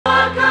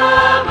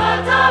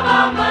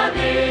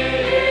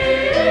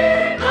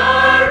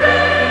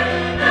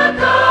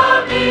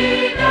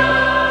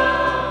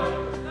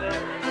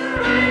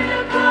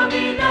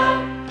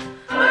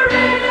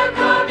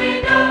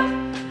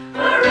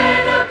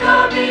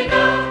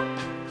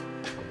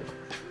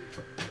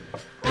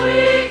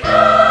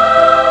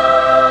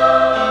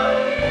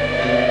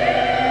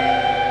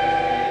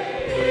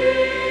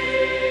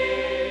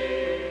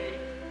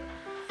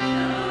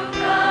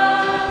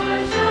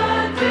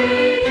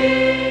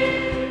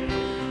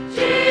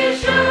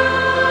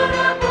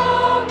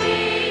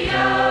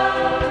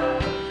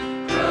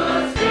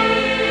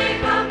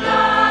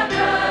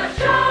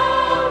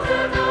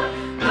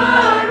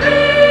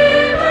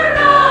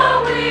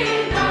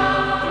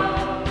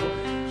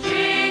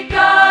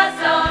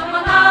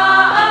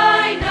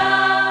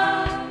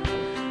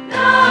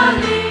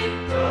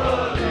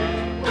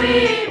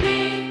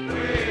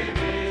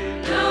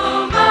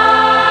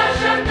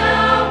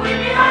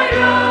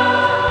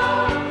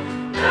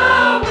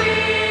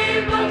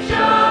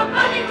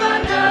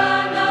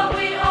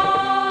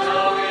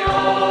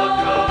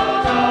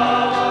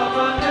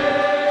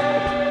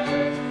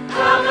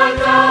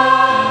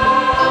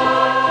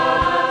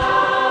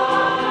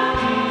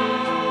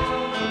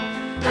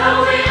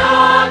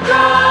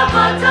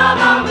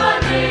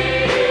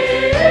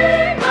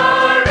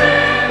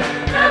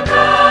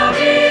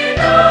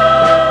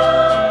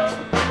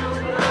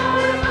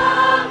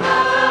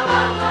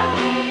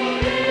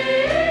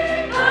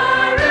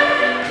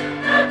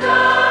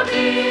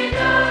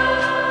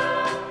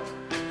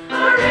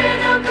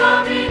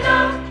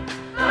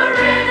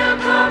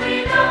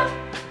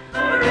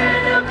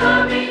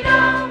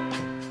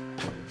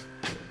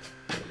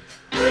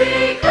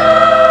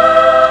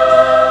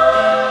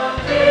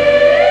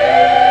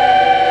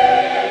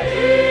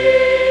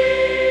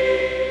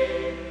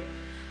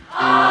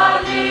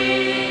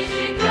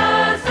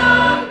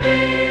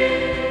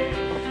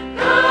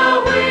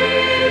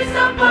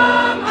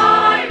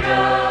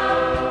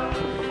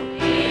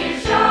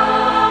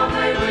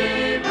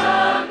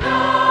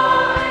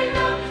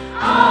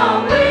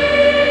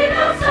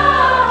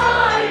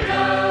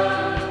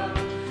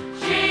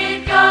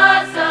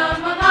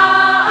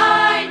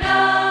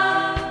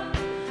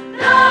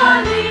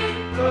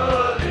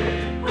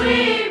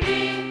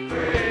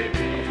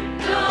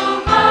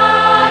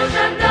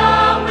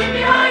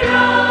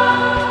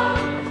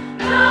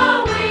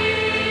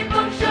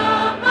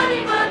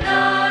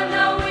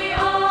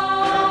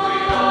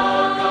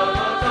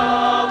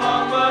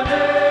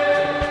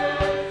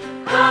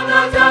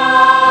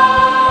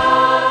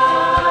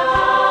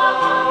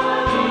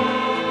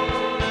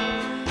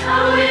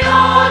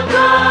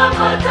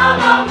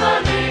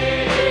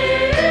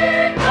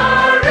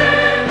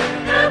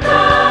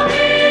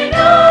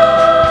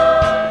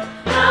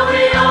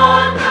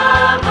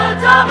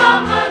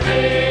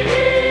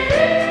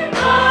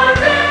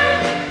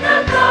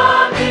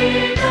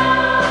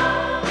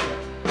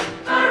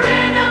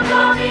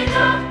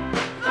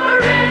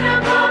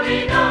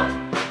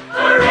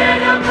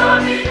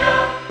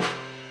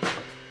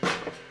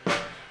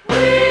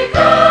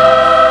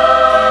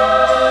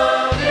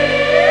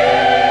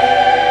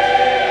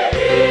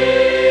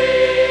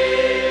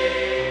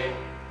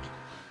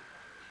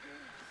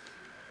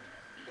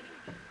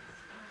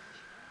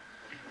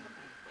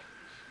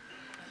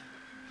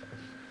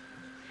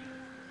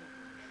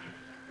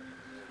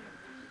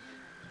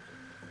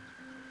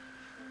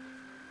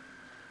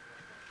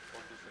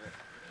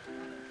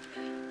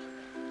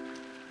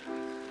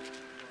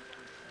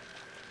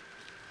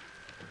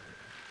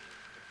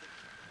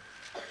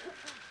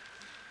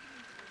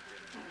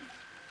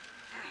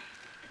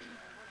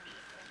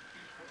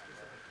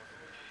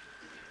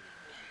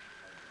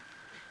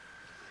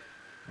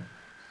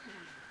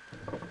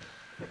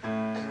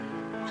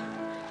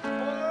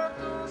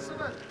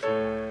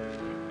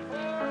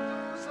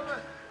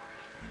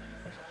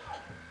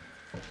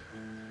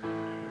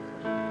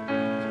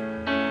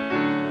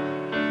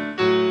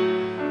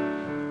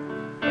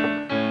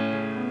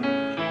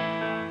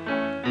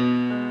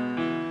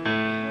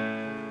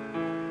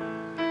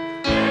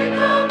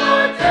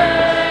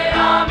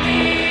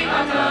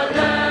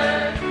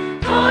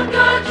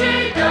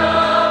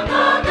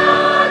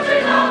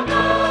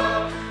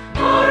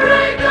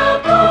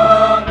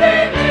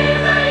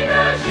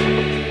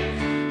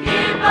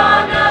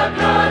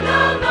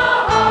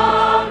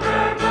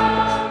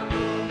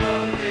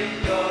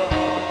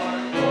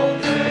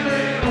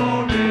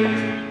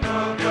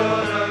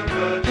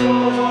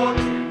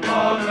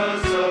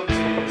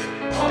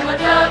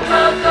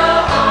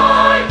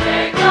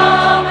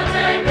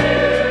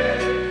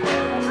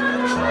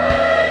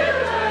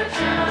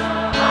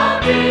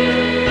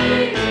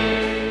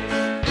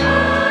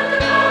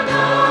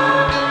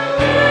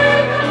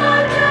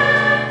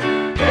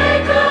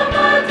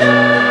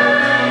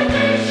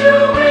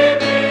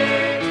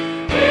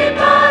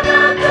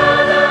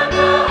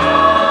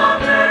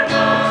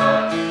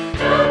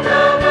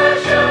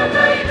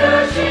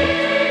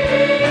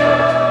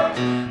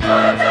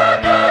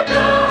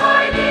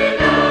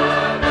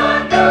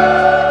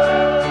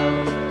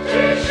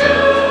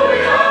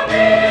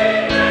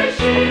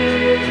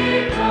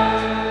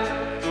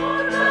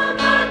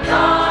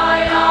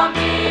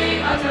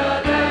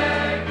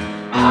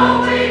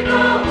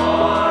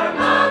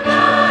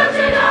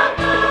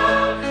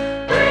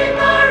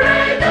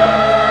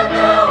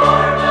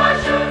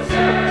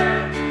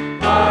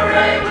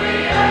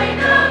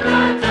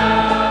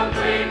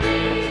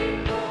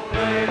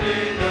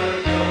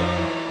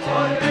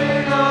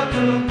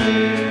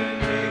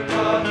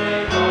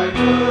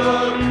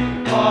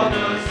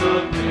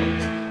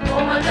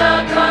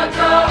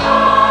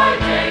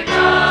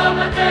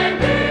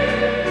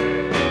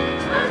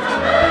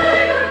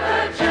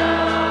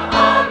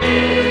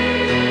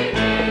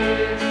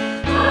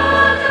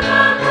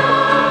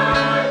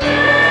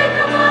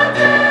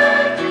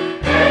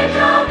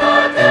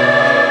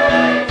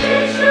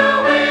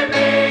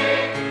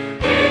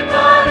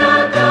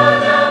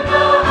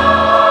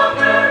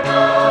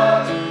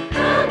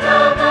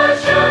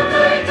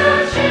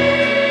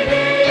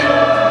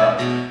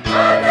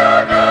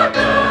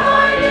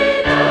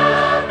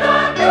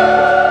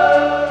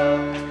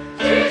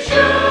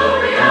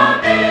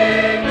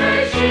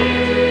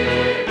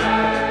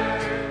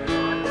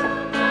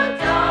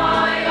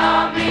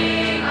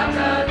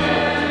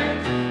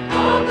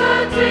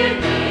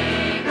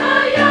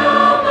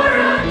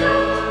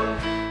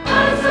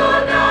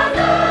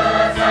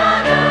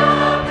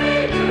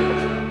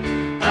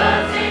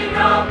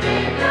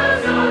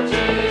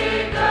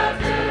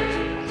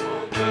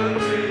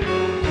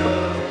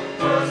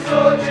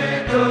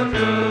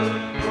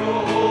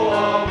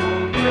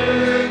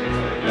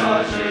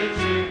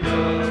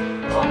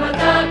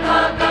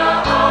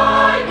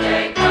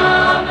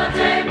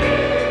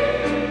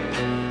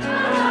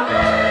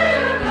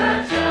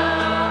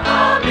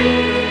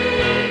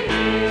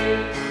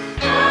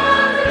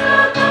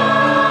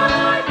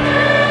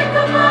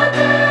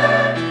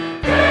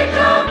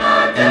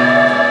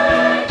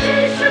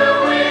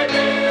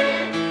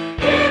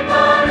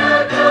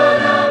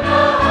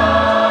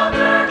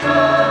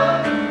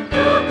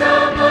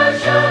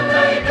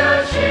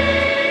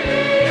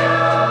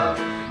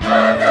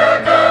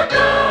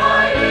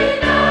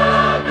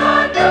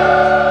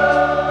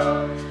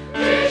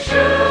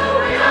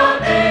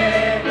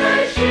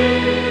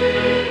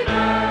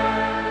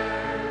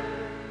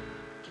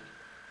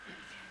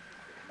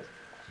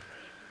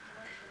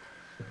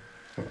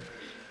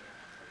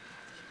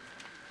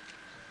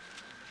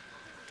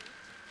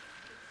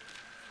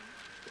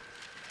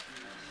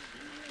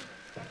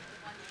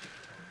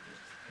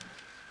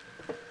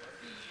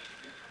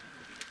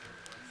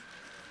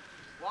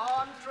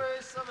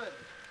137.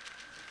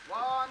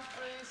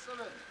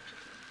 137.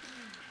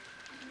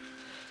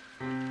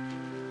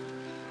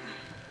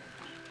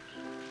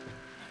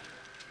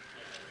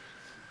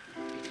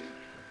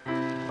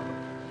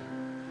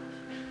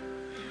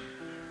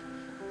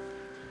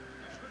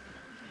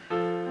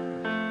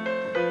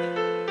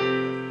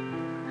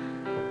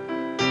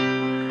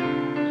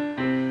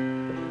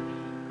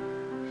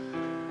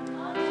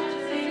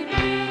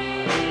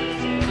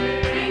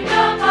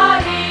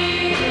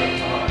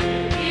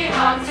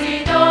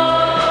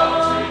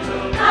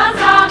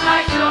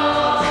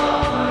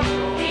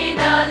你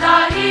的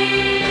来历。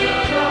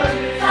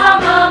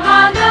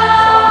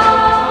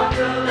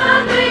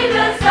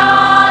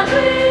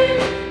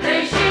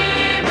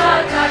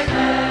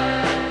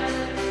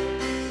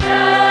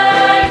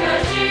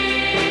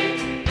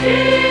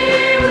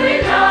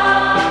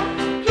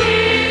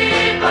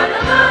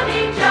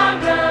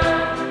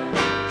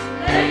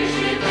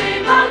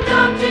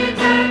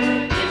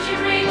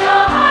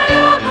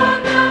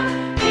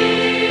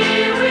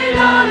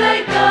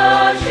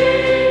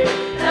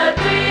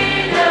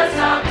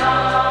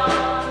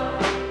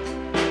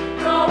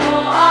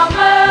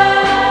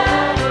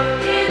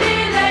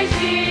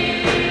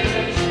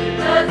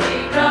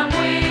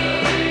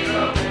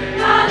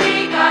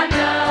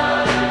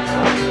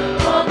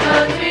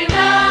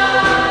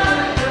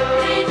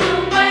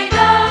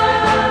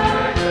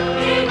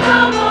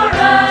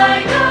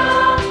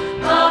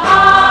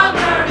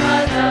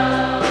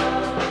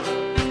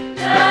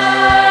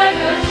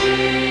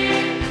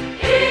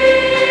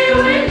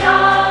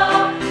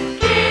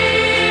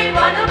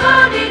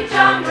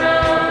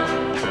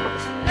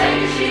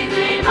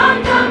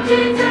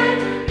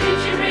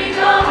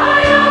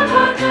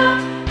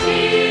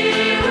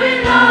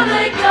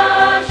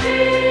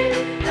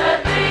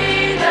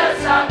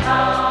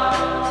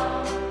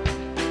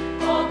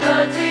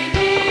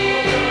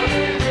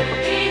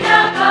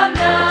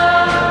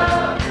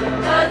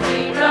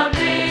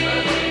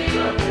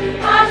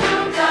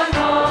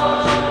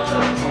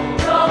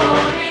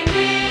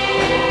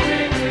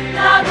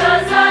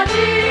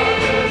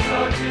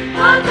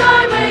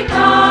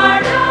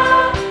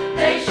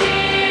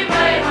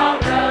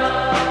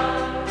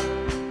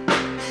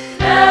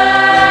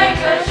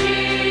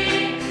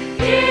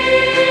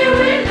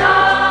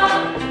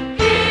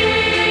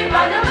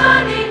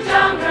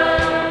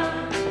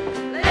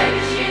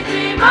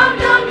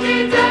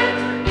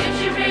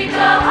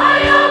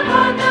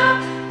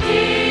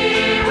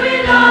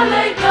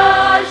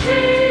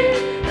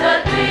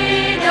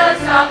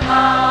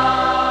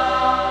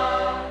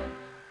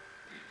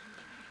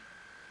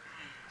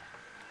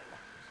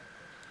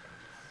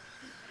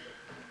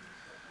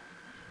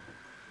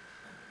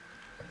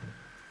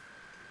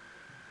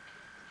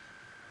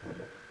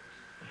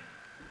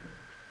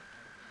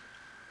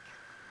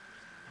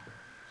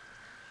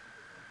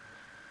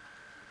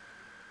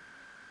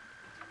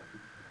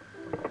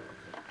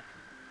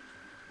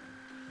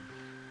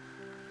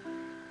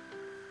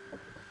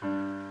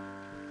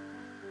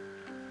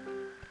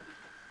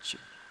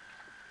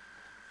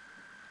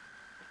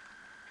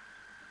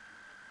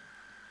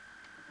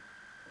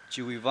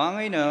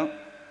Chiwivangina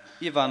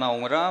Ivana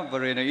Ongara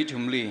Varena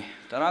Itumli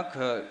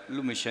Taraka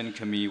Lumission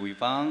Kami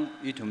Wivang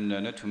Itumna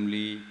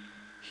Natumli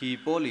Hi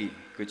Poli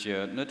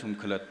Kaja Natum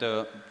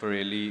Kalata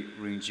Vareli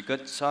Ring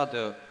Jikat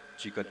Sada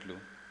Jikatlu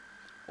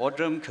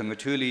Odram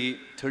Kangatuli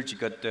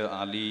Turjikata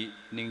Ali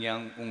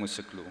Ningyang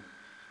Ungasaklu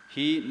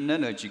Hi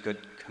Nana Jikat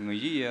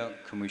Kangaya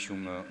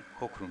Kamishunga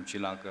Hokrum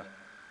Chilaga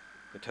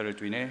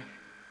Kataratwine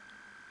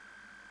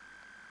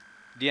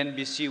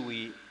Tnbc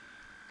we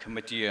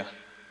Committee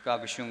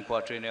Kagashung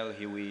Quadrennial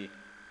Hiwi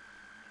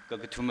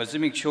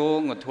Kagatumazimik Cho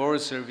Ngator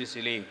Service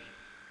Ili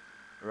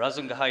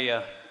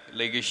Razangahaya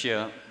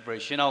Legacia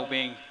Brashinau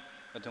Bing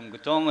Atum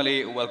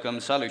Gutongali welcome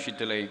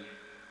Salushitale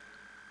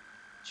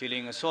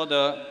Chilling a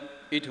soda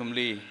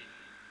Itumli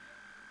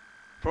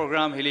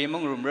Program Hili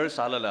Mungrumber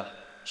Salala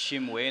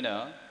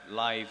Shimwena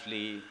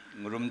Lively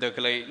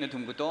Ngurumdakale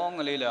Natum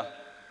Gutongalila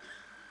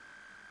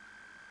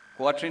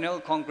Quadrennial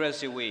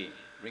Congress Hiwi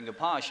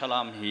Ringapa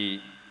Shalam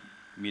Hi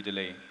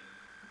Midale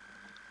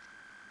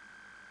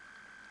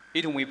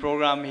Itumi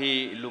program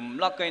he lum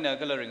lakaina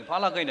coloring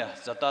palakaina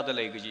zata the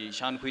lake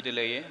shan pui the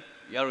lay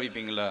yari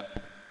bingla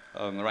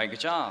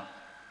raikacha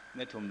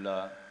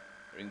netumla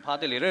ring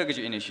pateli regage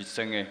in a shit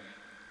sange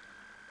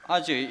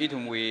aje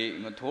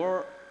itumwi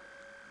motor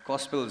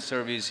gospel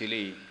service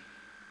ili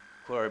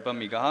quer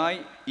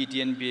bamigai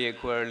Tnbc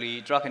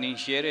querly drakaning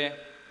share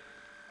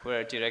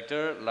quer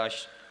director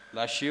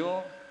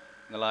lashio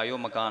ngalayo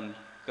makan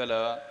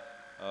kala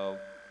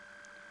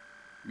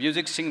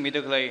Music sing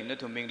midaklay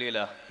natum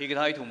minglila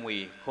higithai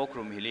tumwi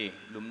kokrum hili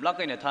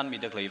lumlakay na than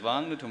midaklay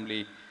wang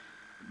natumli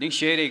ding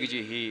share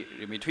giji hi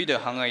rimitwida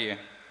hangay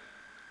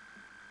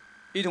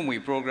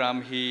itumwi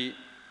program hi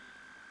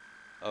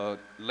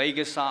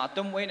laygasa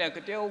atamway na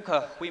kateo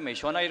ka hui may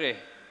shonay re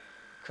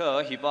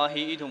ka hiba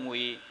hi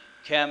itumwi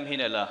cam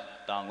hinala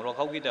tang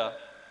rokhaw kita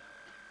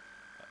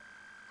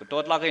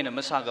kutot lakay na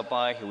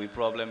masagapay hiwi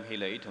problem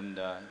hila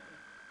itumda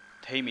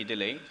Thay mi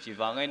delay,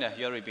 Jivanga na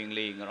Yuri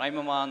Bingli,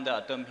 Raimamanda,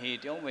 Atom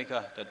Heat,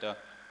 Omeka, that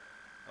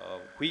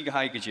we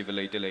high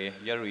Jivelay delay,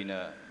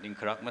 Yarina,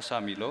 Ninkrak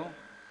Masamilo.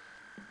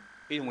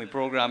 It we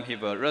program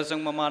Hiva,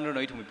 Razang Mamano,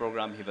 it we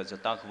program Hiva, the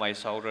dark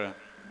vice outer.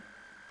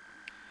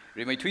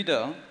 Remay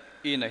Twitter,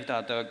 in a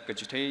hitata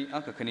Gajite,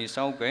 Akakani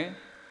Sauke,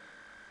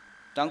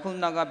 Tangkhul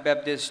Naga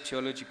Baptist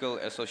Theological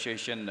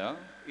Association,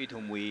 it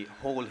we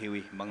whole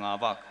Hiwi,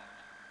 Mangavak.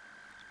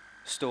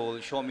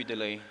 Stole, show me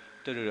delay,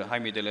 to high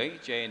me delay,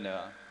 Jane.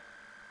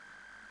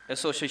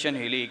 Association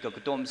Hili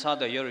Kakutom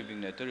Sada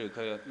Yaribing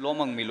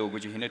Lomang Milo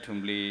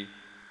Gujihinatumli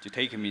to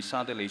take me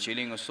Sadly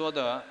chilling a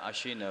soda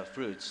Ashina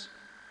fruits.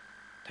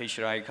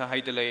 Tashrai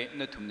Kahaidele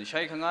Natum the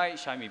Shaikangai,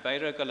 Shami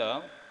Baira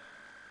Kala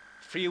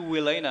Free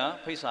Willena,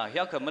 Pesa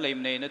Yaka Malay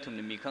Natum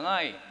the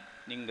Mikangai,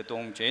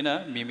 Ningatong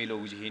Jena, Mimilo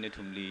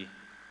Gujihinatumli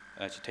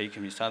to take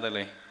me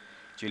Sadly.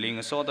 Chilling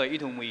a soda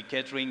Itumwi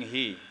catering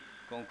he,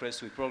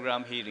 Congress with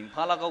program hearing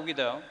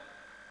Palagogida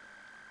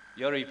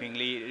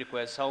Yaripingli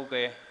request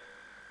Sauke.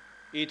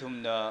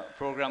 Itum the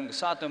program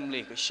Satam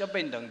Lake,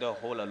 Shabendang the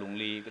whole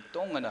alungli,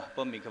 Tongana,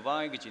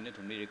 Pumikavai,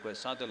 Gijinatum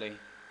request Saturday,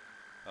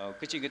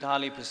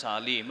 Kichigitali,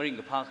 Pasali,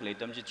 Maringa Parkley,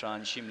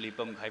 Damjitran, Shimli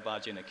Pum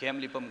Kaipajin, a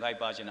Camli Pum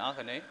Kaipajin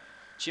Akane,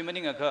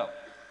 Chimaning a cup.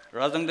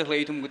 Rather than the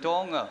Claytum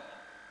Gutonga,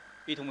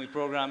 Itumi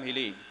program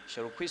Hili,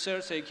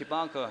 Sharuquiser, say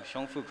Kipaka,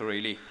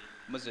 Shongfukareli,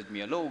 Mazet me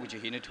a low,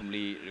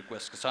 Gijinatumli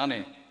request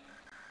Kasane.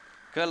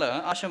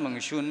 Kala,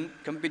 Ashamangshun,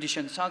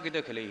 competition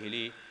Sagida Kale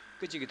Hili.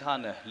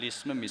 Kajigitana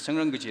list me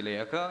sangrang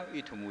gileaka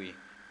itumwi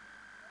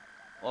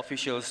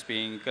officials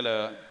being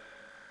kala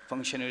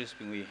functionaries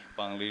being we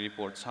bangli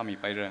report sami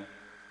paira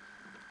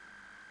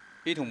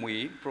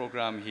itumwi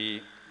program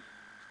hi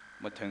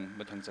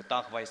mathang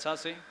zatak vai sa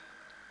se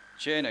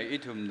chena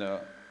itum the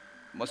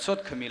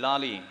masot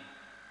kamilali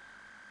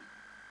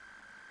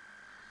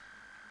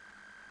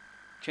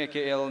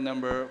KKL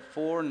number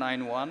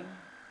 491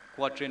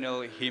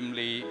 Quadrennial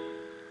Himli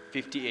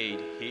 58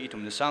 he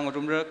itum the sang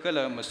rumra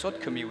kala masot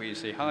kamiwi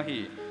say ha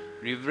he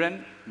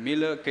Reverend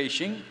Miller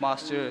Kashing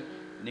Master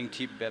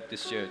Ningtip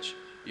Baptist Church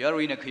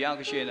yarina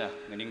khayakashena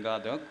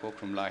nganinga da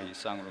kokrum lahi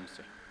sang rum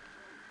se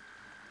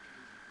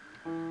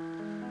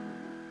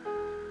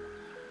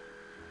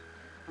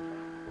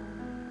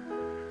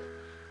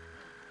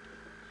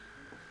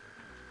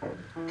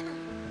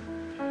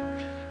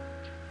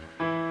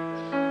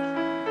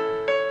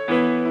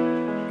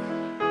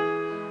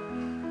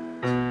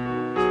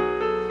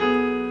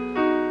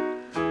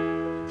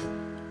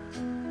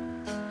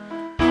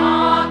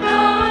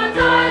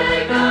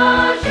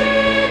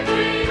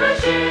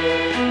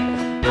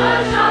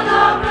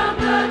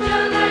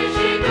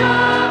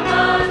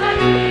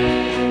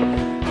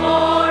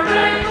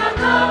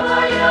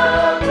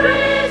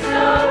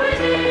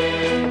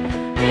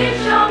We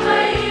shall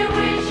make,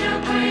 we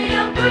shall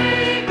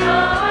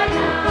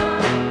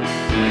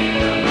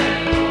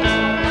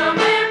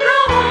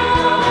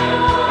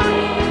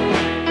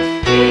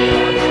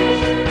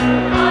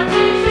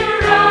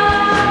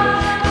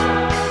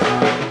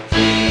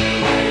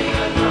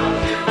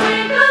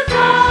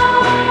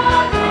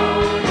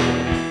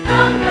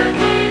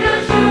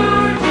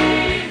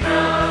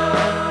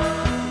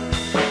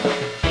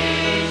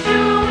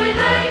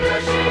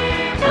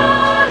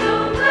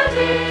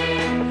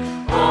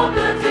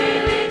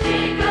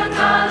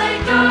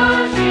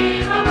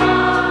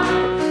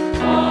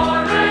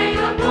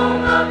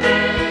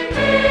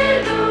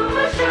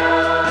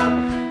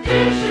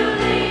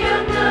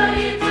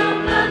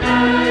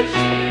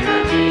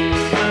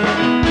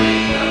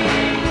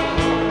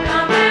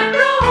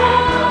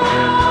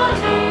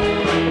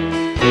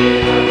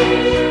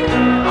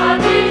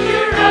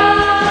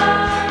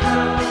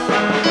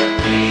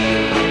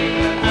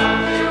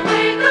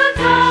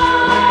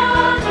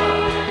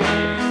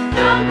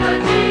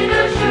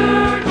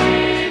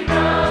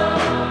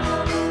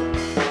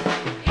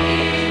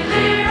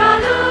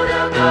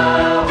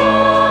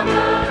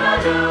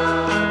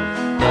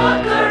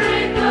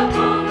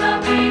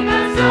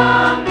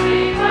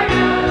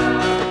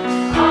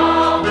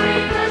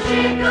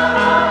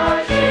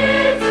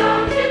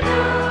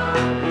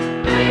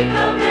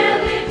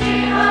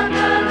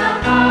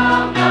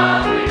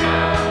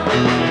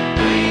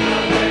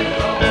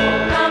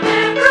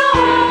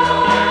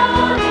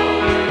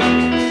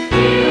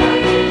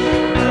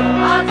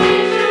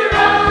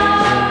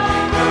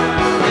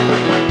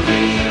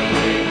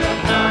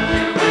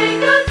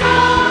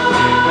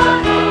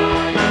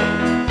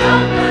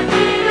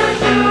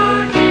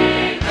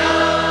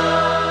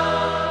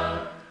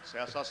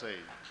say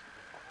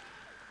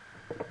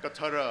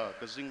Katara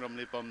kazing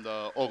ramli pam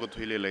da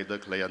ogatwili lay the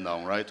clay and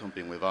right on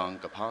being with ang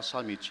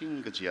kapasa mi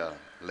chingajia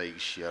lake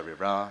shia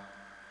rira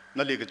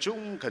naliga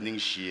chung kaning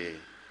shie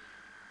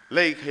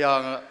lake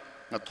yang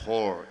a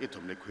tor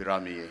itum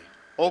liquirami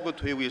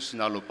ogatwi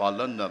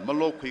sinalupalan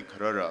malo quick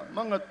rara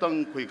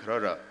mangatang quick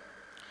rara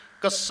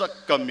kasak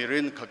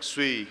kamirin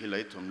kaksui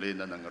hilaitum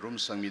lin and room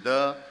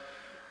sangida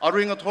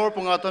aring a tor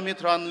pungata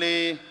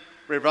mitranli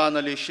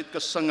rivanali shit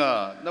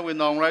kasanga na we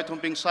nong right on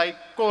being sai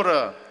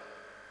kora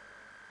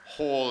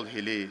whole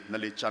hilly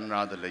nali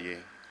chanra the lay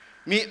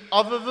me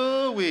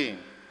avavu we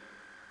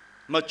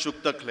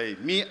machuk the clay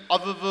me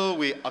avavu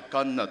we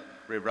akanat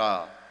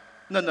rira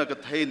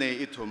nanagathene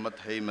itu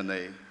mathai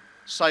mane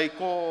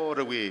saiko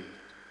rewe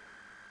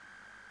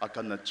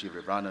akanat chi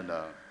rana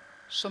na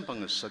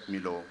sampang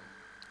sakmilo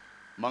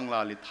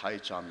mangla li thai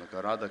cham na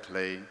karada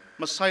clay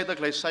masai the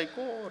clay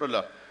saiko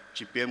rala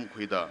chipem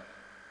khuida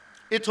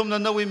itum na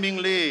nawi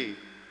mingli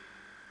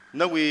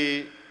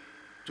nawi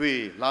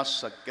tui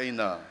last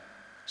sakaina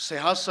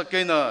sehasa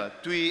kaina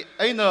tui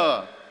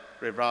aina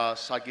revra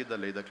sagi da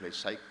leda clay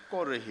saiko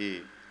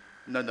rehi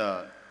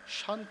nana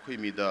shan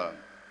khuimida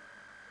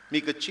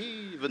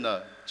mikachi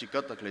vana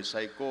chikata clay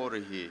saiko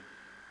rehi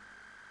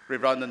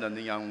revra nana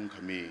niyang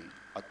khami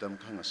atam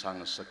khang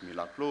sang sak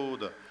milaklo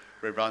da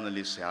revra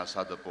nali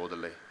sehasa da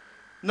podale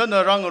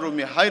nana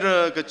rangarumi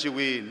haira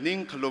gachiwi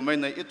ning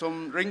khalomena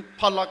itum ring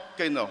phalak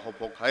kaina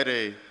hopok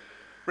haire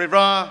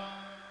revra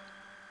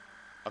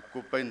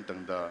akupain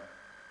tangda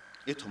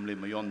itumli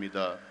mayon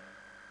mida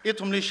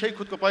itumli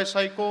sheikut kapai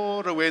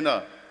saiko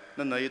rawena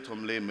nana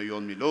itumli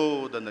mayon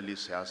milo danali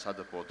siyasa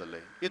da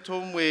podale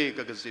itumwe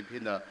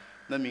gagazipina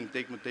naming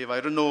take mate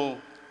vairano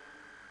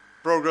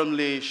program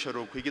le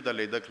sharo khigi da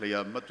le da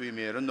klaya matui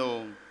me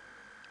rano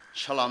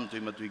shalam tui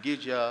matui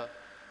gija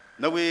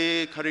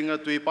nawe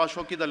kharinga tui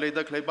pashoki da le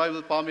da klay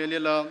bible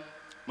pamelela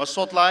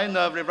masot line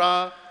na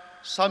revra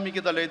sami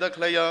ki da le da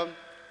klaya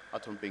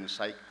atumping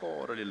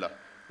saiko ralila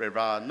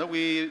revra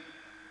nawe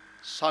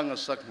sang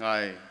sak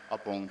ngai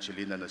apong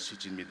chilina na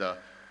sijin mida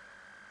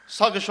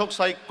sagashok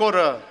sai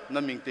kora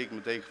naming take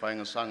mate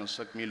faing sang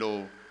sak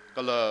milo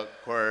kala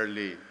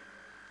korli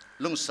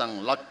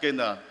lungsang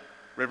lakkena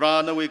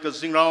revra nawe ka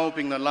zingrao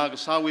ping na lag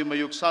sawi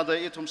mayuk sada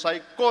itum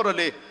sai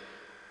korale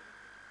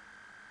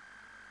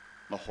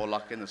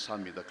maholakena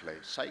sami da clay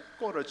sai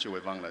kora chiwe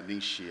wangla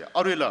ningshia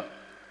arila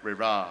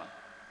revra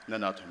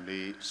nana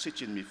thumli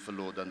sijin mi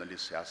flo da nali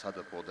siasa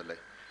da podale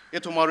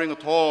itumaring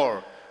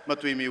thor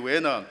matui mi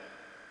wena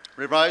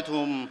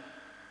Revaitum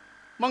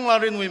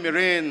Manglarin we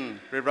mirin,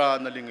 Reva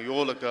naling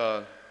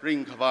yolaka,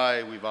 ring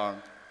kavai wivang,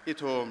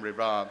 itum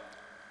Reva,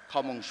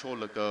 Kamong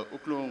sholaka,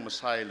 Uklung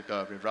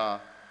Masailaka, Reva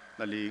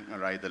naling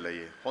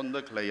araidalaye,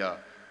 Honda Klaya,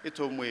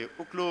 itum we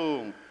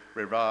Uklung,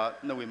 Reva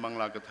nawi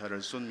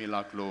Manglakathara Sun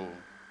Milaklo,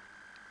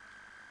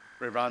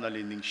 Reva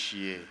nalining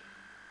shie,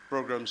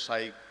 program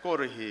sai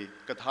korehi,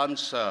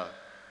 Kathansa,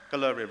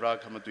 Kala Reva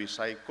Kamatui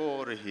sai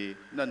korehi,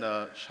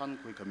 Nana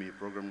Shankui kami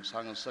program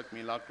sang sak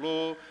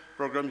milaklo.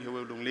 Program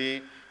hiwe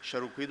lungli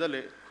sharukui da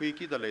le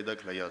kuiki da le da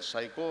klaya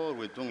saiko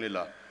witung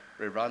lila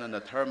revana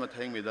na therma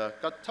theng mida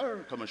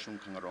kathar kamashung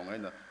khangarong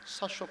aina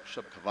sashok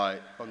shap khawai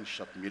pang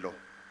shap milo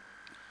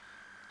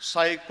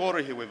saiko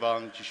re hiwe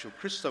wang jishu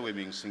krista we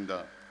ming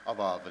singda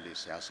ava vali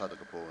siasa da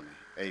kaponi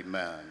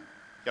amen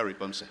yari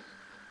pamse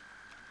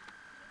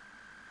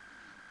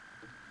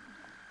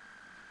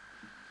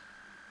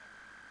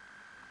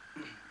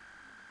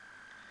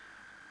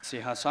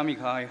siha sami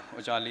khai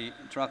ojali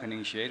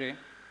trakaning shere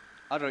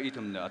Ara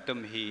itum na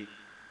atam hi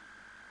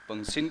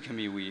pangsin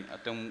kamiwi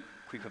atam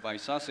kuikapai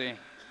sase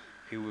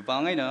hi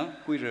wibangay na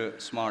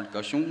kuira smart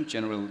kashung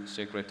General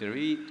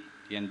Secretary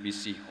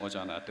Tnbc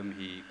ojana atam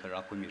hi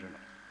karakumirano.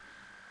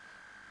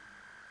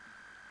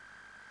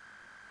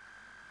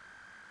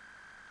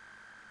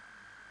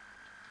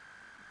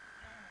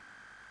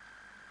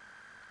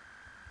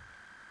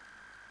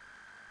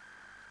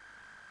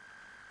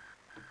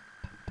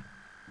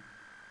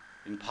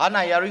 In Pana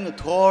yaring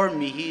thor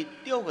mihi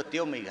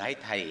tio me gai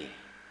thai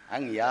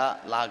ang ya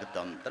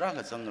lagatam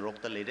tranga sang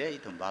rokta lede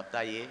itum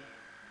bapta ye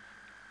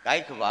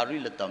gai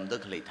khawari latam da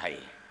khlei thai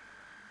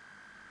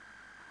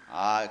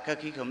a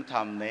kaki kham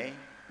tham ne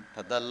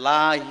thada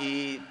la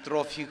hi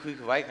trophy khui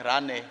khwai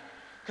khrane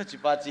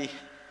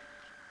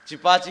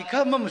chipachi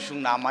khamam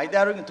sung na mai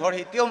daring thor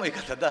hi tio me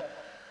khatada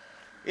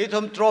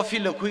itum trophy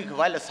la khui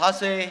khwai la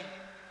sase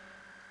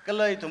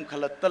kalai tum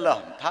khalatala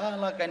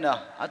thala kaina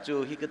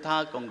achu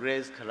hikatha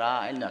congress khara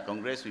aina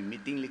congress we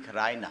meeting li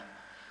kharaina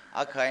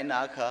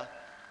akhaina akha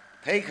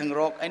thai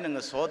khangrok aina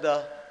nga soda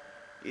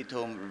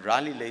itum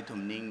rally le tum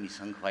ning mi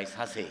sangkhwai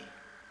sase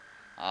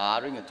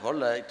ring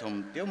thola itum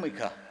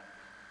tiomika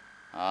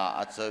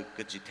acha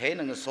kachi thai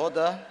nga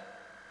soda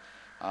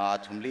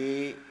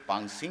thumli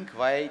pangsing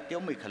khwai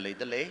tiomika le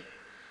dale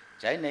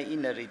chaina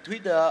ina ri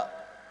thuida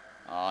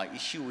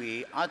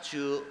issue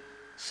achu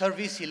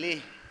service le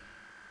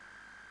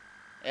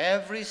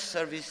every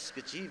service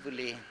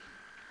kachivuli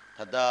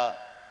tada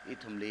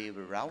itumle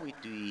rawi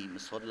tui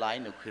masod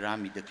line of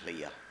kirami de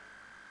klaya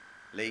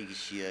Lake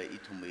Shia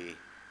Itume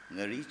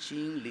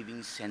Reaching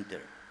Living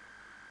Center.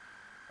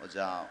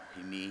 Oja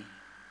Himi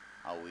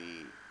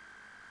Awi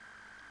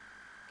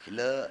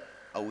Killer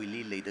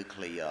Awili later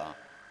Claya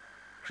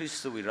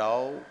Christo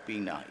Wirao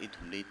Pina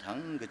Itumle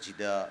Tang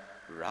Gajida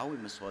Rawi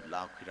Maswad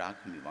La Kirak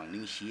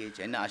Miwang Shie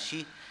Jana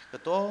Ashi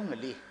Katong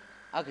Ali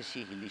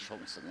Agashi Hili Shong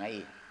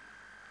Sangai.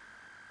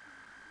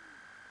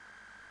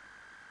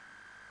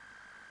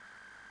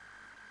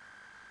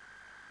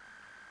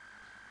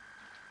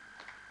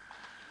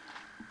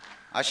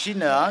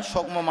 Ashina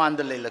Shok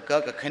Mamandale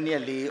Laka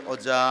Kanyali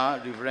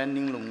Oja Reverend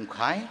Ninglung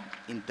Khai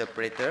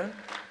interpreter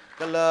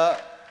Kala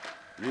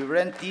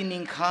Reverend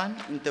Tining Khan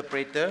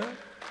interpreter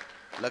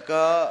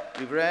Laka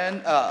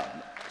Reverend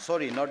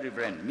sorry not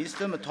Reverend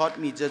Mr. Mathot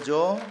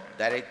Mijajo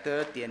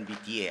director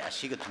Tnbc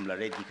Ashiga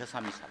Tumlare Dika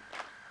Samisal.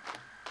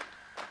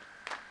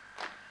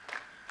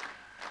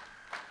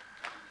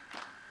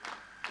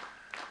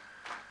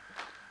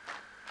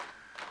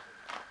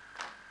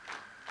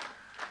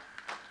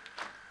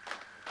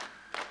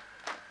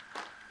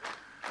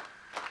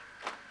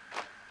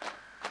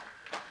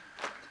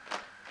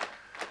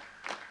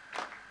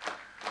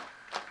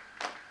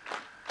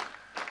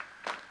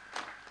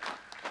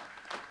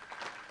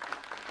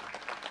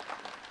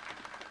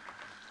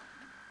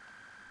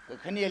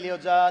 Khani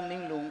Elioja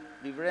Ninglung,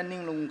 Reverend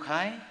Ninglung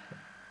Khai,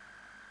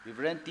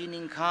 Reverend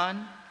Tining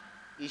Khan,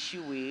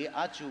 Ishiwi,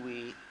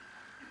 Achuwi,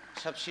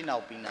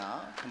 Shabshinau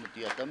Pina,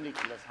 Kamutia Tamli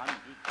Kilasani.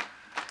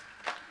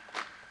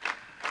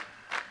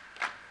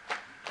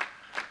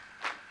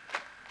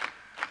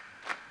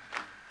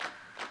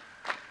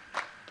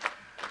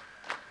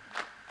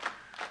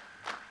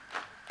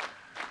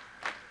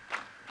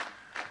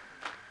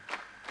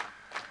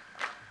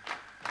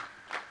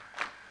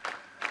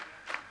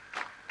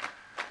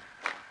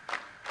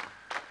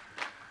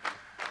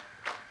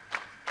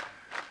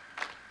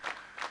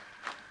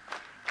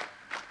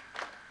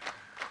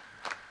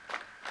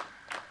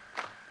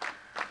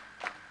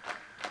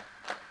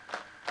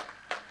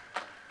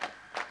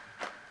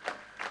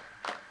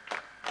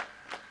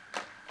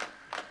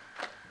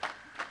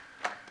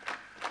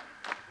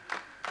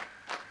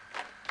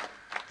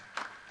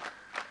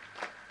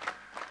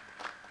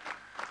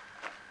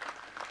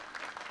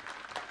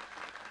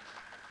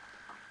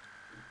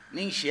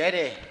 Ning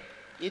share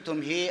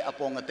itum he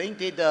upon a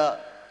tainted the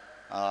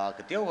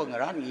Katio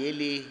around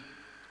Yeli,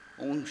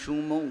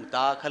 Shumung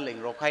Ta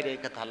Kaling Rokai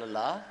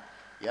Katalala,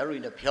 Yaru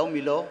in the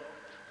Piomilo.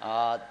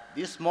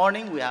 This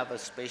morning we have a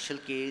special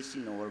case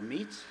in our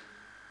midst,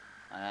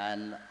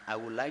 and I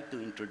would like to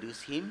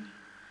introduce him.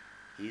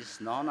 He's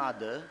none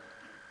other,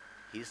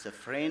 he's a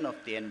friend of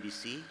the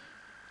Tnbc,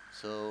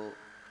 so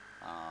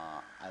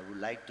I would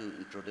like to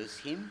introduce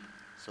him.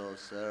 So,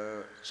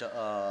 Sir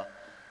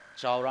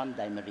Chauran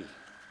Daimari.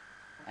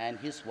 And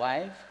his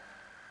wife,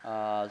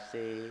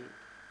 say,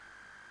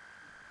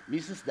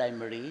 Mrs.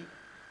 Daimari,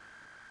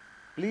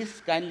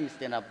 please kindly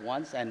stand up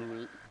once,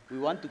 and we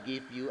want to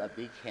give you a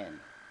big hand.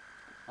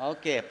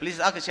 Okay, please,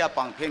 Akasha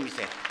Pang Pemi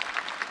say.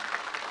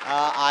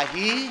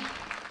 Ahi,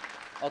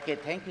 okay,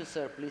 thank you,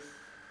 sir. Please,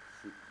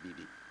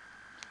 Bibi.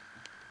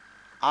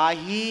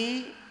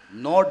 Ahi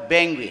North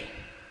Bangwe,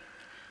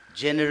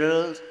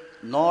 General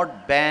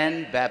North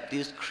Band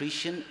Baptist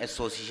Christian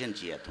Association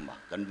Jiatuma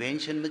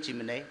Convention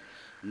Machimene.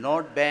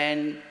 North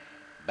Band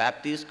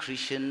Baptist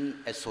Christian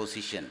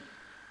Association.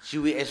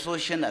 Chiwi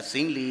Association a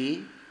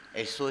singly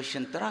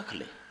Association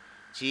Trakle.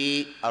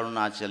 Chi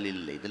Arunachal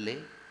Ledele,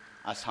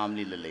 Assam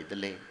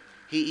Ledele.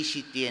 He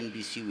ishi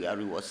Tnbc we are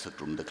was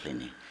room the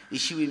clinic.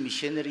 Ishi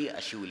missionary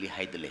Ashiwili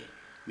Haidele.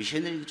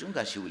 Missionary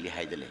Junga Shiwili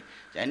Haidele.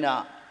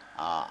 Jaina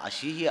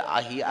Ashihi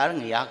Ahi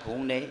Arnyak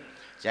Hone,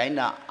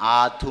 Jaina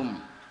Atum,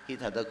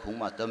 hit had the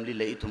Kuma Tamli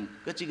Leitum,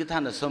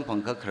 Kachigatan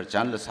Sampanka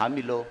Kerchan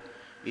Samilo,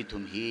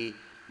 itum he.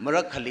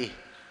 Murakali,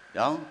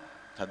 young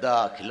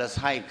Tada Kilas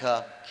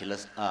Haika,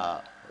 Kilas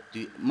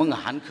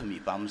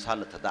Mungahankami,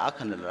 Bamsala,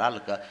 Tadakan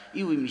Ralaka,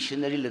 Iwi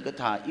missionary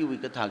Legata, Iwi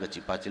Gataga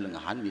Chipachilang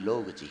Han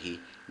Milo, Gachi,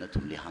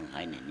 Natumli Hang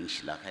Hain and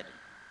Nishila had.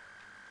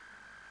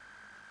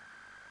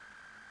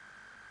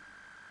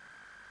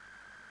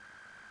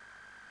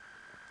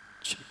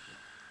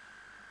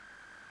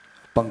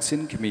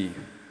 Pangsin Kimi,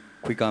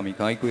 Quikami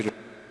Kai.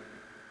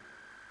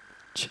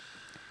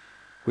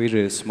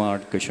 We're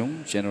Smart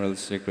Kashung, General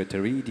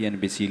Secretary,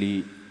 Tnbc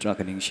Li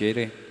Trakaning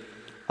Shere,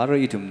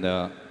 Araitum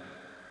the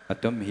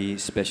Atom He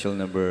Special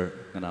Number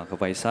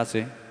Nanakavai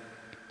Sase,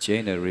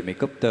 Jane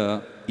remake up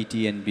the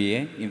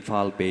ETNBA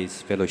Infal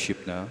Base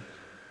Fellowship na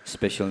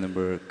Special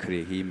Number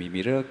Krehi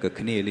Mimira,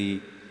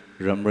 Kakneli,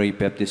 Ramray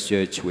Baptist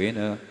Church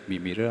Wena,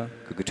 Mimira,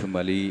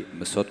 Kakatumali,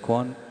 Masot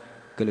Kwan,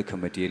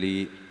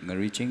 Kalakamatili,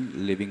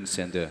 Reaching Living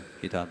Center,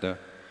 Hitata,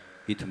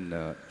 Hitum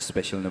the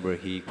Special Number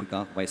He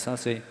Quikak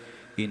Vaisase.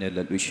 In a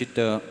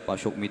Lushita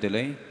Pashok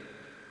Mitale,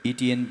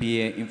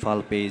 ETNBA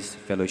Infal Base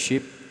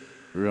Fellowship,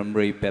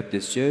 Ramray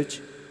Baptist Church,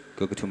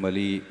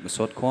 Kokatumali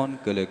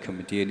Masotkorn, Kala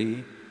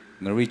Committee,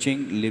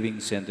 Reaching Living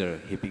Center,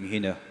 Hipping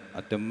Hina,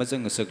 at the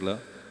Mazang Sagla,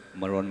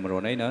 Maron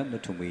Maronaina,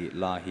 Natumi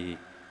Lahi,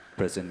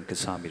 President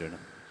Kasamirana.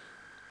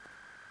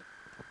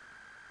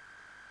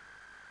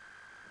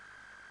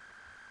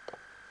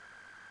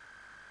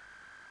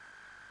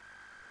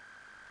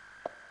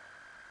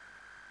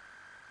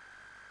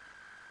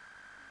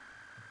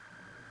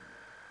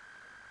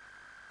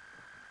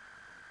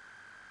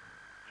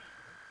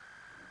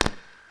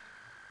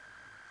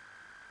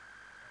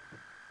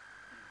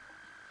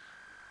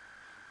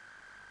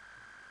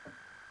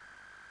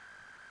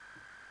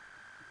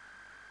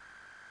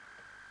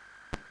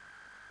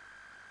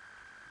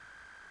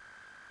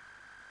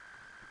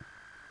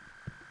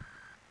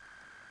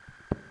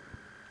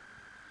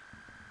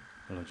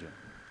 Hello.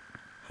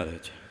 Hello.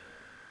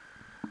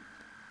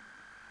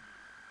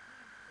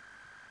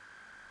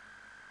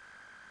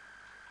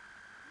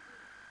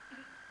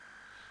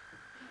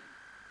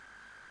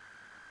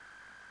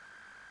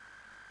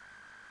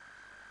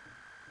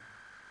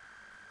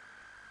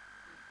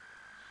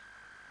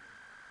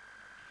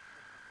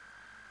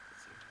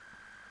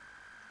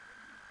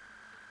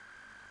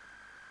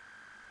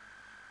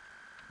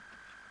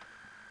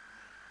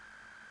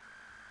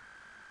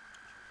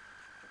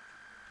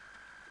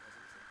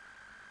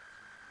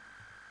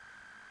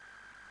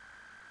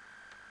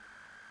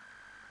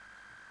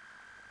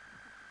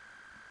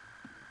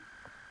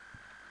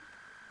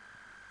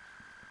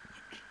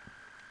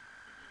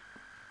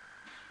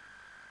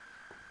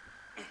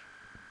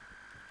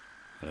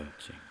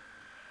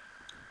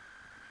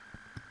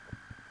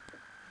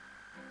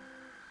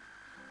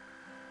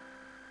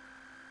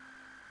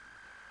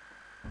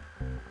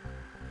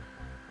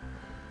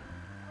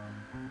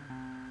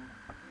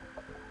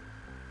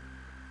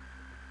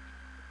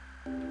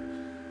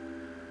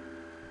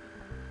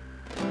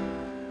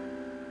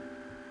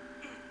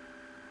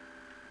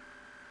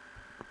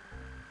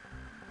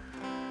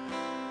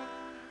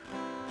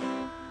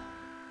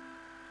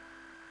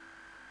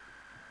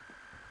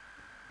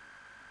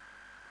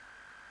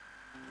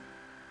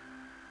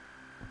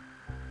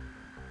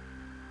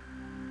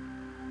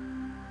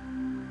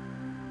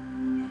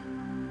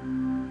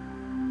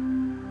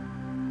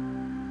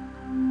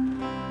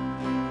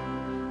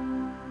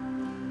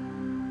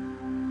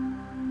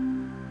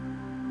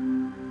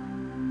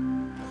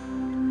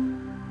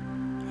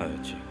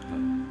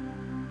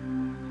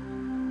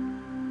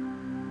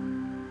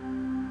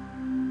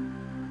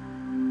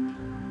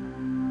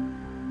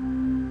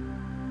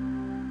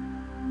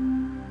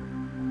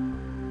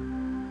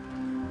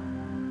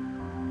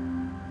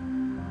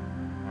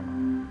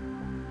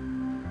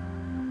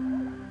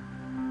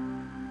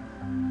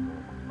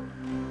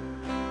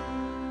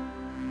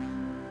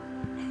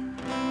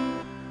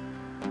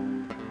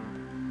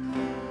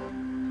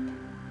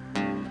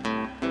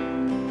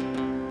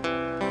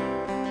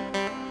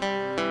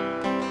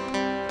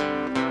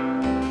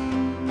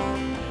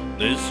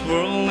 This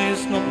world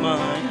is not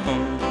my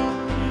home,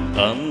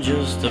 I'm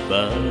just a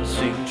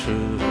passing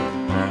through.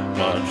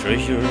 My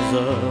treasures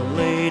are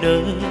laid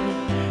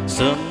up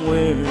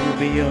somewhere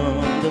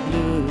beyond the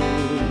blue.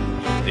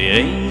 The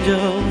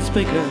angels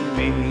beckon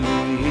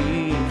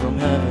me from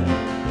heaven,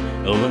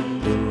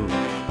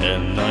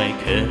 and I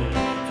can't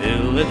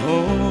feel at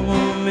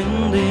home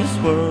in this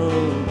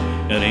world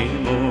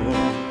anymore.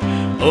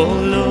 Oh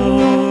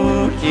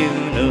Lord, you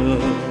know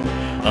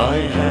I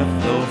have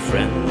no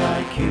friend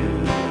like you.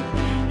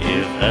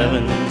 If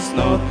heaven's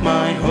not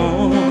my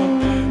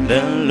home,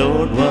 then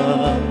Lord,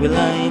 what will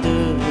I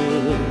do?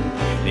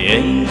 The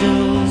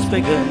angels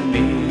beckon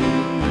me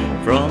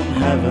from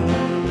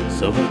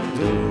heaven's open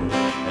door,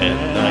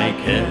 and I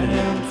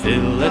can't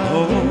feel at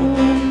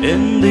home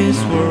in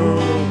this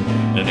world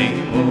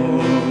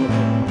anymore.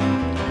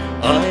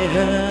 I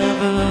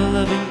have a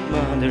loving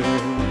mother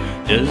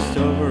just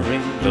over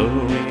in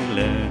glory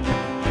land,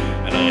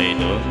 and I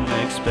don't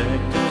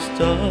expect to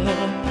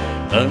stop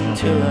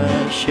until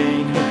I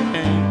shake her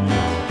hand.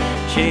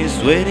 She's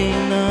waiting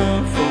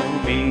now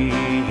for me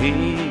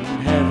in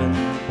heaven,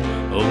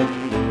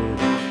 open door,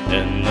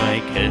 and I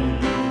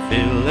can't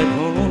feel at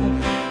home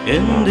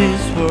in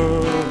this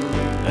world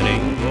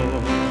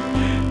anymore.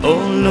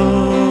 Oh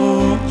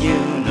Lord, you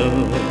know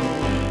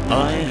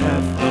I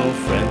have no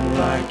friend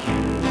like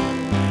you.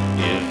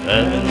 If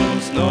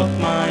heaven's not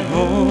my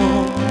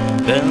home,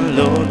 then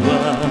Lord,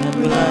 what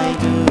will I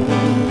do?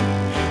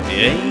 The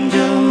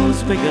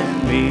angels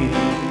beckon me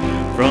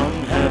from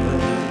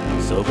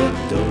heaven's open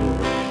door,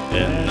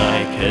 and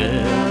I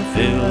can't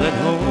feel at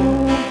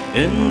home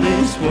in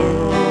this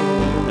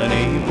world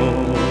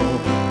anymore.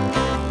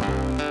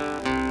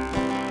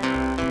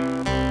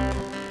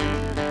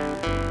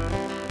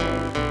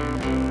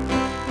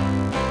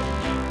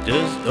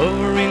 Just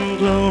over in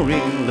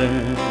glory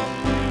land,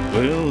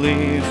 we'll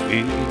live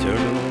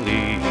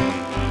eternally.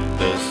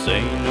 The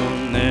saints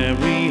on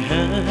every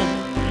hand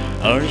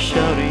are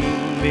shouting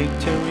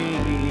victory.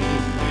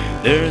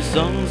 Their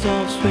songs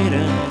of sweet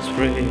and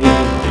spray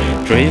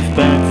drift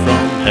back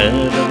from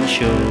heaven's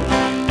shore,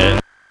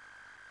 and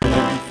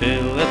I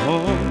feel at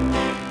home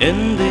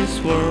in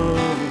this world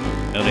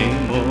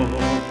anymore.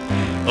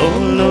 Oh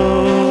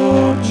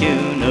Lord, you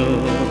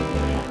know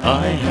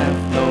I have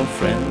no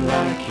friend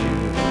like you.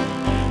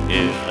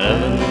 If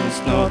heaven's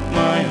not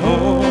my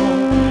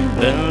home,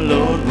 then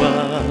Lord,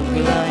 what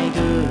will I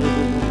do?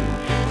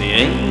 The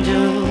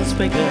angels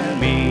beckon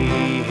me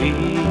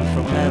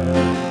from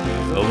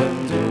heaven,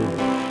 open door,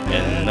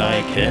 and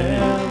I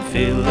can't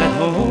feel at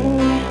home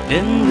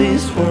in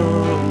this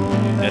world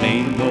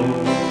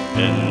anymore.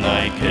 And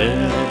I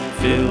can't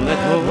feel at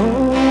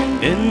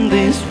home in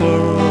this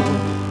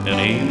world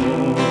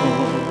anymore.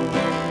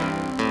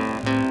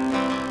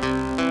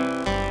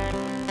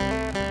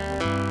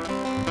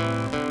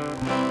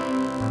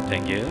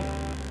 Thank you.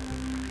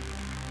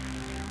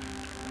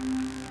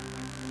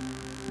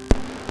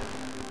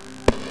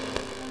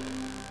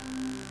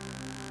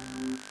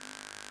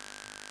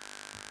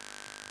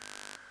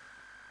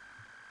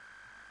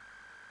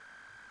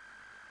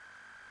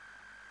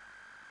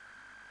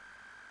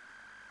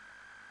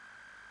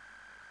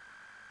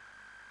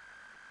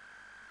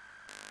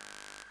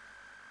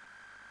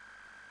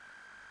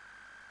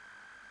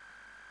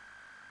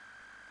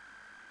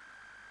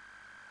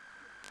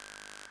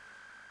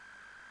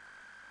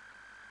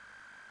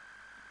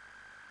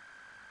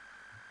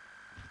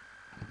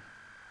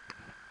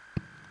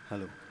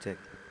 Hello, check.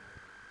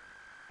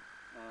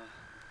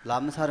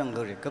 Lam sarang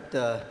lori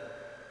kapta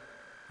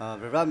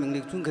Bra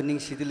Minglik Chung Kaning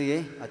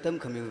Sidili, Atam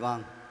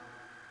Kamiwang,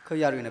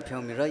 Kayar in a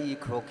Pamira E.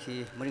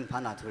 Crocky, Maring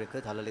Pana to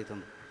record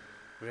Halalitum,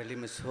 really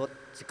Miss Hot,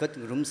 Sikat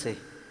Room say.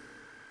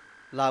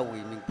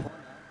 Lawi Ming.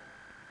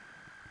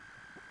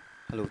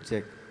 Hello,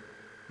 check.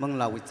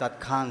 Mangla with that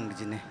Kang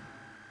Jine.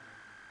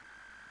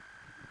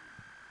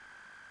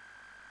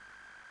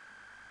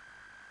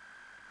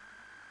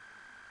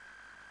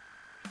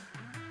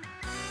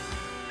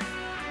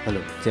 Hello,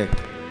 check.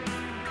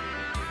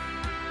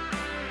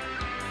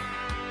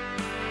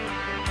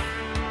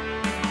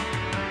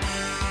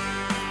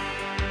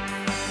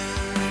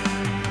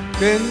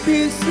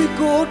 Tnbc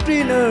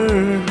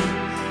Quadrennial,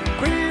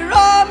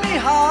 Queera mi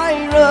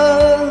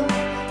higher,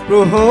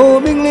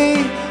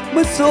 Prohomingly,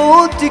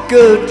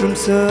 Masotica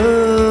Drumser.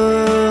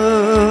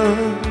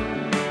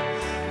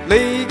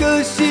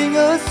 Lega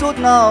singer sort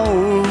now,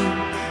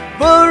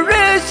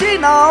 Vareshi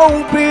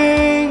now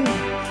bring,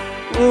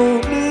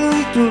 Oh,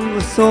 little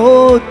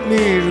sort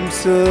me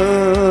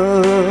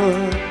rumser.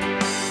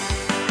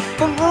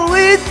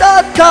 With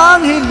that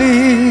can't he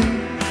leave.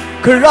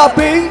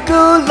 Krapping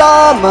cứ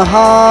la mà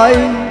hai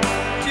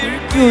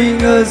Chui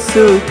ngơ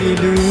sơ kỳ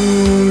lưu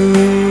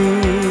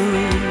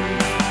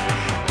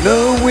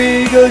Nơ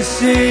quy gơ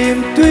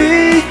xìm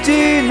tuy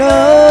chi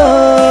nơ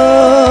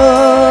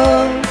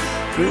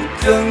Rừng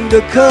chân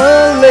được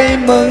khơ lấy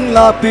mừng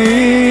là bì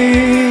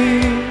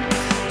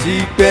Chỉ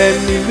bèn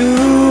mi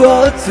lưu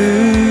ở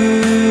dư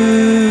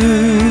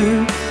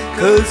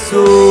Khơ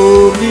sô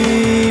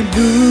mi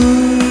lưu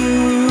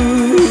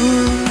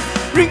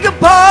Ring a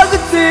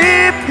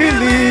positive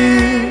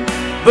healing,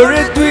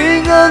 very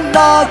doing a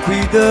na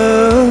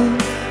quida,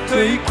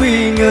 tuy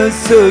queen a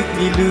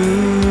circle lu.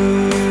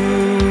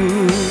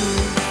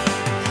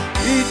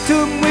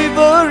 Itum we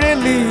very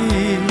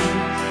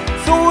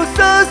so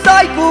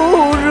sai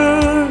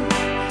guru,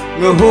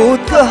 ngờ hốt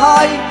the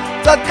high,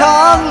 ta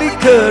khang li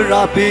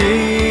karabi.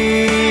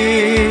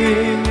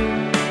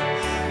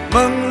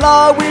 Mang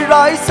la we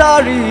rai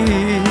sari,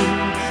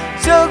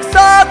 chợt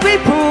xa quý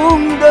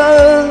phung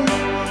đơn.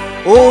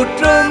 Ô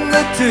trân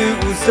ở chữ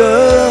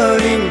sơ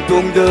ninh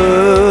tuồng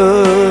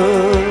đơ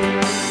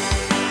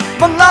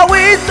Bằng la quý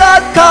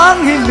sát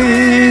kháng hi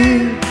lì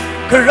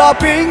Khả ra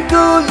bình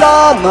cứ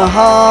la mà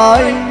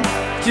hai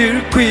Chữ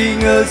quy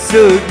ngờ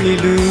sơ nghi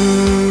lưu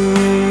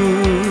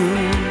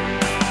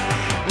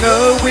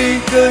Ngờ quy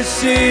cơ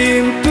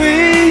xìm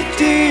tuy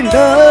chi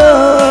nơ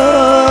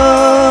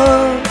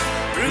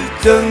Rư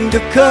chân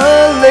được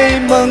khá lấy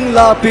măng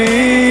la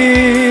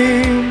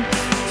bình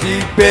Chỉ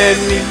bèn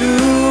mi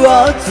lưu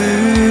á dư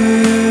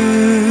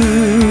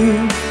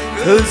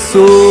Khơ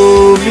sô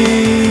mi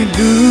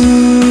lưu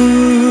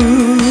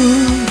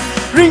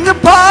Ring a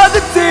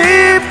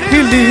positive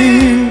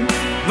healing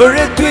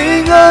Vare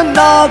tuy ngơ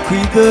na quỷ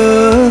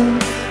gơ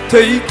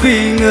Thấy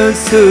quỷ ngơ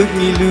sơ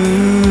nghi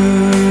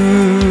lưu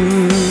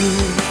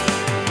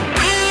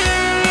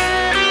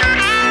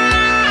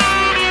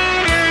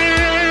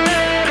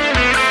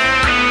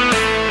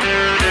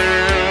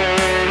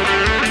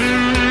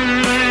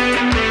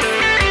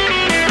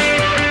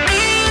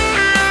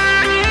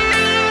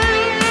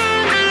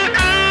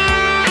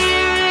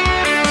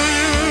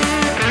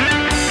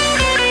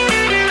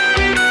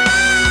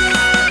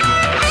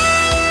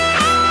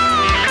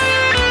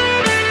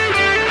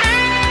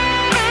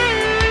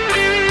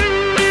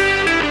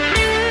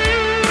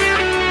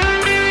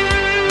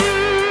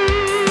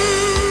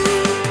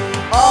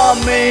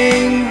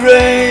mình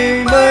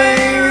rây mây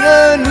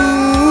ra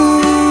nu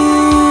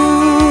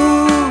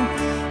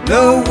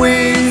no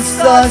wind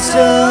xa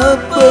xa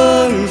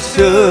băng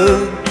sờ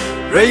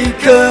rây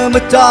cơ mà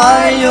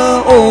tai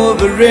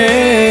over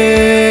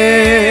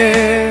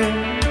rain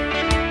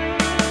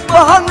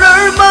và hàng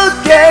rơi mơ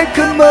kẻ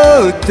khăn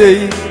mơ tì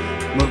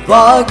mà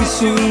va cái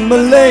sương mà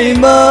lây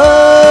mơ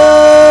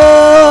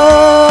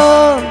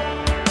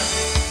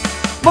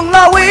bằng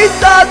lao ý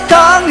ta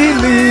tháng hi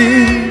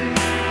lì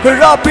Khởi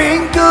ra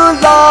bình cứ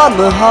la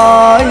mà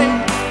hai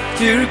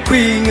Chữ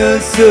quy ngơ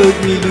sơ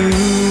nghi lưu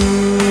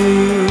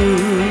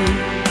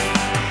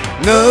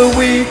Ngờ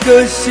quy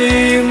cơ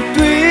xìm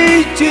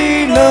tuy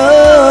chi nơ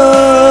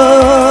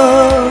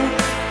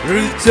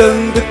Rư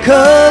chân được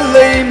khá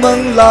lấy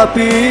măng la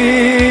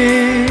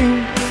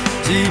bình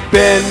Chỉ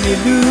bèn nghi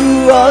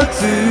lưu á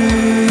dư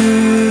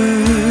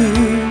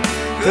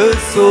Khơ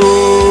sô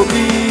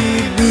mi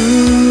lưu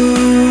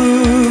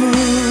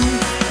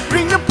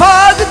Ring a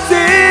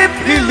positive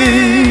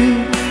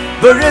healing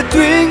Vare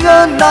tuy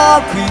ngơ na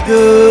quỷ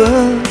gơ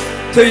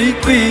Thấy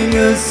quỷ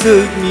ngơ sơ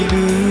nghi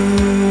lưu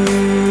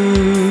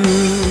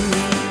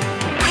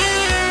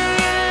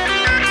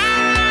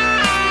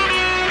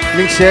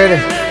Mình share đây.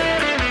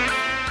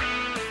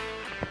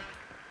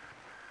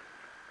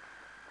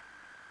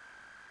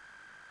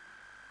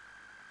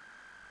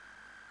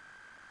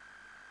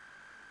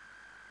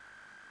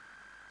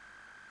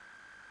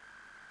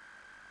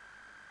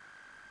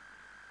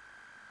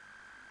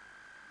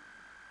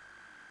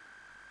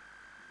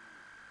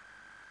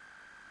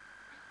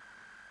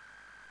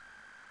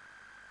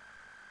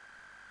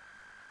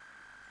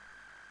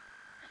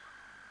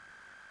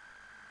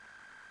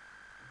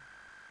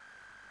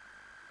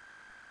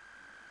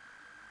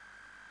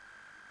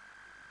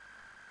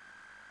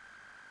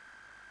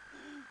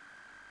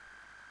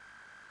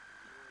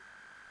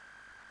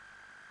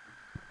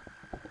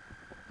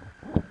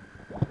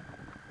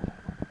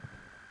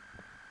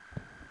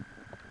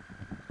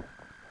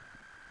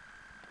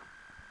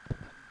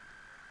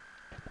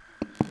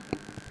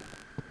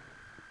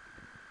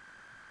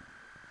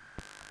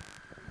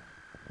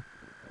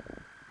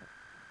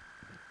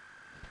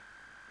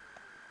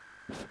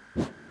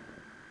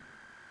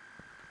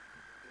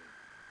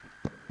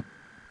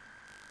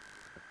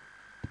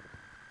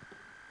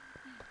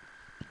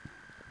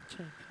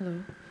 Check. Hello.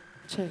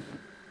 Check.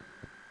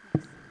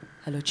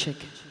 Hello. Check.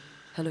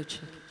 Hello.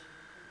 Check.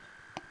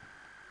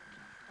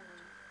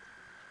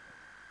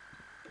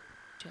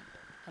 Check.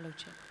 Hello.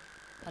 Check.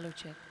 Hello.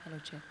 Check. Hello.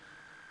 Check.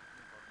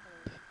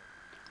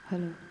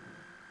 Hello.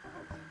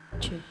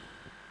 Check.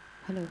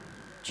 Hello.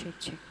 Check.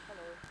 Check.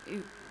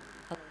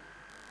 Hello.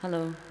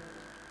 Hello.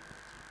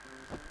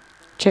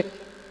 Check.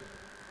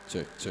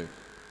 Check. Check.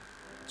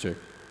 Check.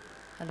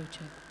 Hello.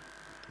 Check.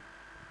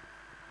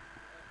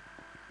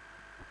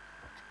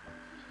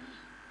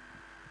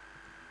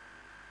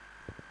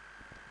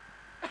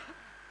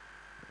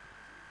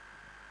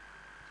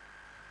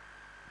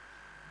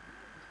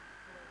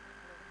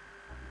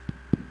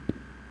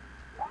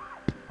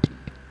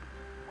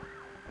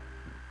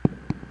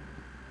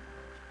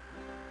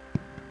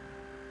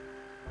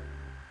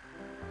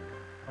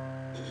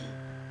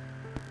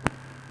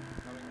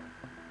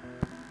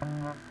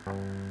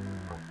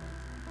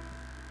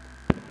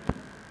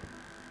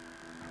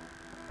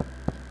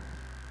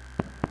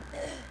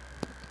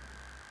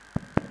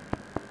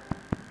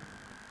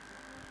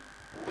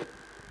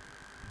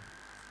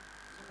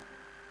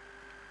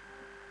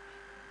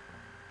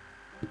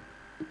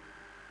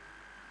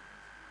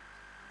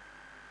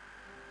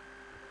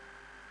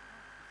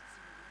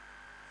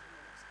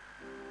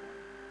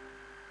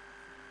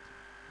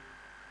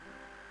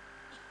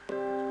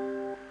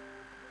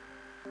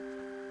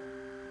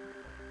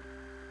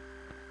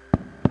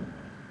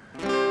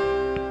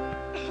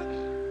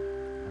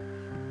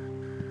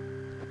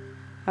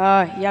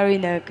 Yari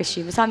na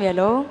kasi masami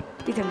alo,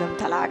 titim nam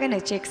talaga na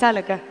check sa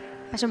laga,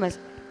 asya mas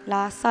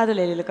last sa do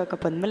lele laga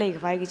kapan malay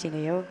kafay kici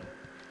na yo.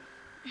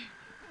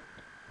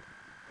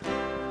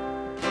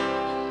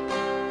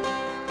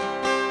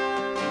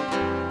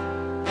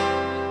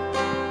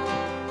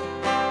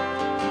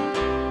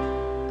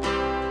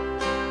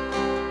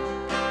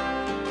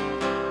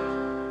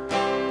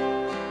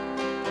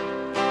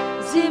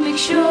 Zimik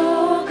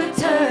show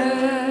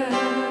guitar,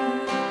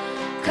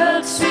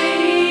 cut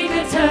sweet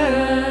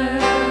guitar.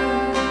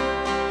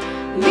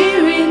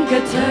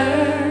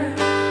 Guitar,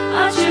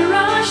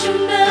 Achirashum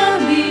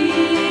Nami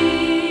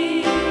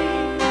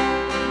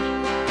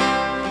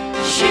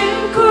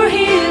Shimkur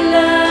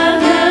Hila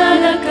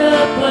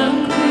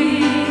Nanakapangui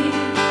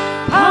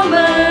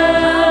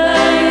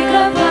Pamay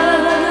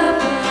Kapap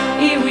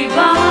Iwi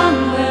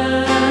Banga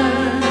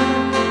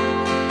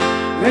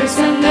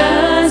Versanga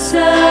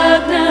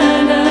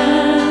Sagnana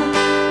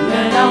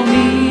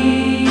Nanaumi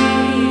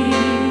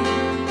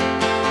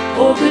O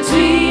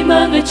Katui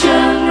Mga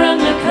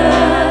Changrang Laka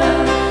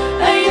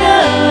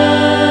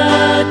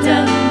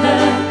Tanda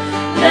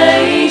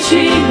lay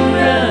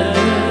chingra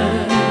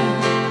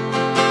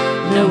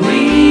na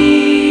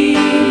we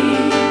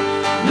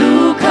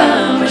luka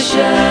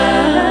masya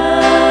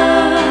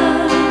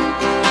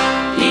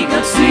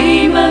ikak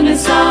sui mga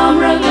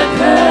samrang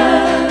laka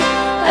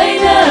ay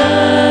na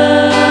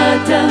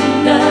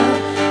tanda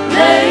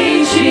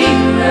lay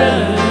chingra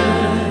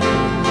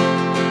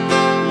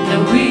na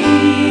we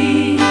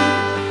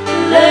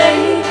lay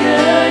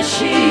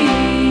kashi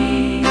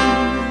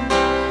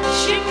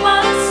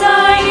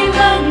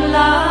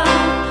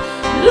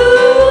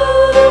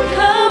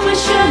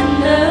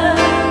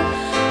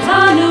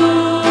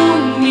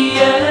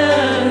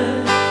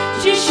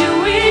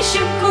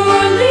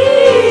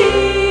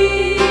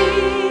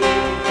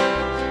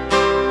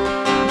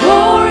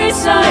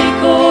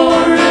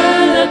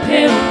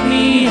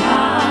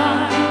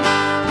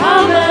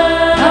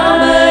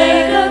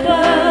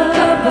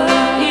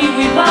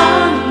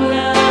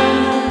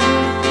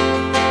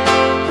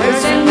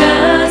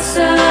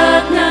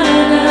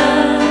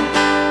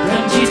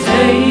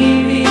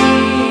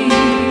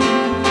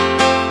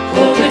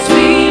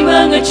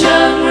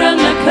Chẳng răng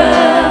là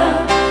khờ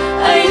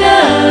ai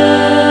đã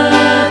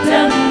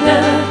thầm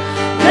đờ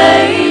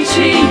lấy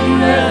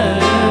chính rờ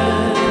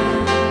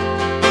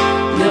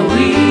nào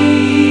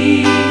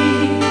uy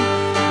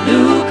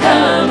lu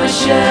khờ mà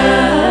chờ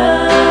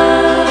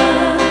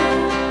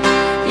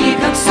y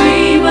khắc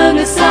suy mà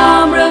ngờ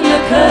sam răng là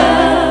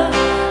khờ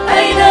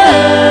ai đã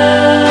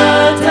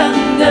thầm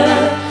đờ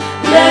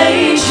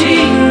lấy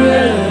chính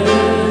rờ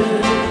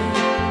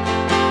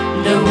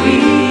nào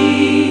uy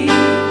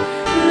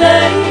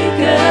lấy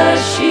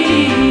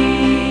kashi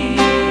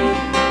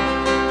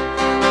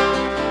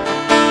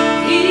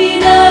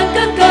ina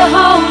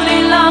kakahau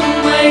lilang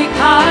may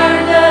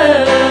karda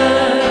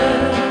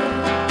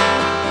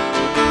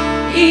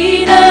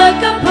ina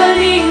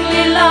kapaling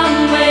lilang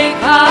may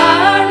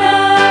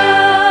karda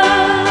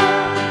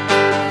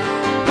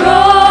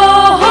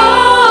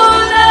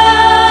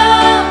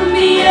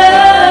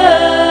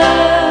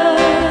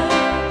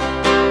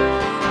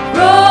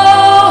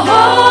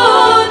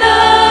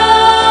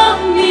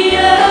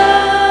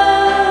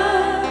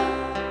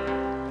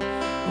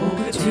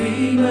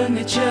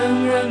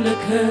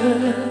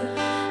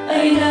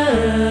ai đã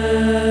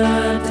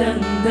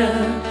tanda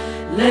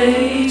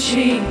lấy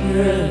chính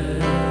rờ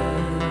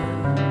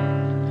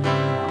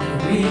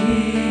vì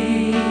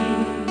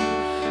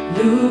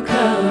lu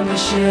khờ mà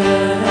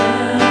chờ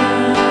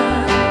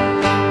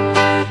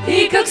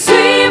khắc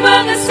suy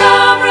mang ở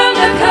sam răng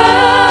là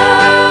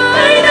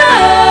khai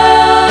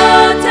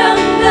đã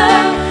thăng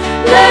đã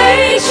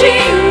lấy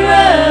chinh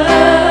ra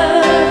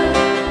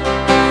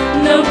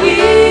nào quý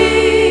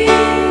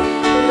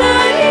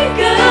lấy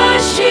cả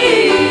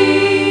chi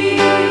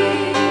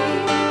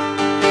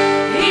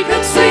khi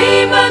khắc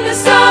suy mang ở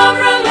sam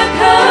răng là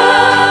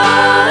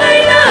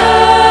khai đã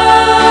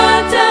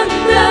thăng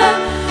đã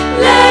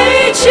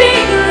lấy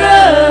chinh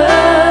ra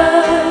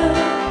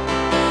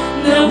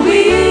nào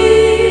quý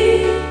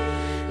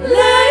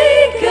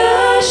lấy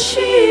cả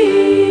chi.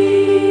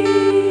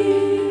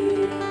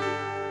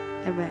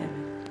 Amen.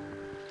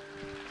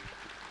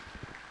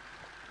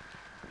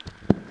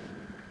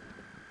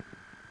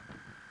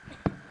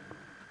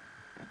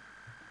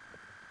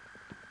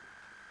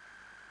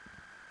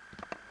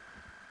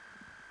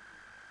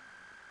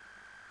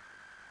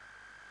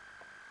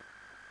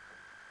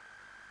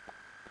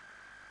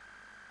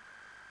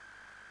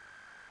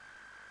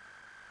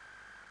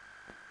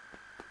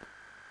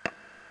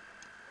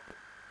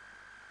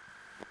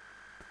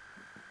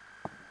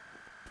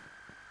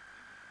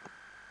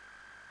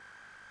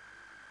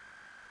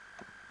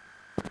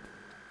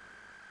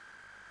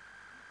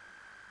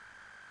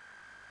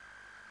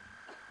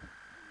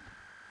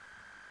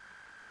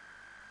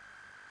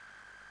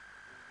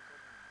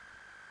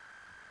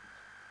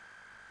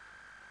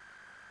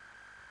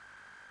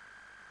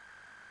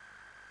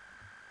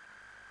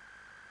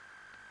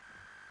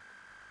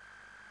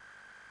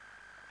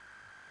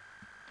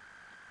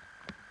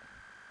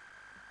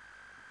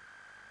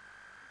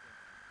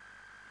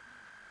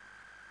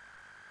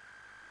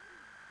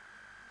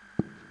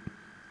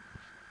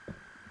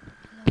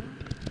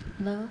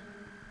 Hello?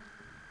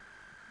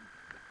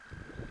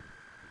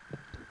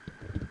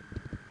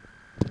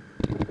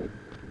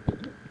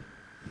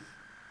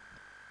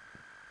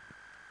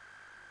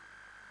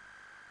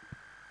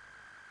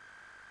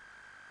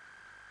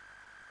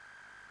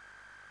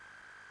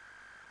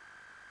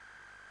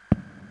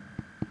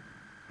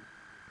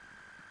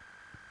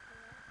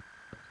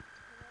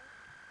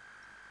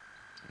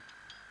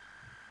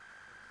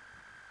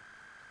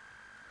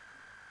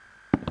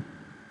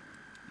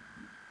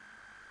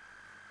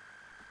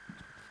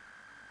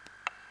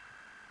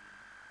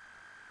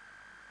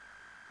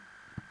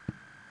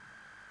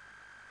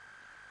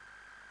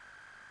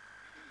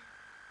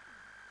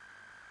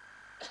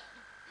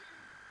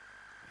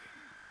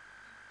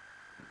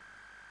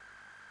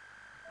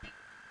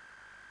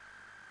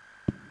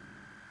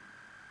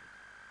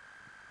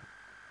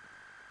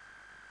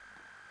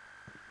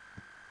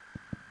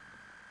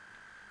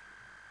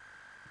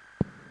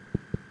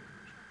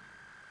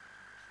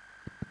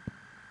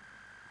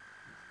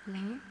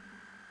 Hello?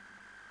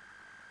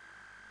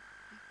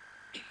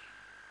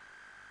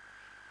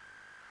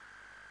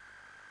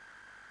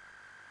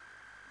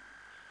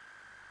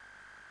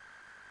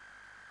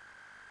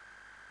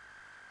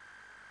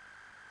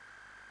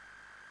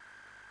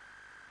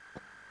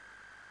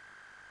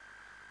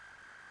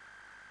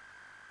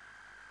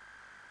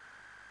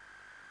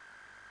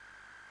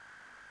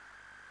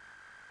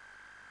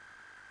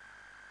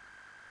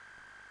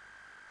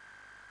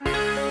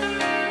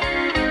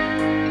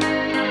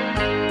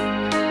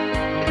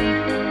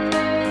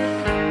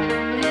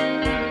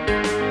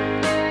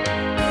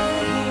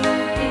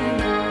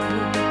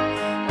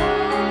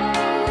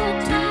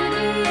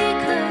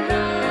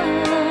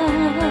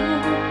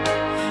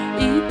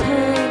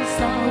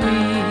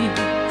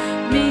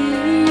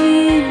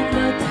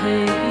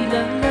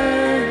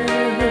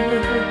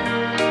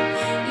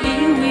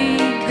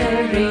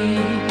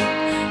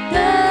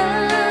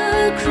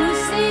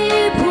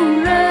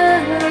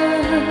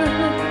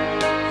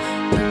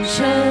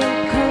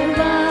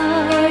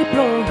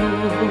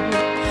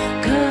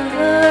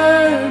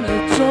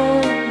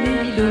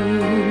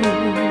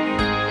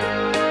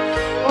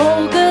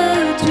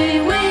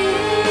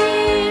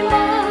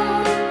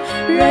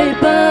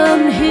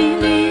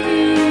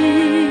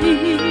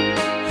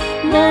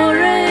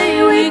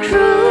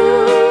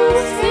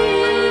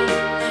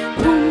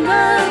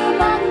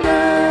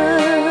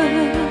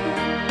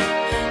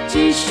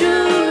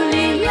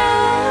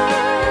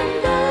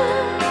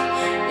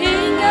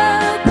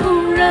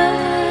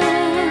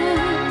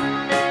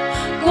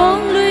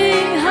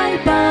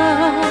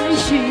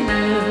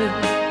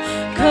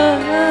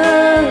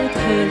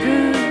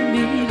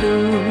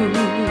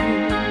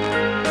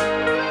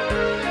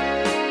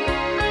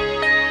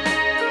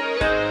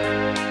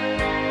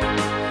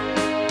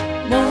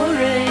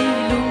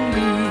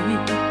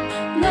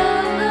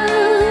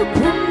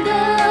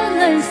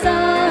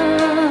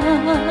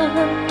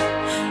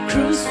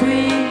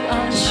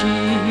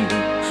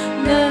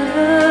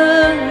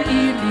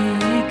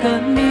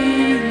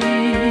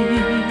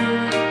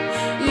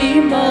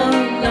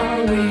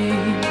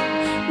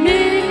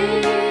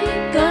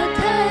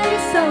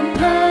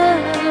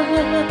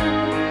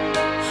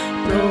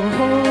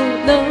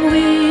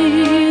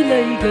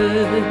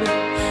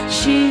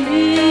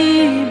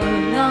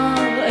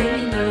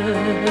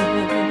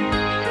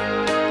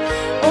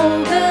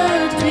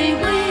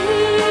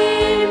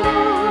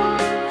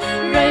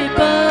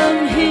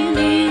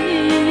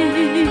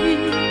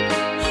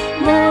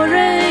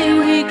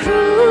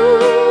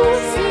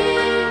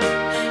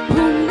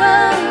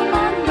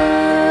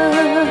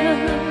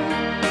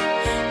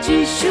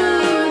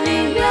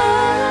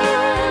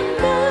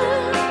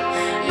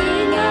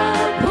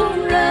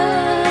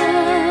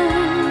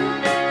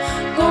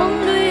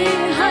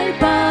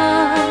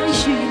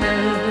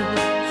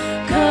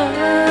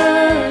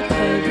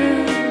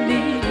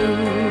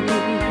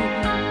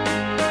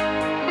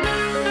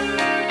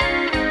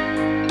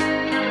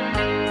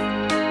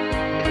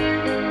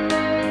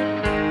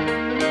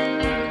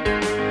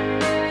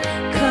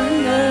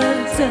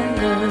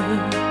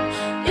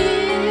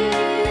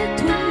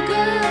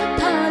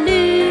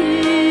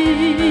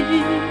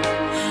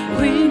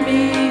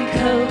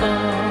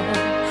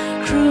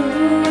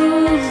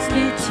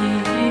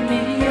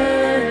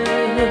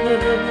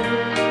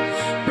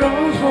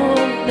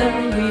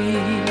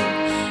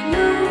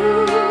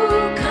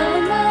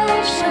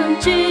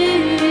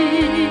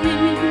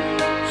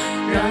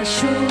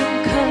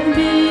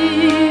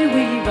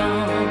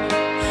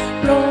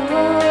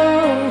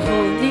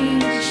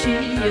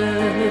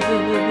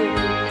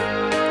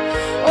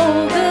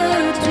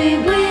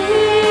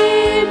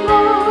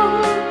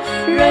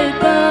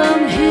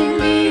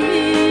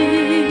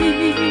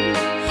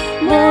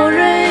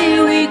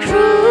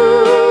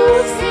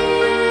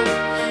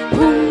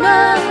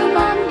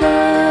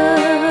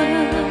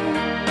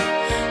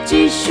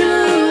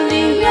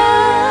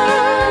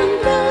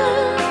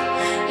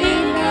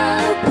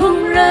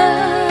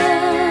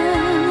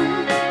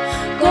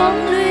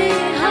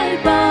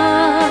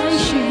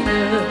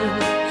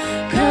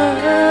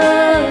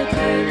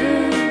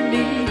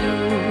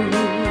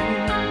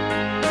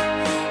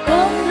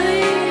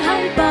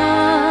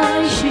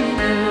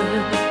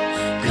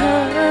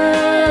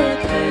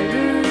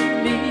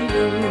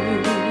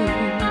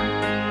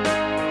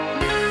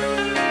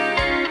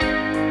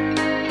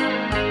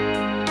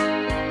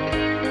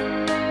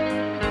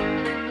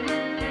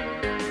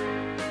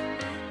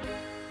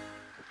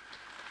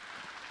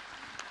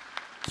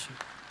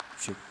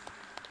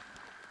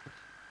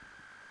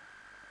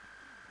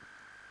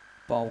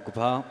 Pau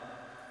Kapha,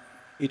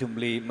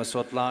 Itumli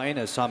Maswatlain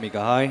as Sami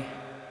Kahai,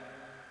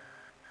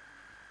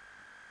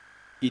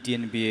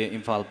 Tnbc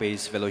Imphal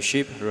Base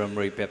Fellowship,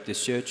 Ramray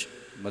Baptist Church,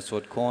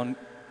 Maswat Kon,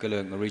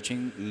 Kalang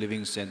Reaching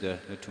Living Center,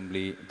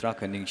 Natumli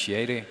Drakaning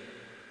Shiere,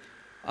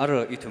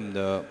 Ara Itum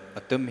the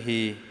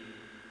Atum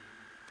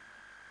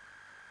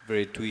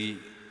very tui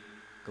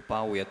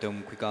Kapawi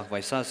Atum Kwikak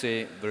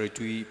Vaisase, very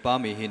tui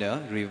Pami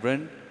Hina,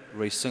 Reverend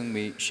Raisung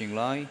Mi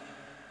Shinglai,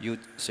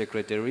 Youth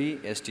Secretary,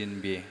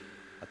 Tnbc.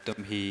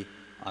 Atum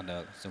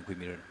ana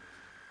sangkuimiran.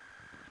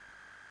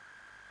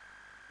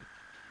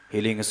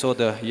 Healing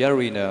soda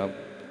yarina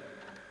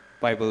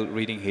Bible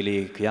reading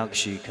hili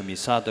kayakshi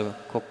kamisada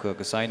kokka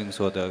kasainung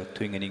soda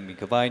twinganing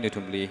mikavai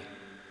nutumli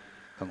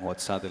kanghot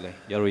sadale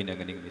yarina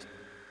ganing mis.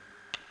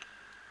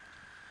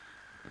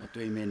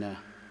 Tuimena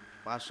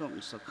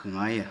pasok sa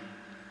kangaya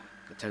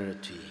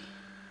katarati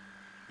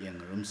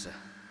yang rumsa.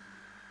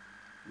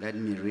 Let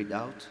me read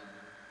out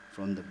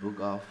from the book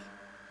of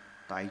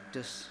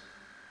Titus,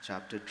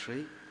 chapter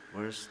 3,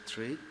 verse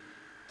 3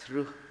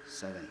 through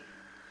 7.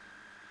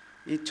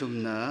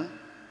 Itumna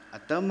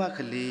atama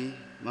khali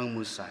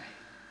mangmusai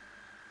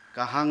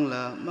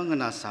kahangla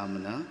mangana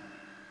samana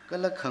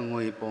kala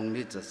khangoi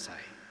pongli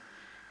chatsai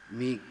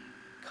mi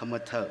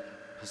khamatha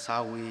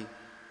phasawi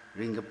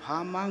ringa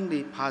pha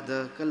mangli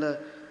phada kala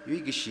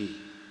yuigishi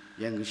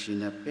yangishi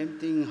na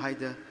pemting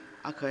haida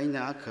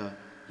akhaina akha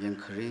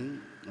yangkhring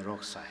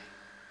roksai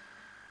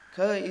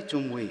kha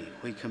itumwi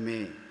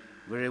huikhame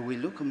where we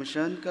look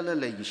commission kala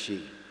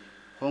legishi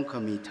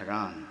hongkami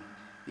tharan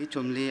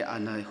itumli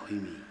anai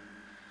huimi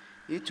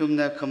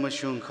itumna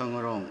commission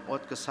khangrong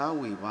ot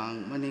kasawi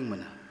wang maning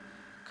mana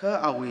kha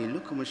awi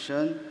look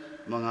commission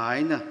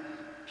mangaina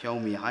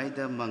pyaumi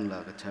haida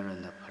mangla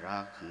katharana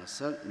phara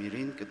khangsak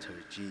mirin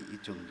katharji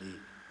itumli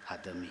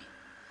hadami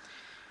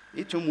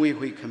itumwi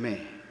hui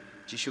khame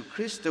Jishu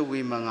Christa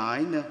wi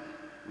mangaina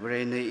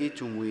where ne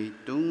itumwi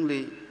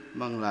tungli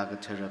mangla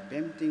kathara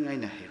pemting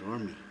aina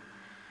herormi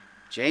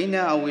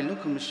Jaina awi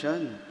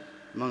lukumshan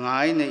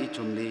mangaina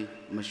itumli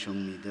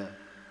mashungmida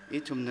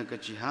itumna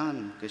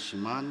kachihan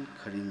kashiman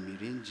karin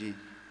mirinji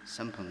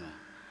sampanga.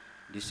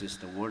 This is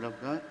the word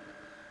of God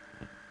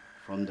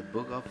from the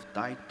book of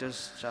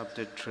Titus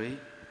chapter 3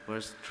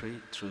 verse 3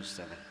 through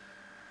 7.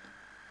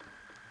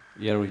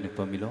 Yarina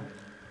Pamilo.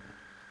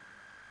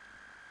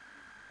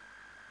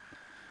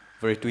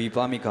 Very tui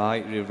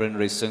pamikai Reverend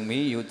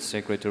Resungmi Youth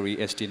Secretary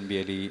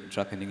Tnbc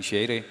Drakaning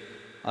Shere.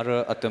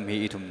 Ara atam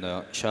hi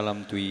itumna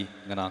shalam tui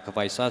ngana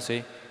kavai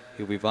sase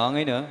hi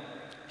wiwangaina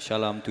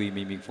shalam tui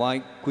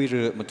mimikvai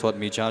kuira matot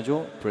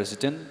michajo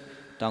President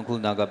Tangkhul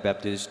Naga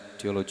Baptist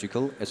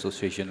Theological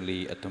Association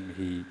li atam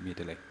hi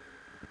midale.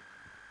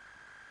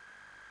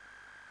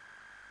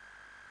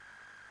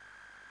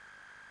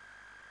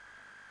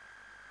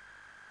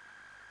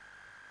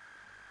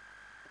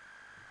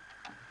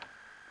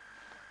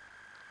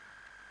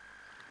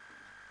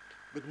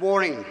 Good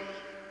morning.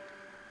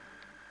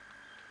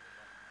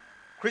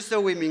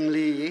 Christo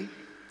Wimingli,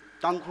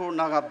 Tangkhul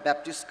Naga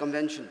Baptist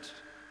Convention,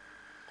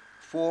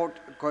 4th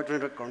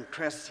Quadrennial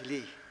Congress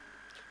Li.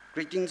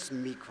 Greetings,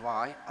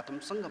 Mikwai, Atam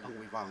Sangapang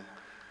Wivang,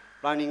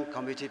 Planning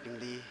Committee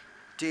Pingli,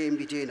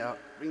 Tnbc na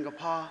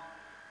Ringapa,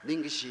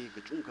 Ningishi,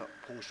 Gajunga,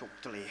 Pongshok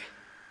Tele.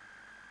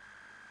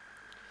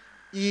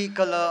 E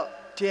Kala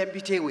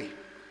Tnbc Wi,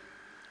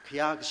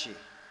 Kiagashi,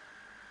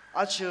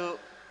 Achu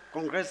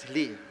Congress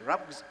Li,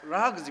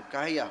 Ragzip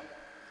Kaya,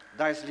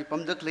 Daisli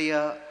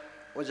Pamdaklia.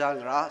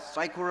 Ojang ra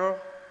Saikura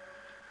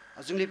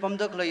Azungli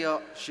Pamdak Laya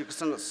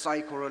Shikasang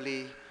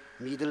Saikurali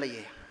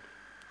Midalaye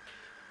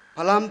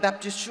Phalang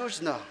Baptist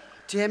Church na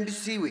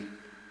Tnbc wi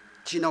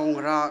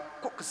chinong ra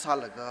kok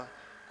salaga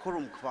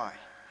khorum khwai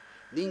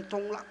ning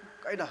tong lak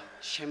kaida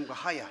shem ga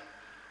haya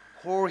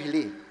hor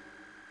hili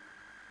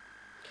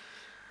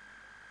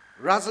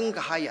razang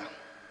ga haya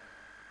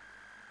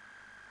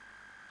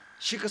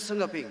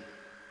shikasanga ping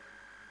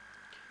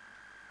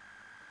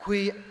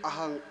kui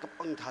ahang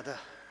kapang thada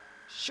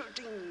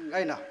shooting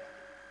aina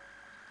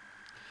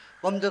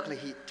bamdak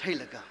lehi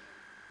thailaga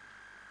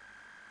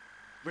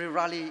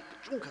rally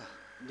chungka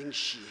ning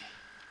shi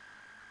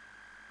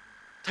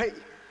thai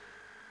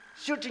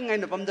shooting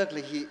aina bamdak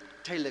lehi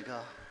thailaga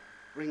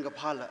ringa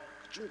phala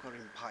chungka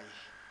rim pai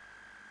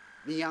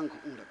niyang ko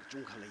ungla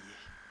chungka lehi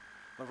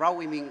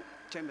rawi ming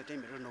tembe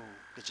rano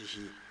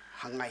kachi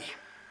hangai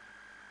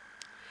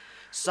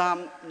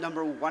Psalm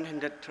number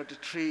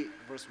 133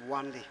 verse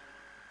 1 li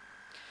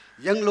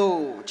yang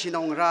lo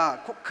chinong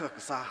ra khokha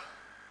kasa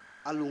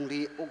alung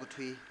li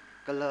ogthui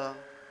kala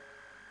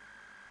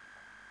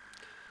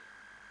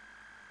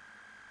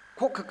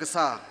khokha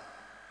kasa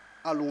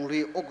alung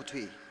li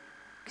ogthui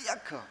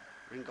kiyakha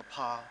ringa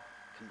pha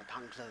khamba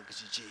thangla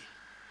kachi chi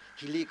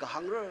hili ka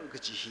hangra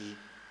kachi hi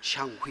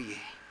shanghui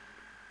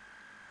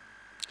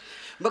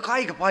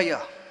makai ka paya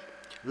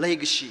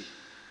legacy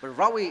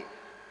rawi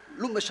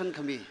lumashan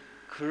khami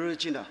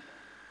khurjina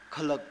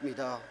khalak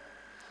mida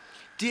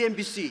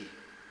Tnbc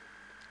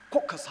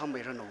kokha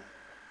samairano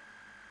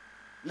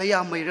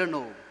laya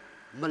mairano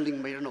maling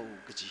mairano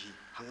kaji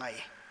hangai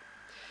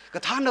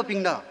kathana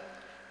pingna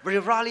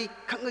rally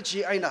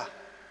khangachi aina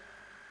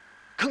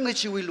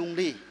khangachi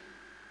wilungli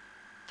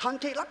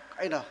thangte lak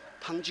aina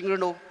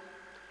thangjingrano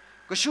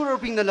kashura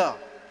pingna la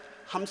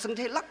hamsang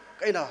the lak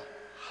aina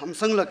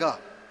hamsang laga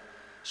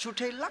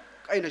shuthe lak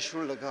aina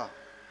shur laga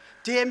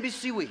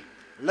Tnbc wi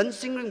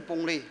lansing ring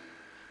pongli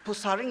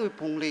pusaring wi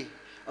pongli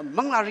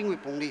manglaring wi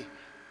pongli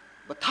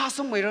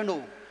bathasam mairano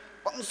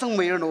pangsang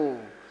mairano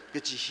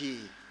kachi hi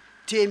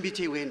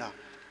Tnbc we na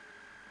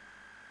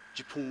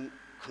jipung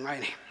khangai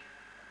ne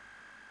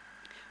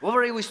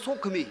wawari wi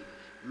sokami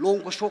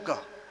long ko shoka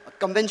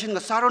convention ga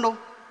sarano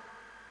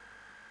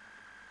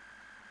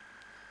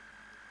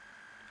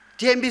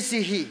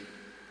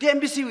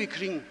Tnbc wi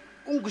kring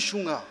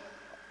ungushunga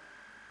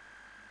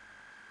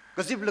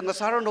gazib langa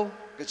sarano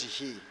kachi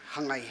hi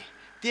hangai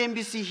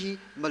Tnbc hi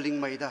maling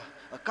maida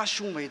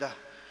kashung maida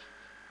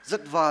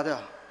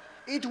zatvada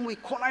itumi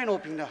khonai no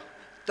pingna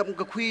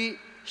tamga khui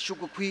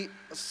shuga khui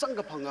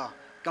sanga phanga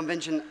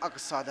convention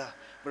aksada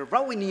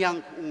rawini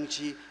yang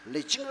ungchi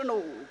lechingno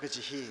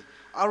kachi hi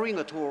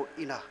aringa thor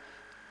ina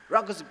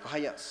ragazib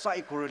khaya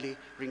psychorally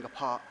ringa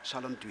pha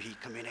salam tu hi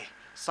kamene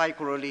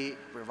psychorally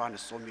revana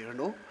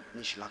somirano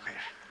nishla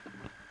khair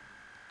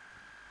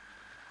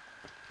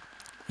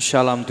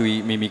Shalom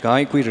tui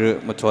mimikai kuir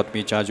matot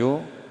mi chajo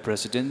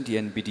President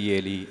Tnbc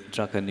li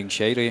trakaning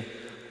shaire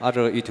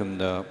ara itum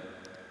da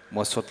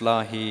mosotla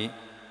hi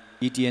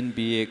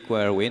Tnbc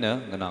choir wena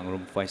nganang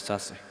room 5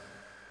 sase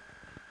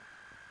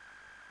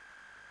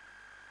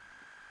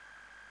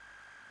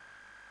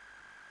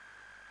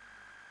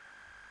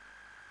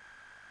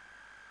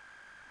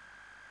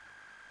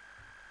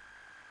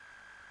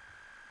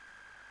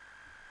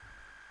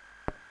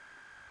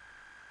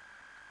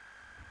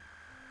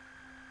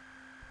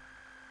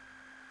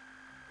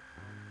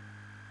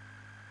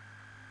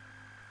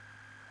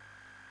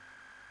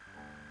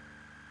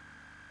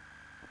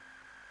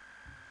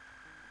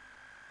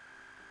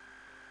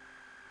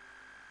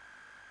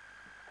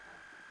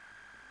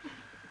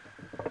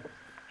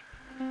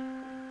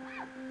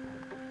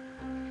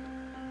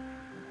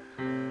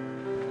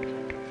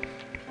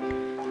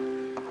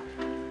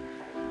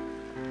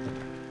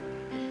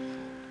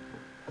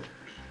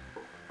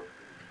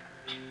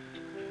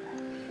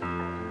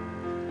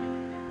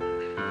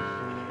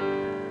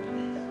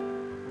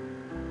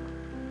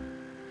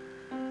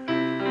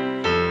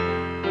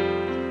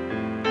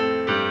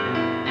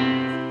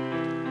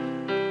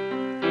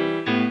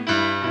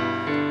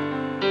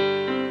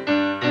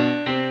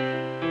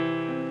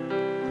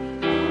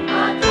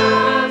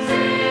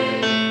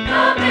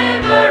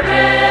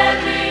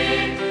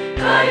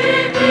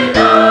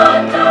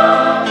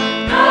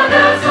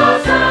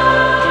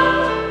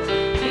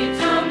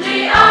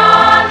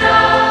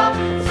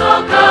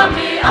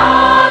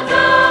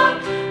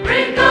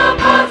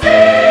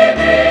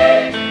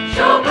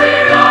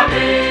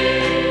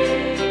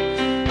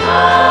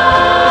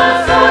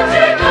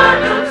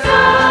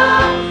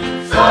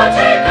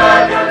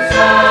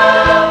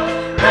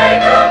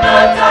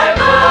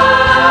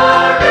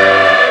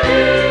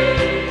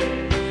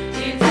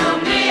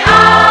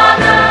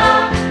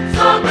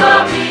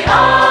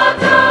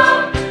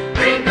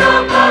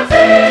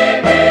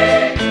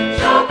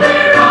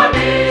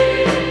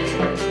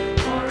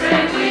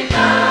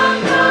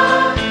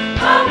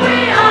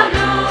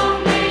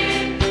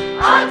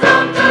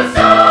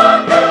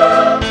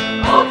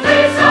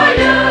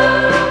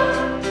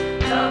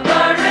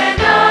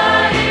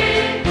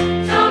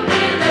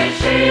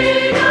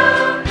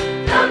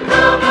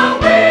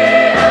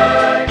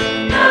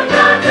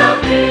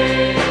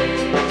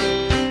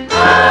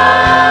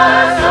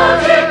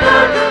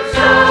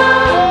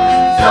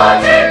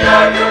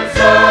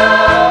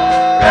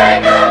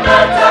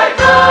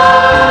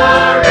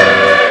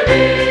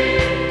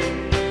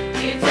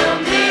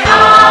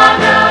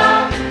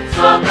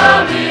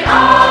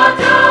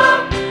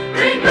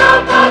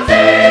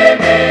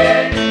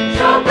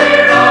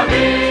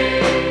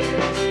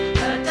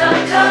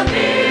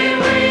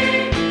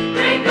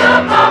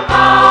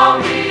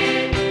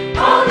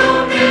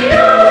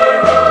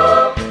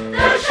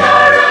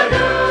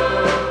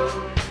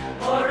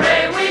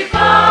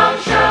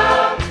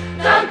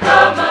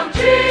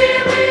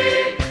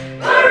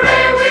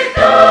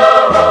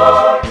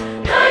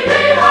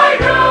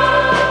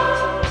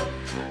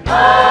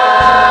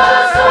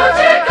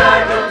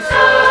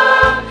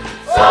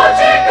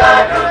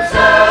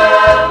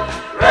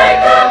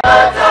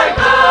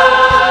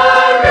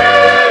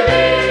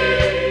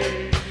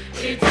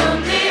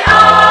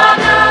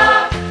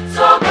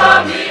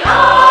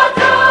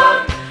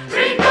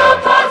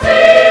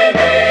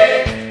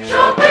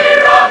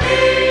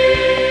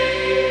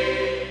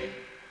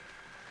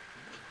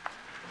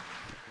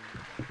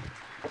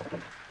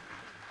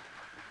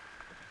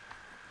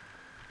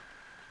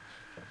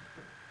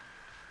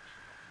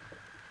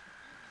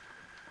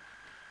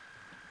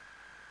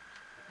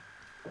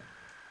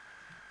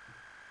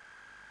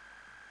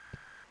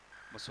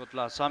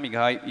Masotla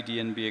Samigai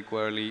Tnbc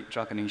Quarterly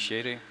Tracking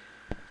Share.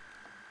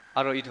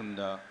 Aro itum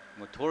da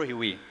motor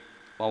hiwi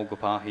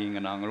Paugapa hing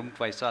and angrum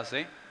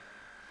Faisase.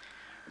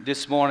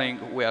 This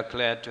morning we are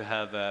glad to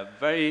have a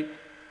very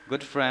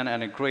good friend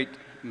and a great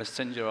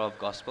messenger of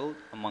gospel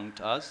among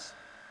us,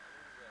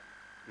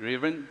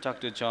 Reverend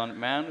Dr. John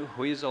Mann,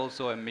 who is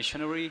also a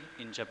missionary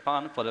in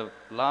Japan for the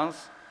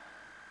last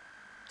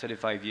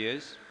 35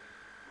 years.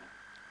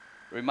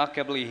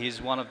 Remarkably, he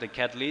is one of the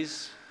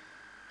catalysts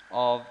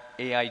of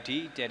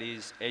AIT, that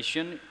is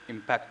Asian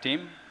Impact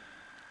Team.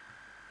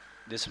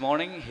 This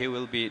morning, he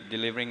will be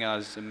delivering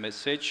us a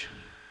message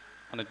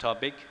on the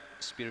topic,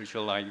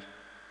 spiritual life.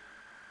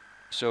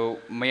 So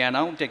may I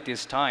now take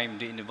this time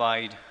to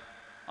invite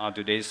our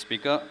today's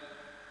speaker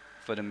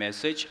for the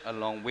message,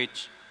 along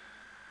with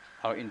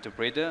our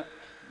interpreter,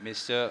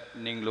 Mr.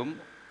 Ninglum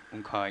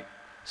Unkai.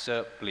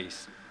 Sir,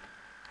 please.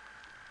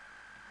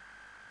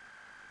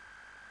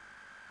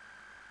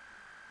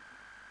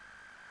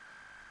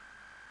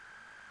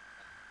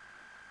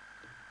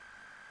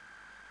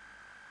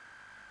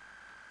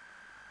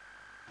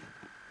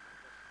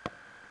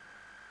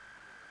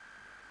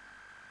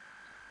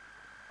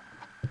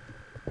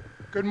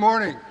 Good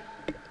morning.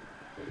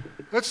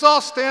 Let's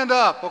all stand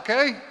up,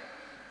 okay?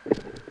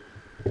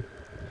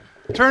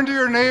 Turn to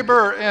your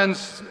neighbor and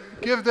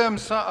give them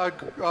a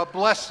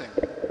blessing.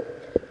 Can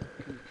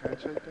you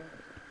translate that?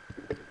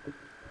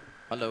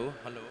 Hello,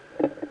 hello.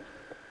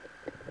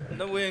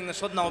 No way ng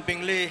sod na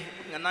pingli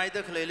nganay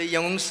da khlele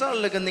yung sal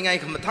le kan ngai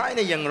khmathai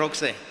ne yang rok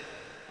se.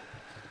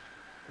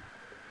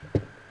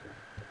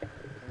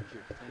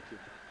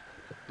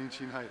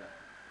 Thank you.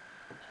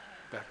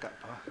 Back up,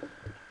 huh?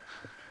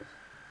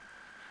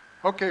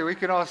 Okay, we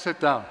can all sit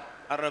down.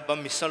 Araba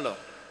misalo.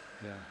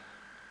 Yeah.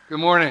 Good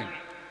morning.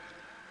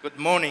 Good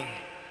morning.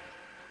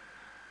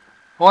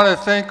 I want to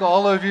thank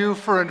all of you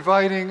for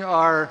inviting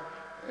our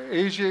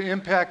Asia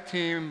Impact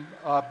Team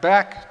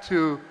back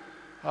to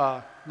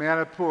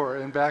Manipur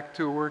and back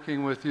to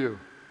working with you.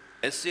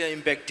 Asia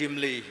Impact Team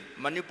li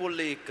Manipur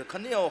li ka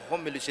khaniao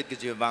homilisit ki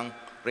jiwang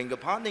ringa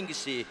phaning ki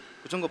si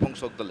kuchong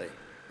pongsok dale.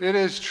 It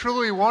is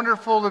truly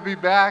wonderful to be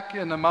back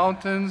in the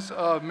mountains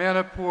of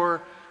Manipur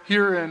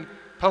here in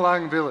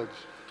Phalang village.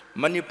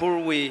 Manipur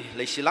we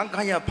le silang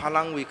kaya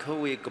Phalang we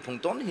khawi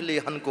kapungton hili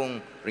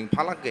hankong ring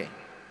phalake.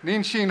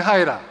 Ning Shin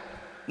Haira.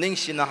 Ning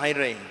Shin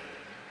Haira.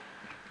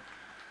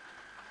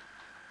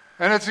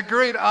 And it's a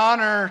great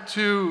honor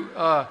to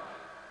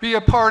be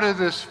a part of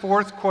this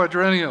fourth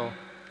quadrennial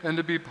and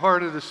to be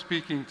part of the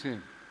speaking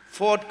team.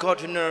 Fourth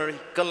quadrennial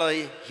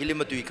kalai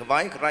hilimatui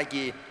khawai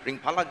khraki ring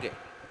phalake.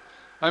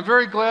 I'm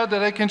very glad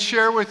that I can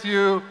share with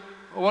you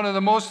one of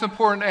the most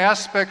important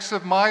aspects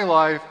of my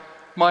life,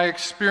 my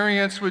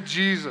experience with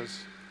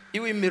Jesus.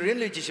 And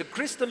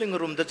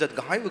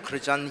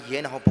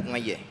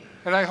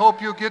I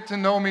hope you'll get to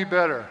know me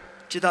better.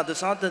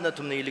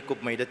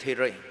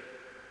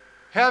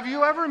 Have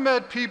you ever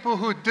met people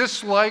who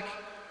dislike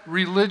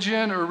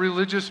religion or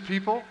religious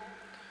people?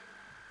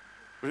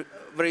 50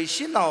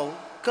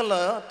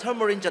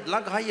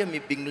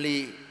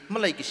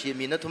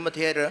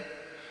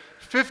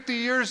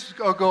 years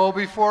ago,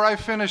 before I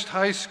finished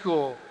high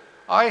school,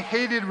 I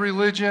hated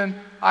religion.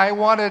 I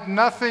wanted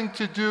nothing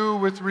to do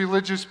with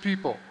religious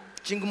people.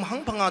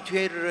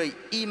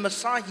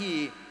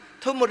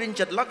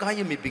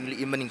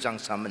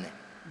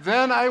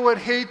 Then I would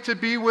hate to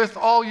be with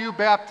all you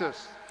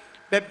Baptists.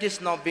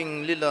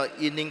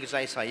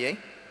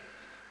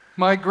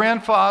 My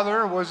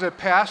grandfather was a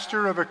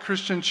pastor of a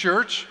Christian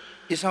church.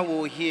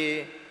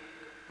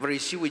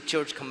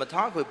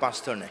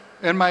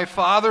 And my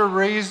father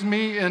raised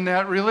me in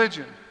that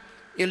religion.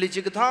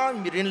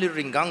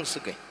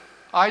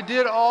 I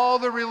did all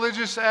the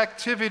religious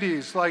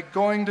activities like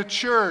going to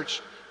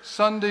church,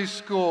 Sunday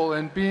school,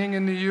 and being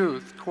in the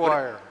youth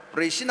choir.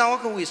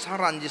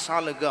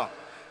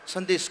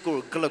 Sunday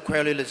school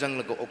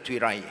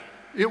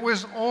It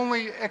was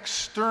only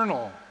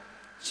external.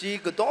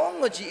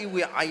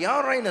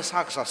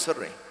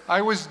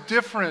 I was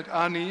different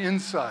on the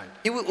inside.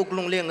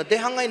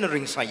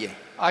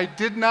 I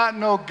did not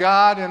know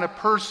God in a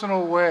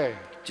personal way.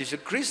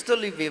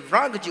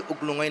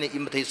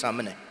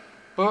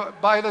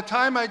 But by the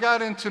time I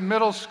got into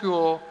middle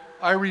school,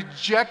 I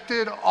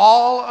rejected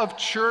all of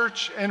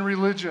church and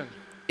religion.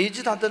 I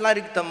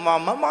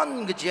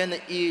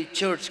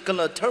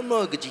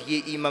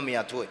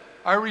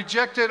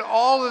rejected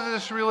all of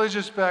this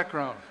religious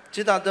background.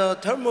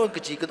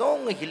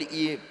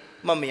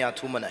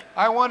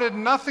 I wanted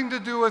nothing to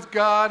do with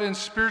God and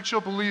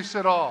spiritual beliefs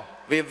at all.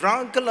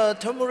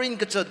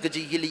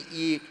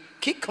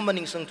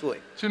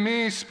 To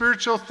me,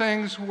 spiritual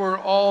things were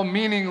all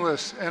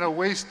meaningless and a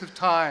waste of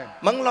time.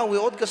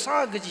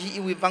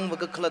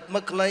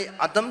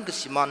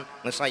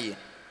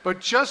 But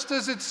just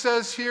as it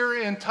says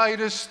here in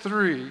Titus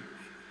 3,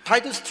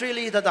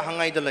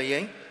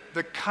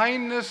 the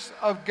kindness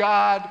of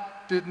God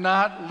did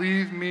not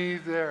leave me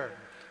there.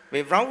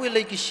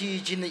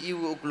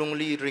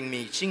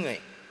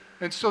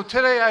 And so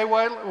today I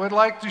would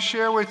like to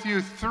share with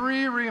you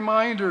 3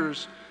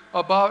 reminders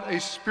about a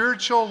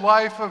spiritual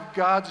life of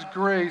God's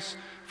grace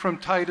from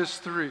Titus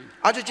 3.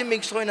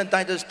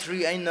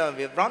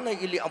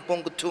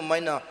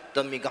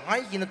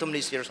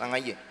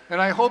 And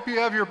I hope you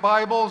have your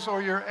Bibles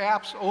or your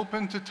apps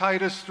open to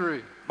Titus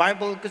 3.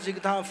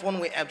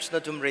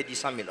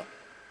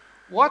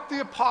 What the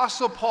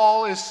Apostle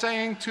Paul is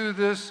saying to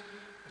this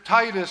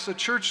Titus, a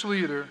church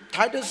leader,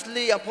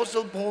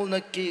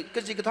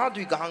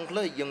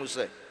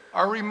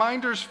 are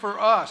reminders for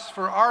us,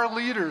 for our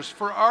leaders,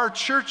 for our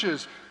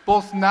churches,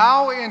 both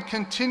now and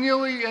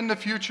continually in the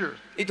future.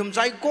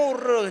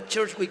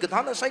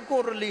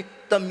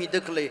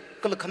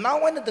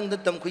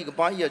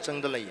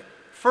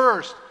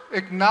 First,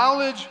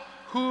 acknowledge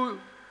who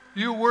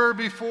you were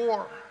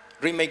before.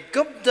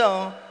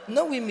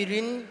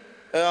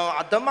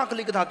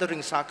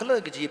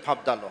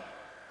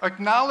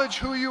 Acknowledge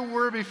who you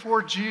were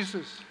before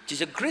Jesus.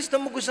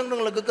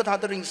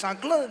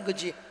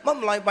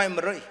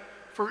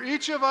 For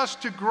each of us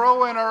to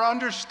grow in our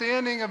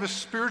understanding of a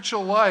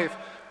spiritual life,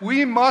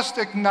 we must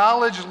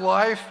acknowledge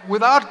life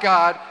without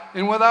God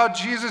and without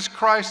Jesus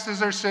Christ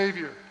as our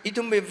Savior.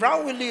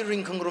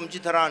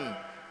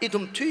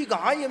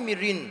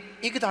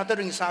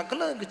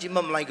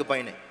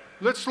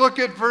 Let's look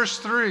at verse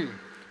 3.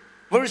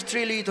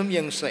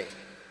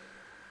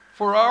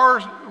 For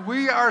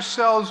we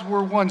ourselves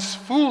were once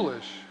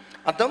foolish,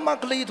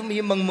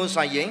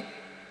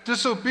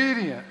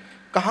 disobedient,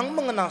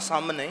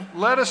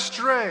 led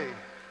astray,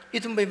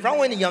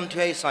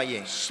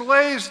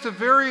 slaves to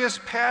various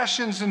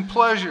passions and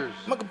pleasures,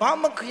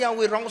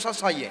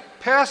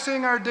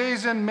 passing our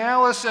days in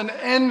malice and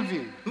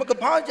envy,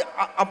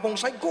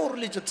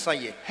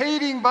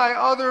 hating by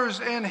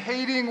others and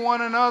hating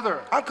one another.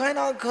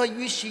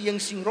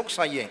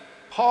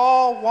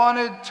 Paul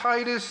wanted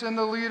Titus and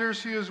the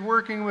leaders he was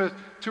working with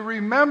to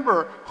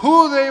remember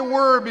who they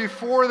were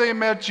before they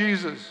met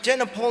Jesus.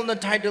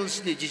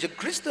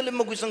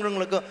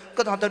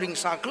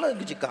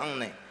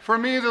 For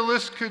me, the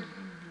list could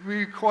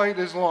be quite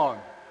as long.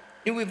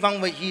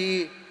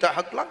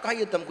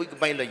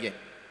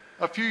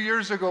 A few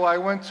years ago, I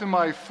went to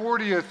my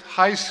 40th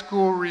high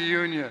school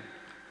reunion.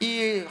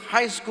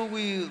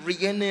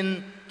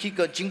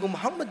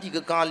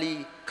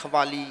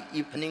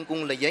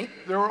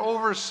 There were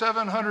over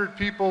 700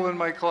 people in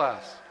my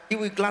class.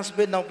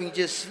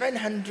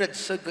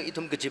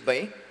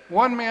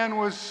 One man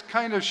was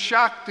kind of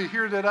shocked to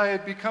hear that I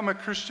had become a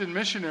Christian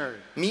missionary.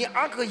 He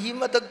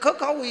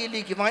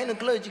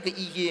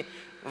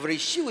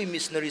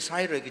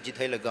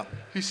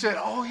said,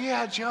 "Oh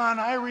yeah, John,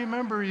 I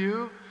remember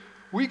you.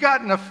 We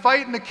got in a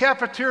fight in the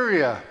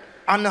cafeteria.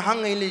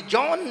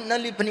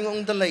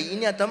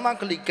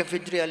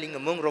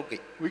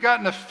 We got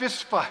in a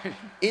fist fight."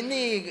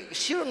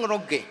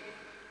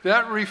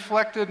 That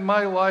reflected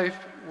my life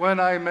when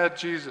I met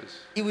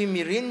Jesus.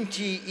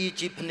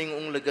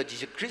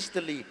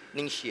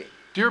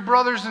 Dear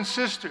brothers and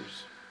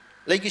sisters,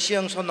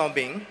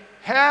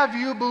 have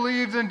you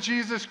believed in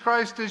Jesus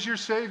Christ as your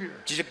Savior?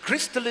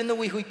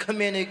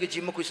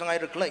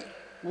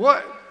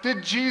 What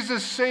did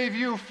Jesus save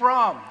you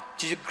from?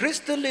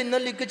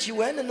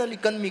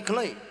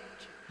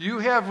 You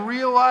have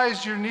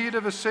realized your need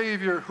of a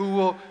Savior who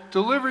will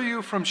deliver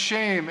you from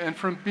shame and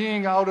from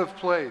being out of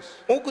place.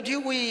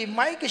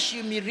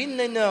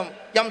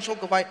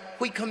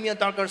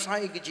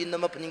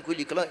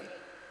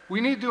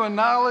 We need to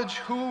acknowledge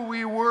who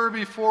we were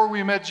before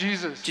we met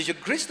Jesus.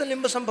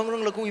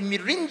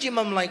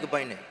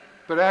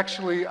 But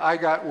actually, I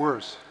got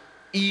worse.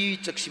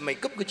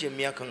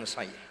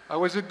 I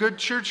was a good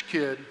church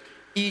kid.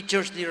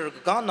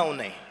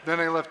 Then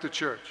I left the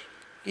church.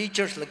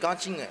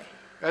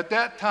 At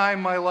that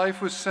time, my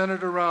life was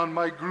centered around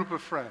my group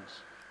of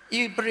friends.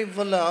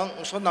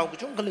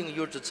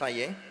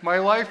 My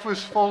life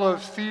was full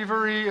of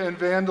thievery and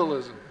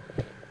vandalism.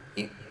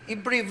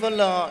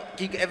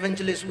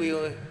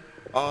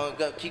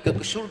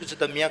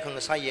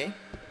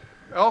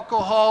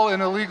 Alcohol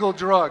and illegal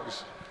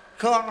drugs.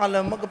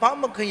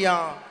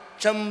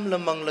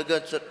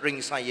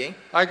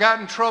 I got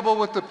in trouble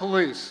with the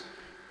police.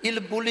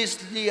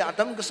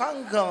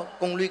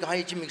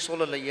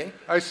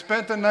 I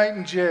spent the night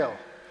in jail.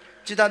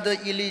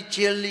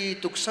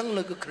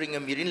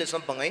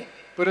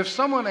 But if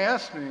someone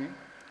asked me,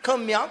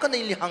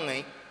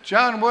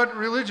 John, what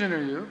religion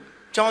are you?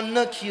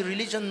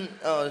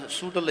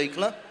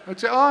 I'd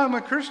say, oh, I'm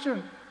a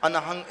Christian.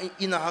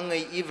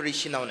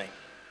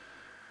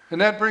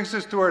 And that brings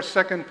us to our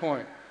second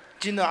point.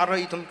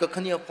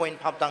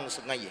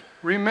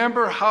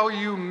 Remember how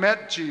you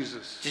met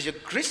Jesus.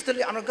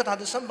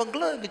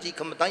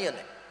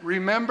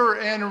 Remember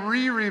and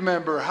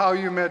re-remember how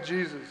you met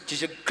Jesus.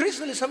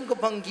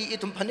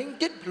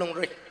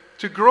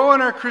 To grow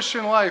in our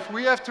Christian life,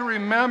 we have to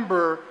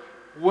remember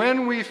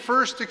when we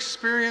first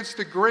experienced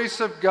the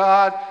grace of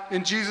God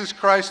in Jesus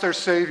Christ our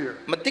Savior.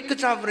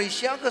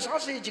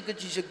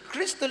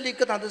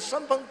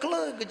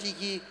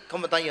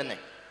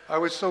 I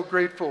was so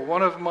grateful.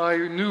 One of my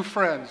new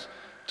friends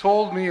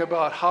told me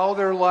about how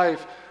their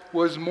life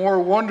was more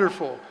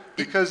wonderful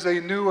because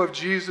they knew of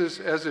Jesus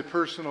as a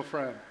personal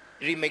friend.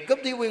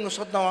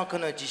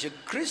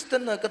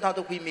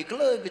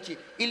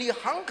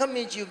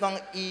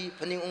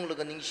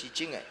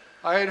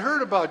 I had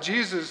heard about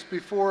Jesus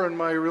before in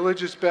my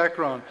religious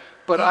background,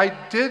 but I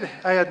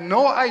had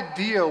no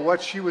idea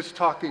what she was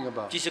talking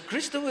about.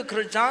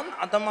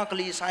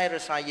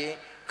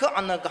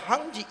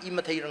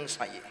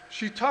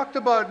 She talked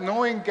about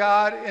knowing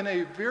God in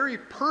a very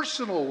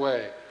personal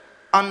way.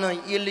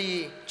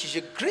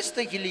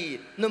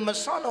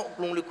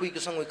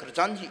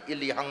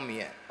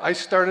 I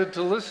started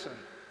to listen.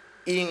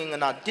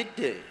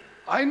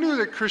 I knew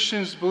that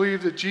Christians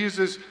believed that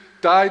Jesus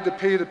died to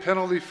pay the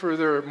penalty for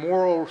their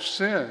moral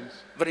sins.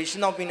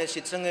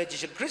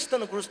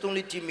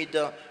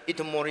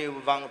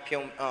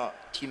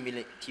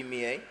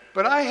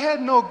 But I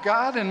had no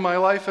God in my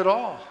life at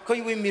all.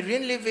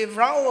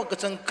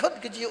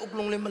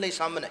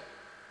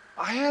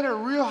 I had a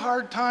real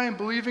hard time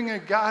believing in a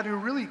God who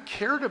really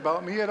cared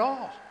about me at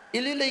all.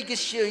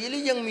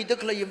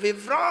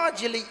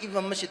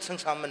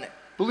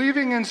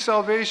 Believing in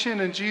salvation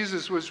in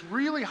Jesus was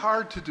really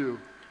hard to do.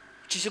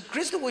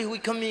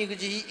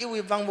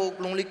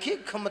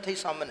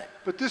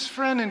 But this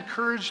friend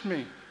encouraged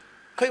me.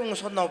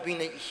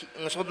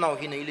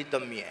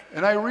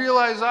 And I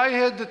realized I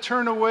had to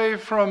turn away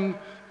from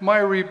my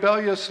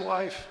rebellious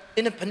life.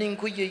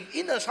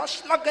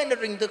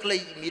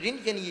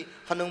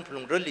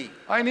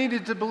 I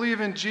needed to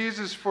believe in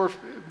Jesus for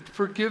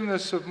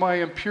forgiveness of my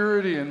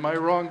impurity and my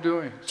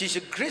wrongdoing.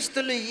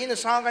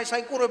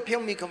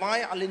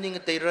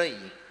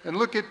 And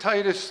look at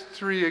Titus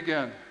 3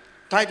 again.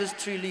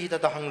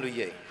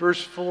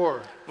 Verse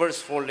 4.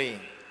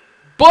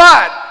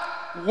 But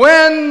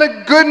when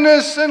the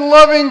goodness and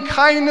loving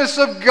kindness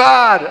of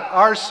God,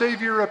 our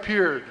Savior,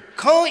 appeared,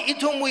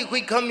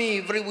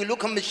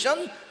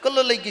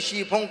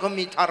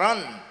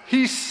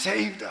 He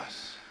saved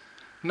us,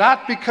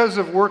 not because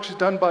of works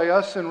done by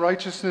us in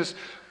righteousness,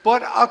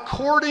 but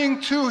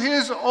according to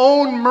His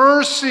own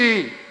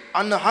mercy.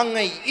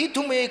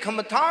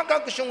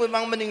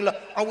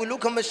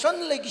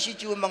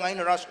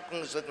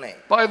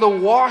 By the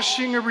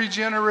washing of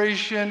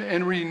regeneration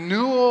and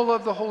renewal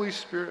of the Holy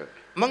Spirit.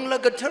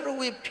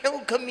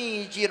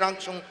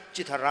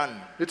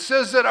 It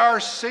says that our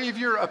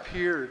Savior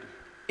appeared.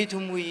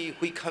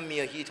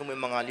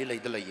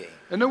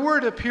 And the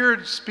word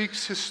appeared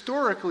speaks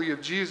historically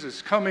of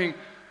Jesus coming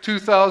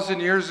 2,000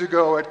 years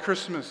ago at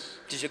Christmas.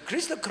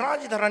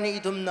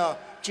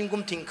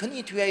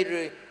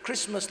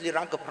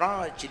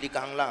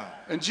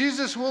 And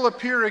Jesus will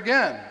appear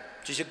again.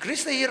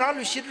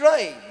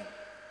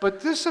 But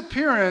this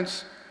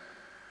appearance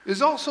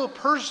is also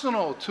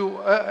personal to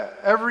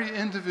every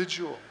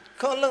individual.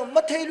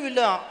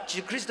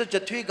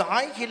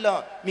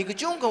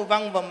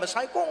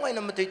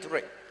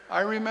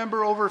 I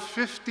remember over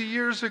 50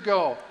 years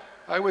ago,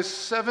 I was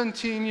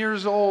 17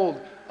 years old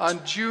on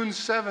June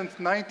 7th,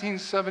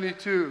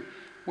 1972,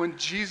 when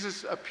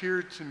Jesus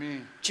appeared to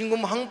me.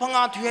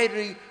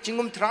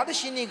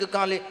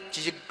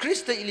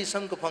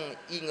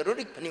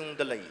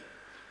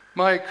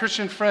 My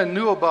Christian friend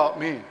knew about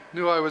me,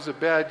 knew I was a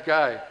bad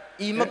guy.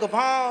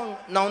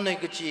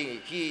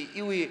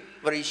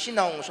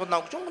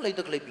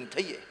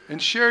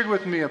 And shared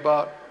with me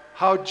about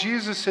how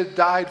Jesus had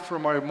died for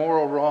my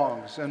moral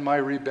wrongs and my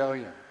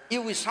rebellion.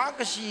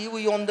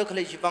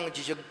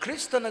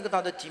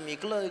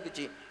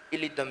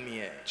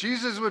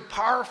 Jesus would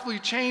powerfully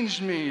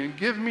change me and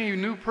give me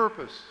new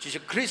purpose.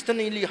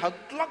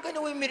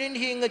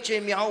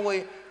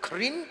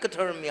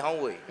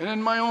 And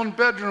in my own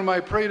bedroom, I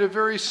prayed a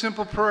very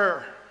simple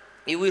prayer.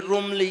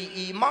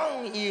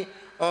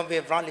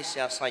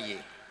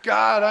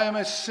 God, I am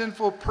a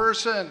sinful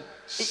person.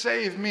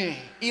 Save me.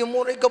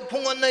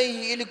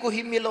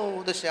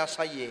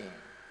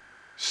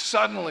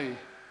 Suddenly,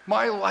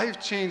 my life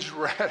changed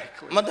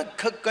radically.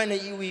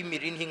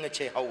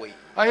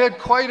 I had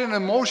quite an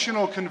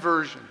emotional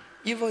conversion.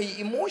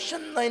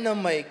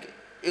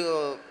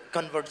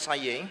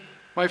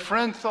 My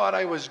friend thought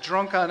I was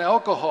drunk on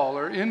alcohol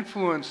or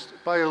influenced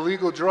by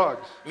illegal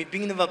drugs.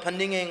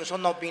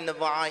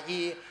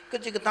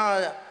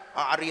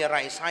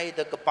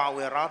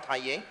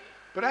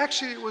 But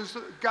actually it was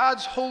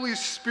God's Holy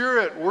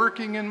Spirit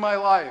working in my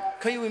life.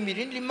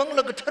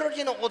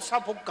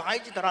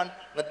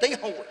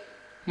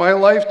 My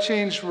life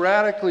changed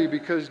radically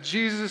because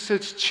Jesus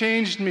has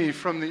changed me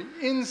from the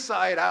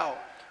inside out.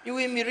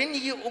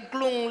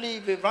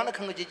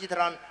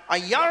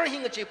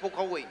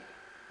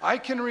 I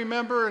can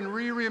remember and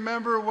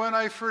re-remember when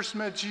I first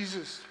met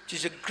Jesus.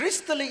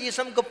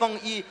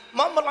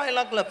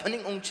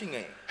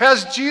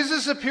 Has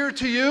Jesus appeared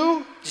to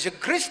you?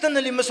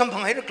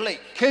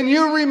 Can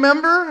you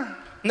remember?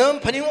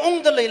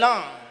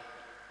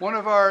 One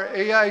of our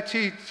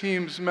AIT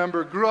team's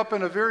member grew up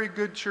in a very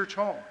good church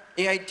home.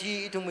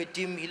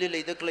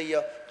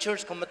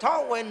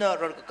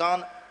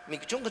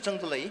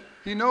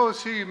 He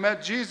knows he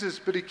met Jesus,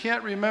 but he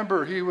can't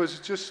remember. He was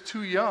just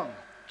too young.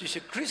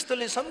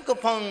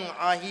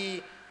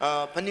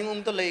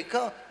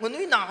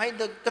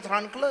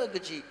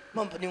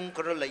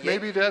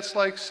 Maybe that's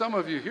like some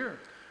of you here.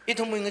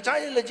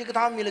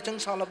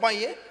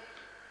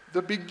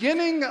 The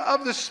beginning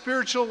of the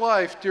spiritual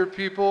life, dear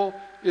people,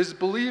 is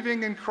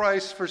believing in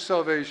Christ for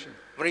salvation.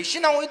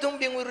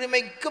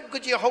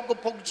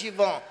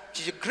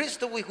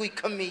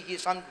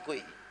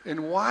 And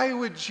why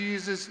would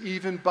Jesus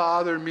even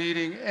bother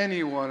meeting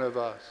any one of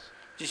us?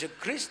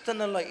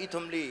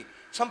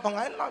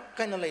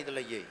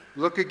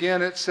 Look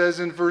again, it says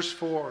in verse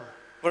 4.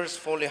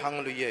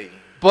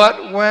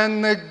 But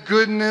when the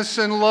goodness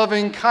and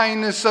loving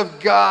kindness of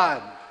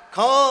God.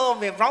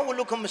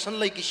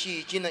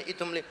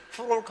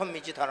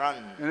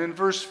 And in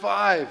verse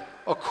 5,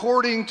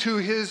 according to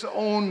his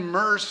own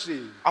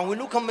mercy.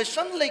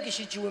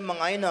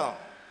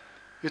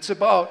 It's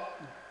about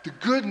the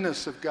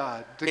goodness of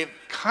God, the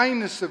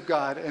kindness of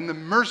God, and the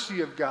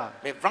mercy of God.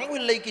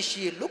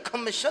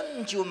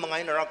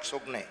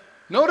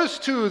 Notice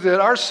too that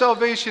our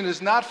salvation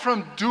is not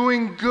from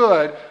doing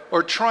good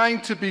or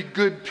trying to be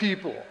good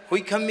people.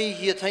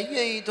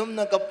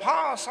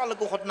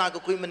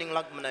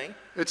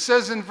 It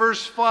says in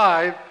verse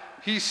 5,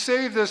 he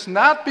saved us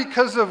not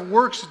because of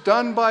works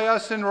done by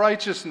us in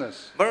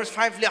righteousness,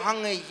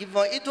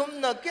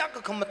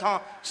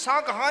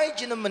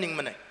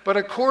 but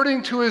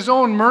according to his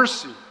own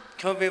mercy.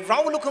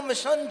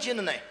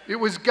 It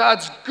was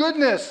God's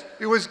goodness,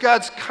 it was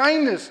God's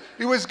kindness,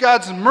 it was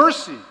God's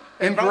mercy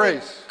and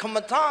grace.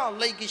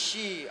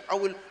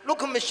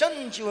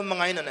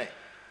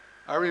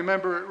 I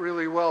remember it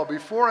really well.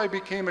 Before I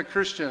became a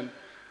Christian,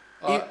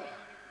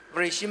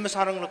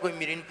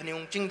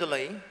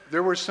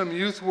 there were some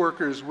youth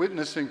workers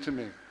witnessing to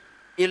me.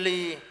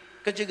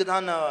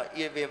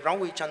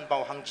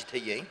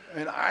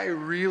 And I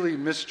really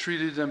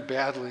mistreated them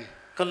badly.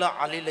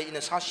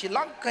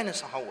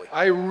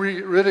 I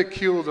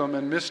ridiculed them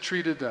and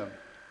mistreated them.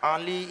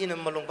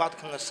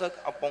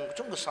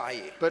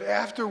 But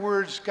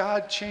afterwards,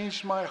 God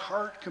changed my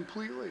heart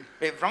completely.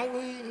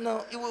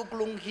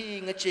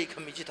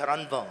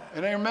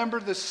 And I remember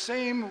the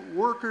same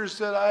workers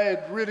that I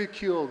had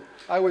ridiculed,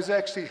 I was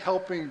actually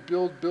helping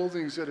build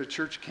buildings at a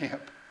church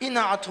camp.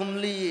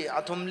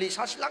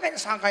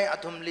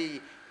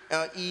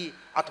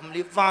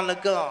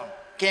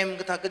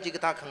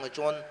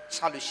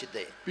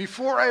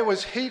 Before I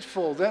was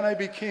hateful, then I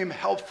became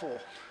helpful.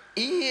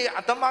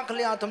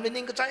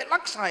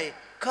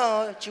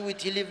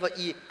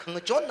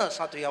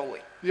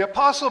 The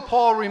Apostle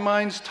Paul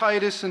reminds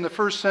Titus in the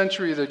first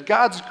century that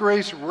God's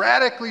grace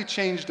radically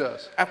changed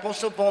us.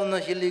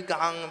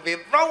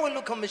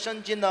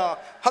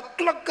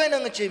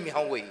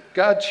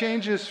 God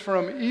changes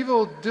from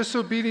evil,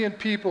 disobedient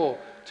people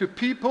to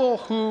people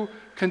who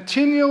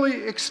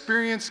continually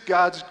experience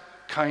God's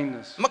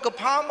kindness.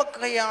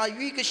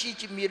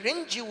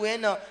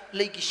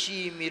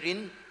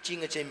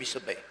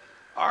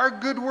 Our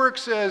good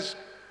works as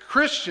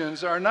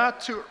Christians are not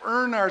to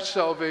earn our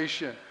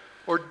salvation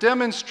or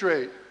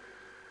demonstrate,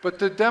 but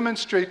to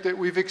demonstrate that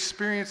we've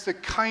experienced the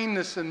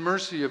kindness and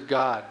mercy of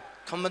God.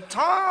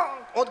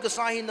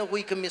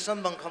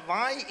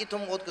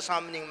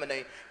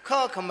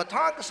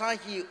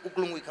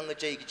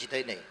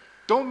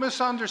 Don't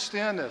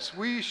misunderstand this.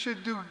 We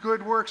should do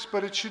good works,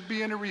 but it should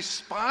be in a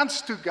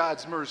response to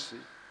God's mercy,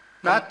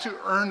 not to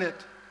earn it.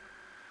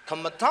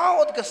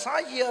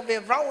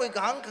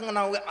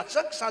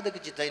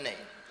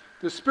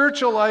 The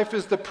spiritual life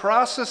is the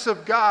process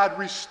of God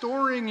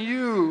restoring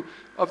you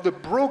of the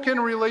broken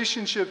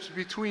relationships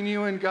between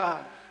you and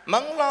God.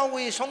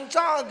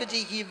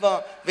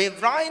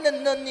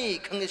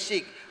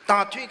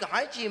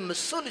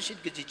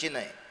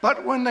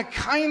 But when the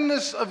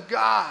kindness of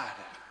God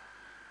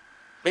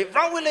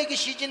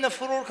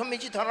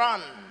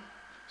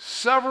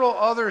Several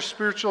other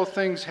spiritual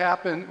things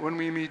happen when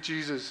we meet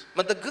Jesus.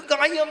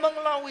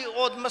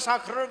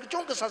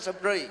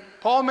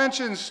 Paul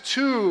mentions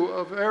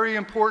two very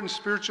important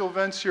spiritual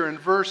events here in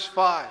verse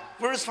 5.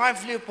 Verse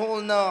 5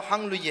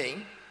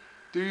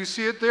 Do you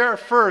see it there?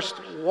 First,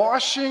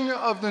 washing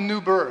of the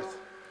new birth.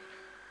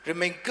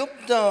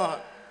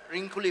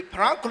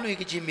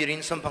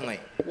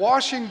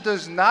 Washing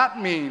does not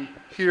mean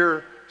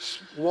here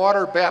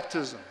water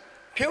baptism.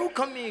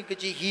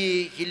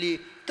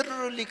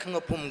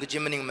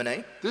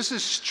 This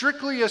is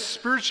strictly a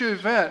spiritual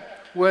event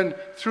when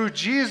through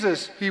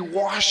Jesus he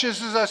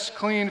washes us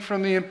clean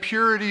from the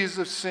impurities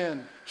of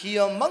sin.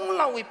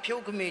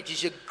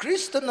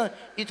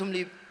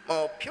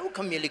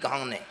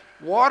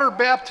 Water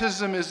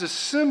baptism is a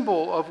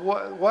symbol of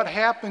what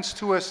happens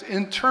to us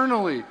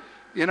internally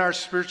in our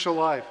spiritual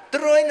life.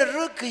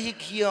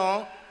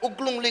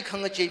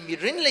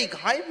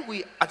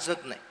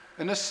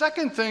 And the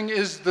second thing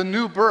is the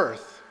new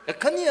birth.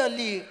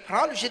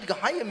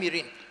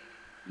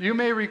 You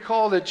may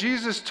recall that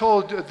Jesus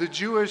told the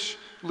Jewish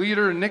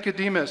leader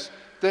Nicodemus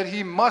that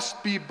he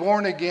must be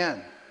born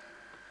again.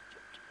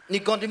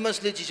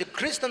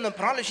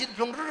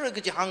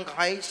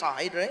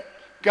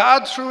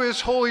 God, through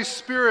His Holy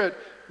Spirit,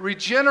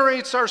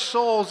 regenerates our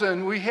souls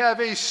and we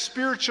have a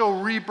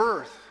spiritual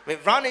rebirth.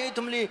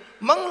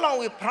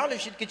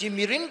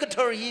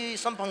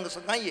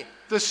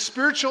 The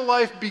spiritual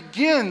life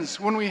begins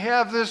when we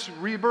have this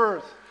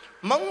rebirth.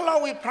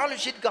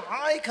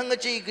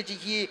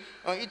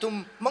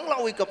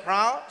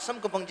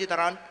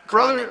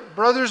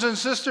 Brothers and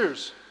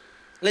sisters,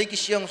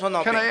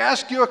 can I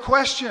ask you a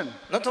question?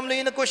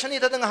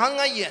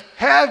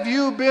 Have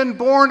you been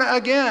born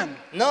again?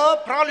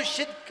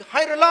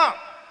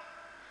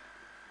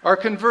 Our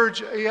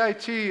Converge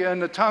AIT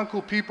and the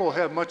Tangkhul people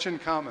have much in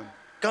common.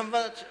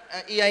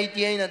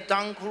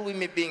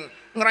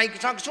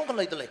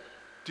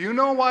 Do you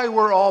know why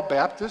we're all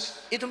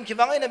Baptists?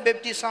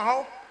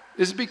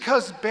 It's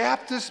because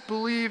Baptists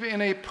believe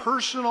in a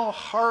personal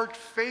heart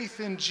faith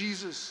in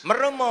Jesus.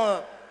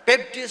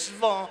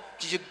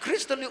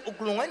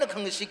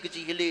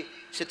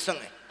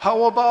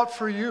 How about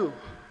for you?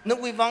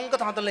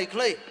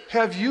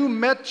 Have you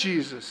met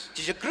Jesus?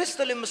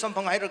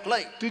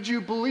 Did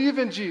you believe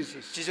in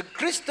Jesus?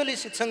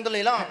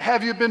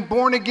 Have you been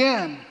born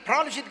again?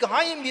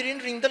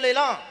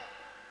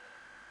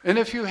 And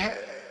if you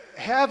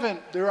haven't,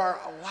 there are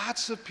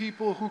lots of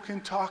people who can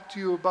talk to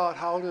you about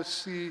how to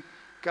see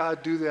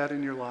God do that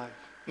in your life.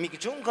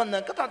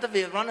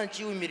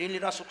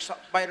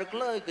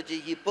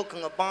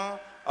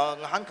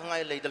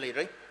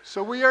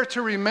 So we are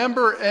to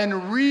remember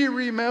and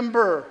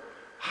re-remember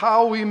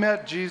how we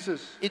met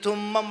Jesus.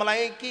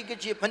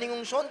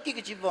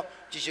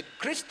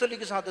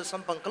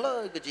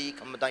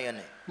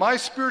 My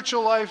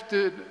spiritual life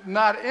did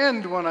not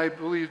end when I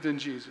believed in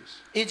Jesus.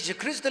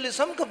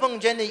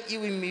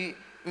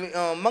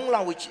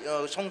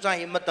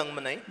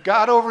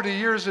 God over the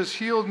years has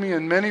healed me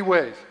in many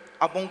ways.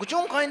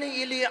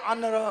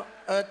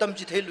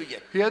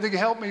 He had to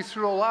help me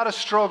through a lot of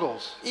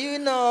struggles,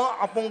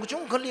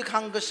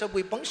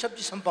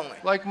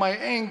 like my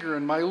anger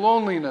and my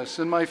loneliness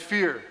and my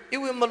fear.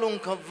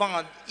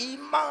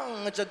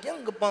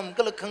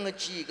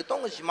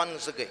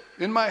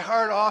 In my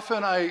heart,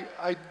 often I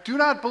do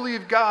not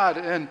believe God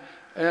and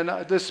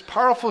this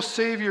powerful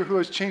Savior who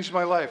has changed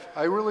my life.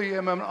 I really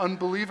am an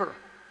unbeliever.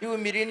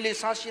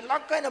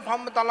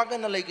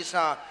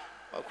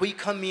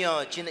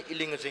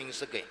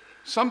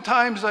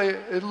 Sometimes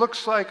it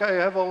looks like I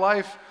have a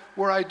life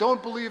where I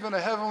don't believe in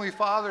a Heavenly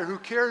Father who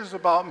cares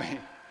about me.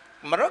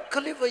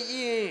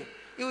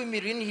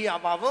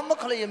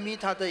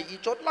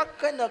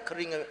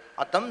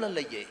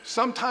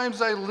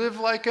 Sometimes I live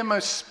like I'm a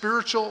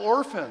spiritual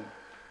orphan.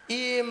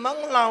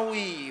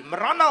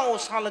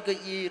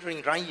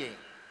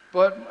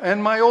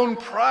 And my own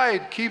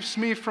pride keeps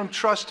me from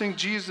trusting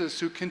Jesus,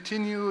 who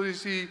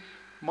continuously,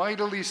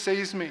 mightily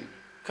saves me.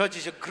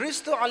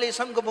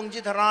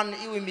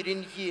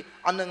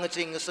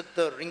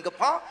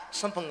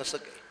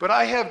 But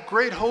I have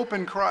great hope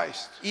in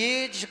Christ.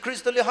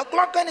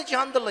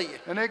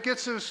 And that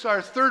gets us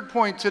our third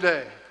point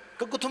today.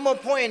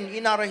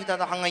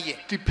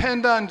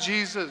 Depend on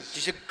Jesus.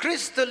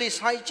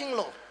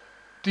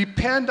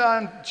 Depend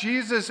on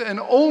Jesus and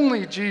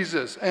only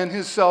Jesus and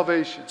His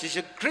salvation.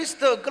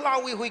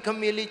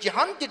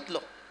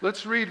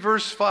 Let's read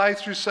verse 5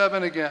 through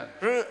 7 again.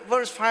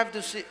 Verse 5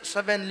 to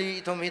 7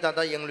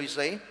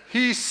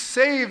 He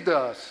saved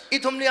us,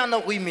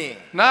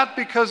 not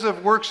because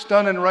of works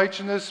done in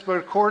righteousness, but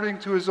according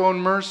to His own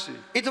mercy,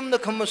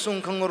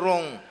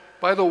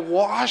 by the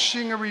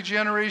washing of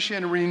regeneration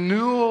and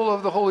renewal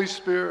of the Holy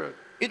Spirit,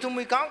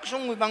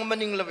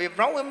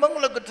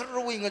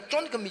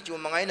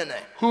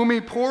 whom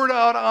He poured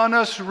out on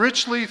us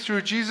richly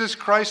through Jesus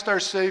Christ our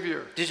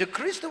Savior.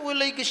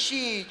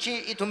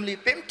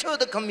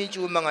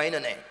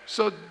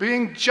 So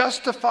being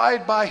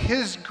justified by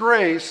His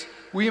grace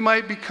we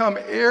might become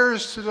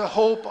heirs to the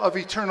hope of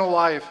eternal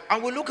life.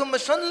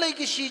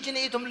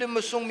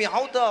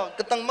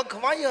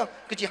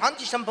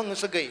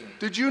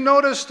 Did you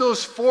notice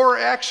those 4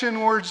 action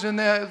words in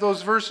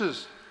those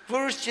verses?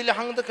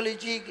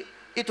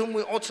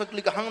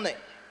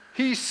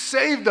 He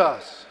saved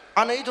us.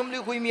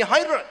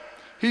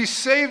 He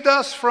saved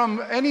us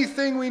from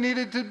anything we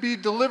needed to be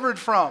delivered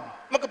from.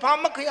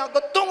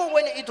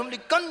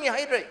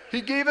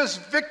 He gave us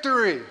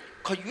victory.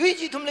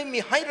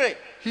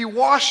 He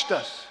washed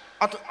us.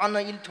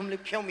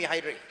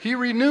 He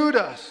renewed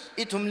us.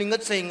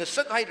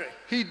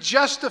 He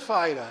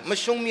justified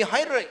us.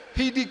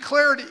 He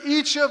declared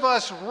each of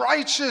us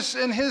righteous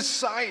in His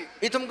sight.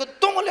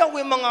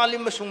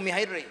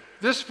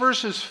 This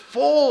verse is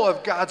full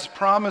of God's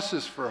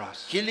promises for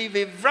us. Here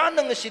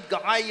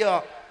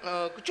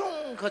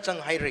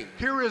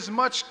is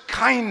much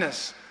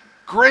kindness,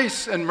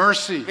 grace, and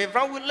mercy.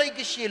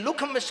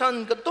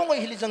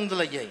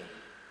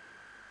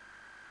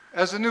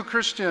 As a new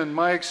Christian,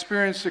 my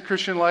experience of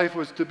Christian life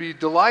was to be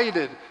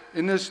delighted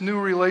in this new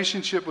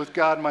relationship with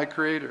God, my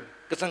Creator.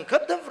 But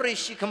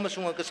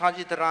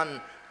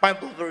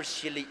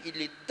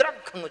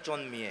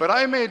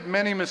I made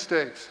many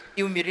mistakes.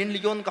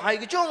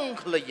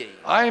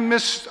 I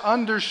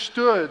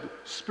misunderstood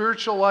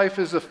spiritual life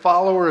as a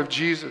follower of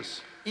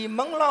Jesus.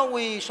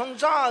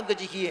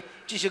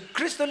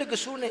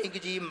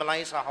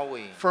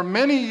 For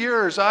many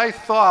years, I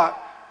thought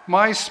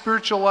my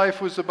spiritual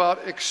life was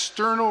about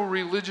external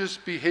religious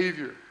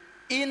behavior.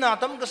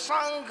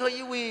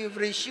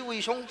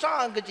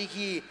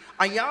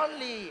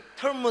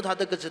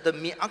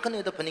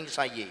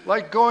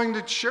 Like going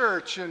to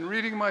church and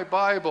reading my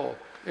Bible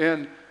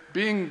and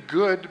being a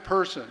good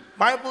person.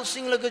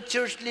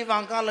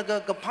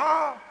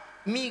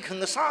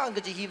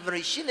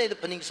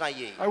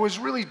 I was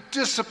really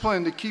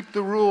disciplined to keep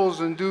the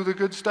rules and do the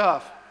good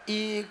stuff.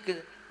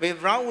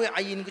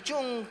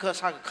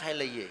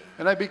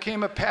 And I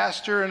became a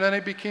pastor, and then I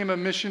became a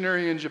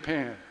missionary in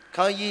Japan.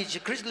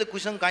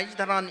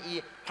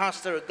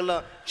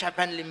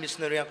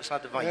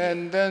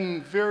 And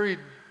then very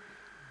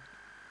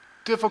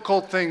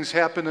difficult things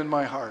happened in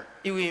my heart.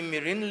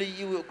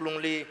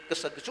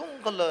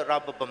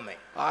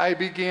 I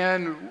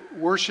began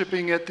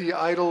worshiping at the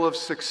idol of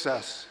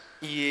success.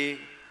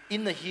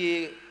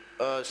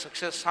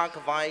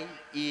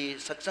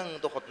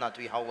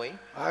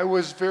 I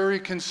was very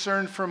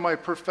concerned for my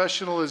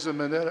professionalism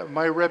and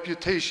my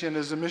reputation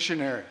as a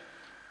missionary.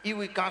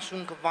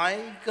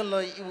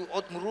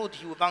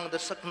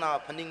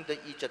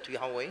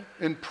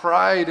 And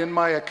pride in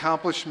my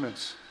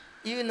accomplishments.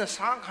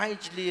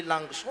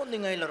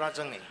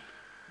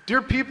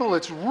 Dear people,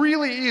 it's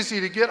really easy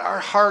to get our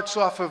hearts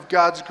off of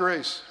God's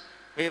grace.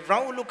 I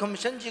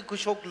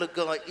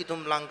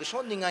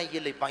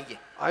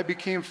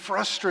became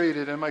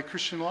frustrated in my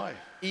Christian life.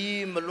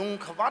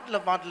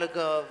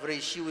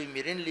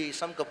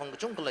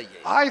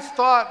 I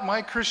thought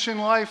my Christian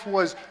life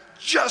was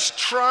just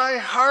try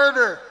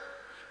harder.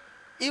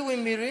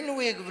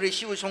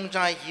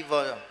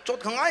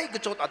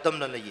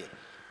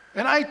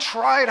 And I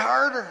tried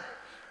harder.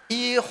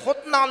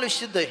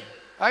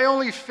 I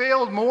only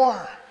failed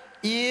more.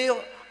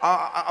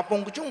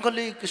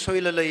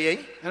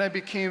 And I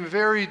became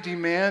very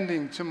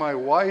demanding to my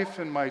wife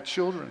and my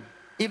children.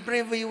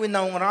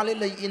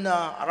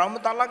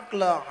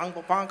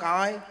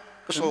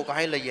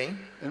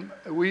 And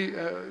we,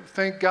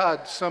 thank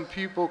God, some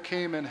people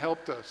came and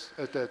helped us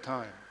at that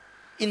time.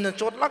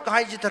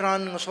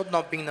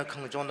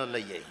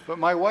 But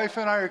my wife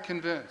and I are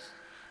convinced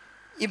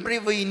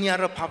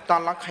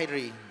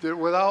that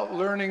without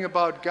learning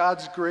about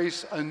God's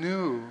grace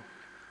anew,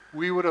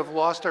 we would have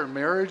lost our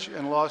marriage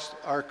and lost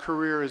our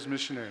career as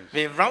missionaries.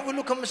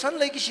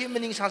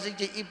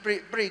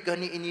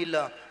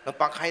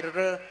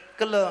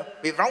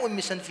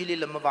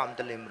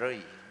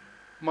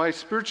 My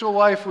spiritual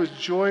life was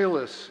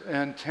joyless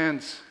and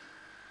tense.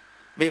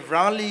 I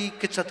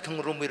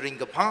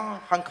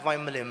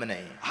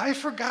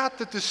forgot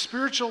that the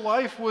spiritual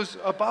life was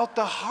about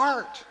the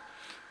heart.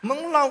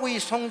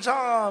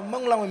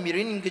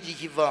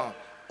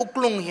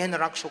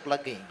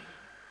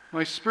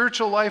 My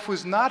spiritual life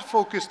was not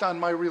focused on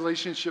my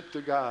relationship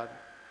to God.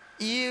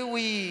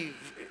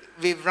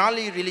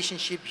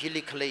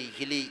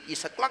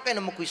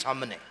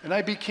 And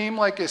I became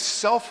like a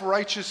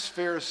self-righteous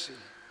Pharisee.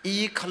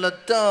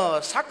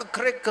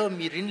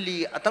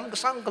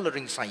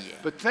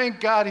 But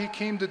thank God He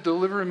came to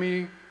deliver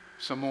me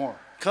some more.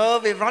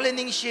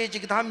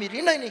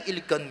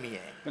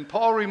 And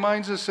Paul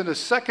reminds us in a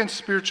second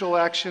spiritual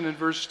action in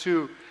verse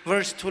 2.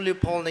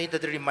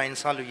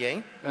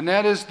 And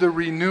that is the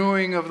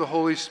renewing of the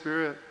Holy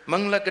Spirit.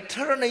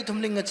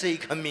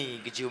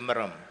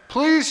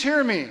 Please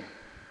hear me.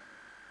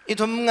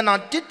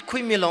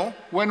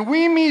 When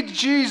we meet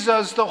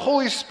Jesus, the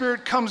Holy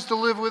Spirit comes to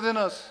live within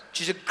us.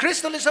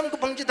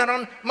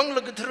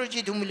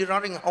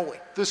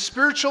 The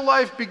spiritual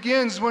life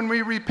begins when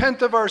we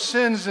repent of our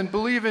sins and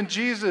believe in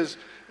Jesus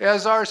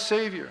as our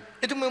Savior.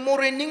 Itu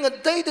memorening a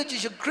day that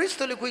Jesus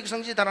Christ le quick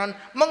sangji taran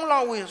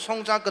manglawi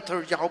songja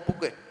kathar jau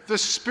puke. The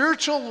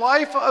spiritual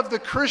life of the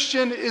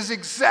Christian is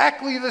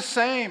exactly the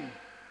same.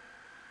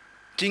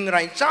 Ting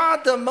rai cha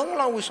de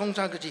manglawi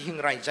songja ka ji hing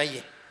rai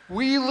jai.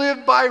 We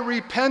live by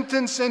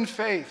repentance and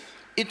faith.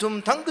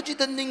 Itum thang ka ji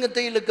de ning a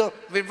day le ga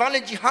ve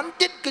vale ji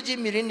hantit ka ji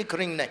mirin ni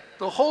kring nai.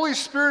 The Holy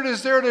Spirit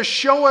is there to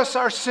show us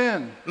our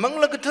sin.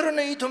 Mangla kathar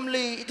na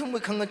itum we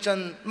khang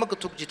chan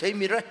makathuk ji thai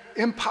mira.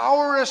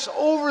 Empower us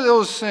over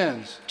those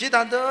sins. Ji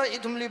da da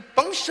itum le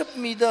pangshap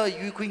mi da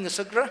yu khing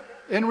sagra.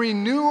 And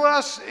renew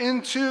us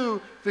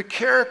into the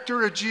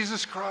character of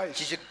Jesus Christ.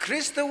 Jesus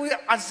Christ we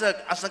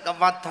azak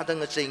avat ta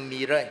dang ching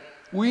mira.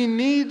 We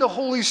need the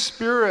Holy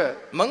Spirit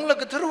to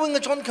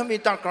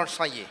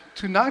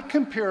not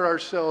compare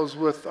ourselves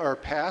with our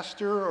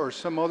pastor or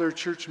some other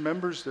church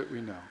members that we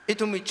know. If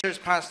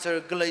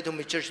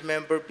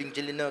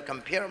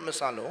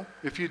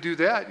you do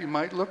that, you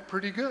might look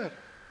pretty good.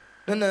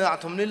 But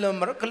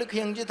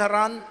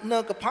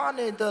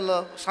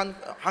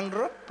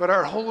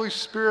our Holy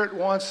Spirit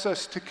wants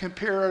us to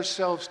compare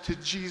ourselves to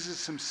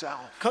Jesus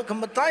Himself.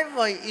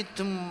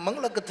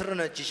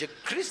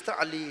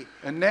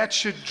 And that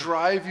should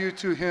drive you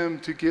to Him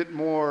to get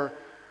more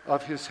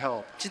of His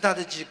help.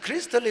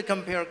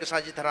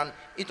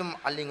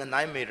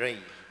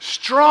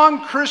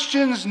 Strong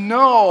Christians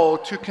know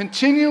to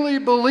continually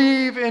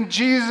believe in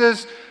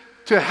Jesus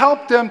to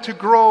help them to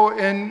grow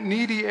in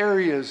needy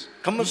areas.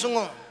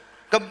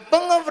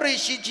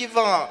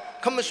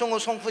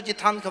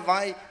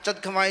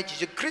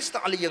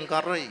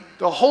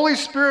 The Holy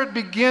Spirit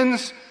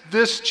begins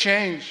this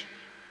change.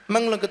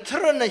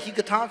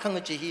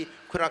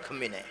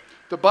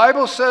 The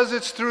Bible says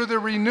it's through the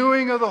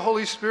renewing of the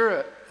Holy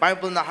Spirit.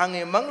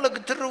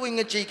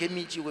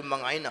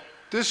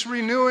 This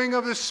renewing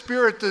of the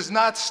Spirit does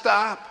not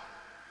stop.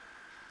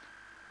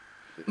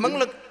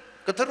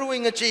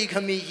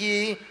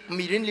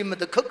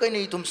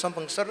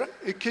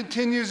 It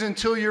continues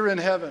until you're in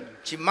heaven.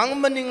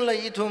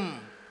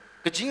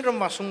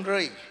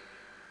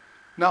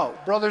 Now,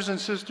 brothers and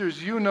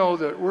sisters, you know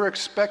that we're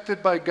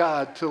expected by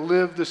God to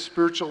live the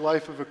spiritual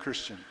life of a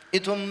Christian. The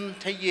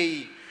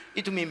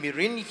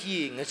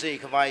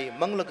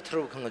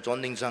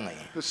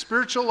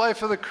spiritual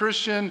life of the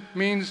Christian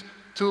means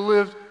to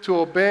live, to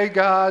obey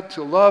God,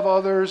 to love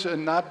others,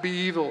 and not be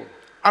evil.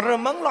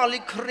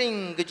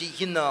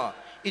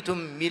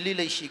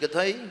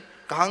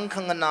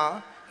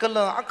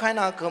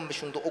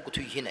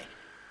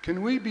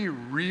 Can we be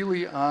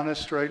really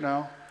honest right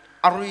now?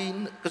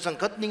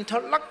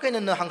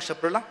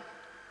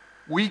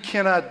 We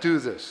cannot do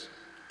this.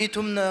 If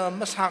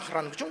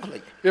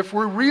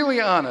we're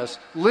really honest,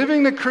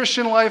 living the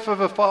Christian life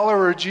of a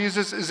follower of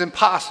Jesus is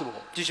impossible.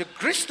 It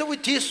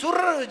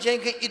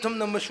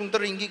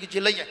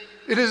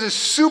is a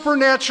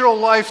supernatural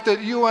life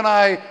that you and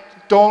I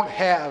don't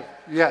have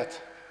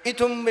yet. It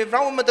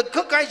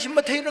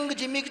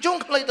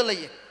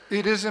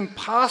is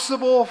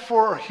impossible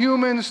for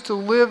humans to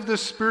live the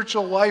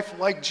spiritual life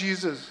like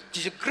Jesus.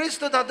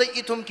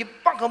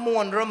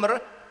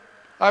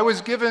 I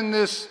was given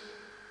this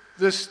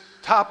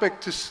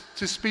topic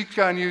to speak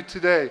on you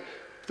today,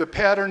 the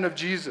pattern of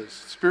Jesus,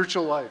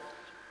 spiritual life.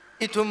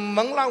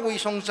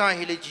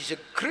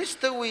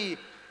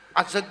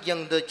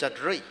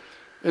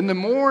 And the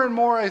more and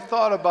more I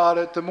thought about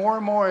it, the more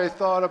and more I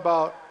thought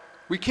about,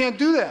 we can't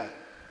do that.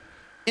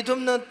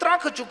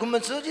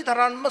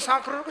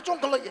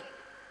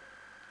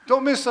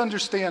 Don't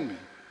misunderstand me.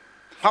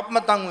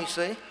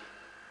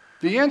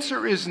 The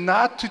answer is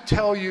not to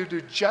tell you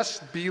to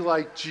just be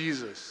like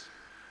Jesus.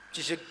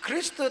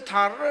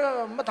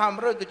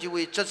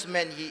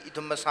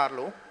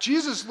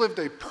 Jesus lived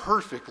a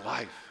perfect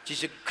life.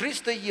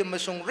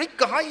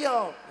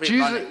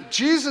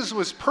 Jesus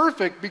was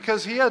perfect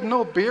because he had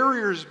no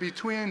barriers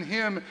between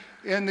him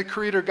and the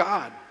Creator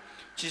God.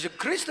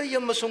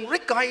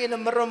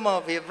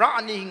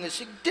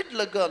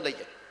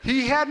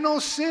 He had no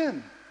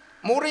sin.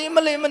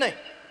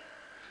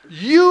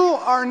 You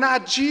are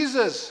not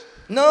Jesus.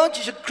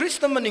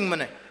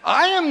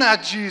 I am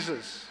not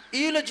Jesus.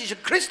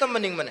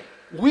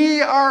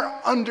 We are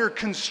under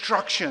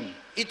construction.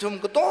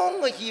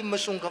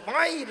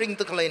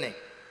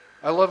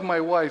 I love my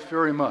wife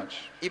very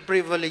much.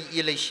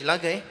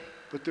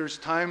 But there's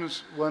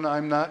times when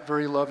I'm not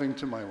very loving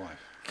to my wife.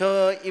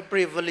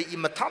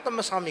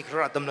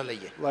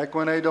 Like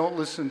when I don't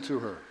listen to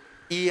her.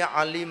 And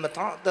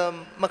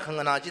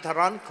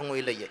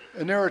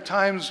there are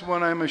times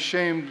when I'm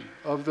ashamed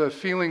of the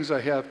feelings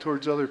I have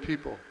towards other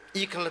people. Or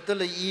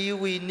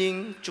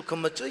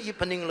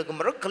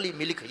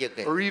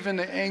even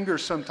the anger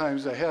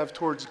sometimes I have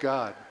towards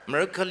God.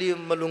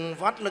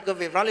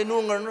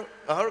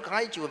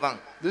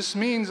 This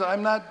means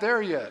I'm not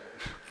there yet.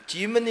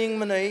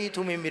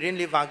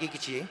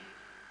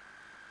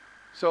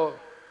 So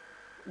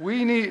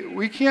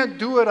we can't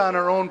do it on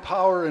our own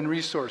power and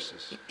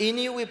resources. It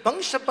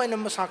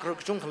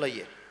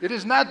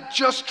is not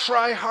just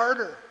try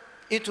harder.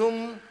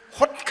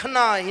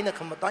 khana hina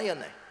khamataya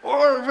ne.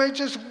 Or if I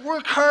just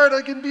work hard,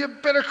 I can be a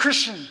better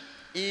Christian.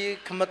 I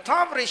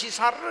khamatavre shi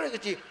sarre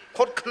gaji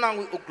khot khana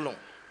wi uklong.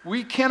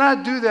 We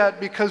cannot do that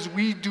because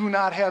we do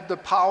not have the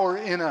power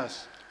in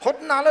us.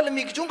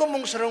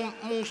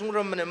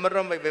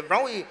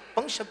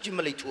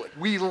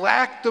 We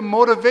lack the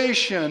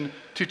motivation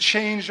to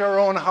change our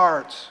own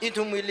hearts.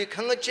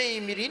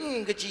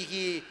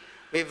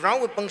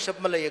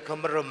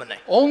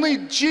 Only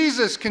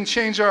Jesus can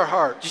change our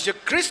hearts.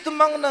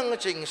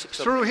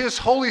 Through His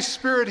Holy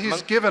Spirit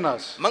He's given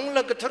us.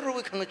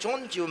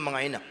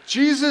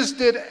 Jesus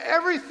did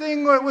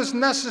everything that was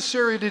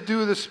necessary to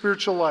do the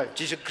spiritual life.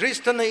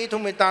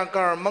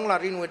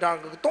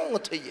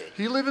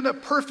 He lived in a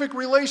perfect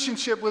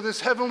relationship with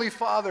His Heavenly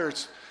Father.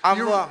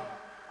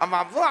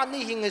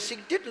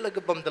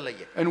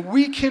 And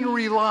we can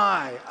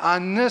rely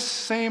on this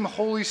same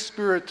Holy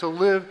Spirit to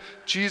live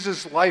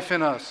Jesus' life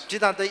in us.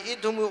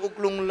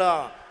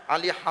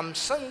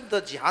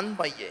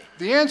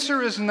 The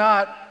answer is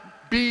not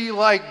be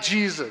like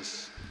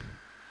Jesus.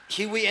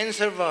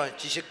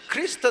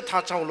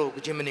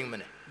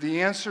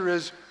 The answer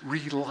is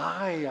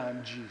rely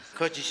on Jesus.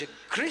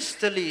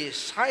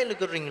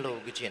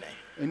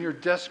 And your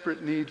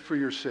desperate need for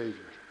your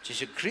Savior.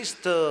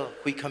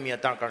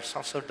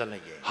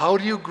 How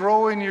do you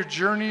grow in your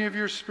journey of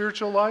your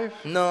spiritual life?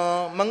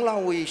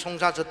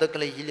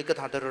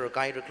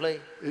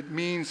 It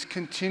means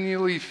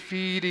continually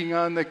feeding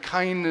on the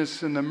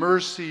kindness and the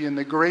mercy and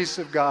the grace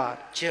of God.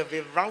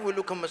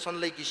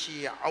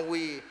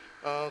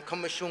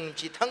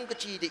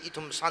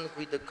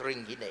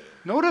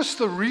 Notice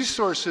the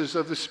resources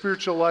of the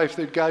spiritual life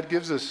that God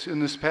gives us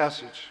in this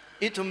passage.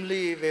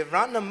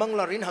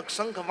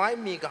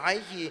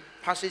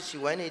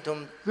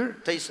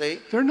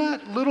 They're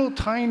not little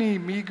tiny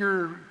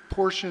meager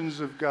portions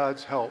of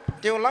God's help.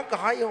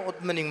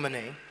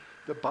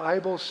 The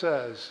Bible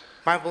says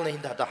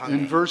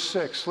in verse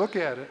 6, look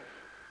at it.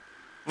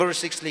 Verse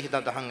 6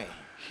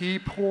 He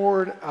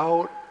poured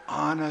out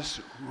on us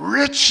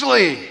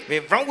richly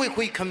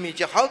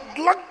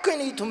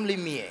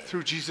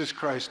through Jesus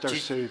Christ our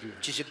Savior.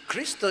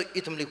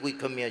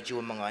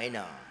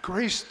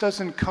 Grace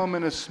doesn't come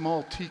in a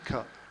small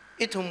teacup.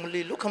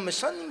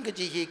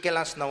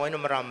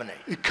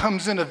 It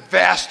comes in a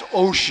vast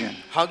ocean.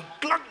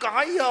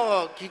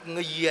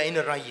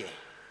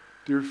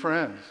 Dear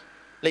friends,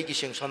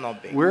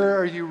 where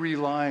are you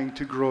relying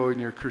to grow in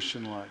your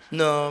Christian life?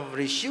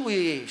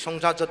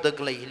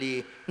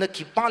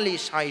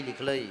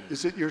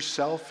 Is it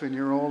yourself and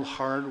your own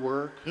hard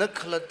work?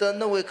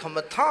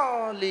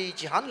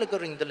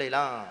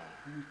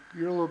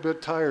 You're a little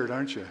bit tired,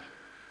 aren't you?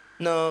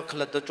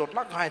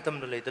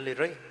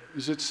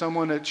 Is it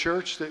someone at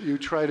church that you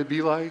try to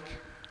be like?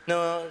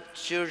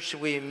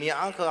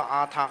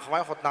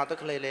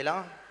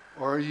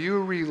 Or are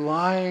you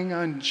relying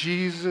on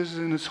Jesus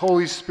and His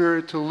Holy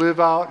Spirit to live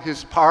out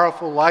His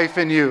powerful life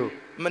in you?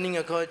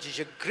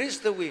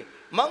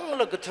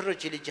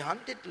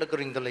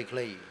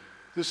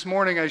 This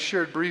morning I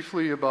shared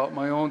briefly about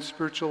my own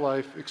spiritual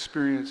life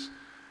experience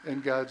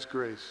and God's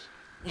grace.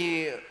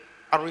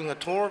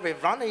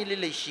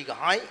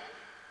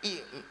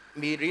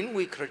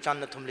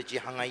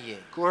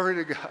 Glory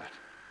to God.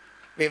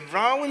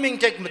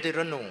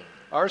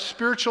 Our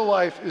spiritual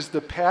life is the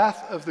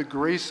path of the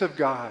grace of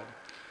God.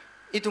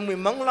 To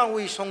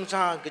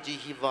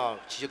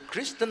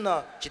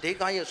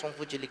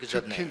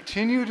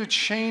continue to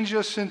change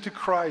us into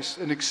Christ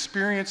and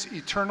experience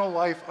eternal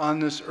life on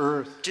this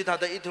earth.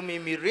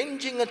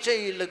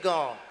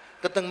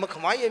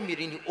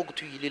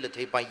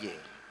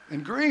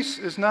 And grace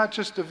is not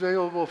just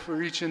available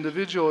for each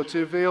individual, it's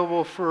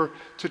available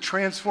to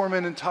transform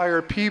an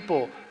entire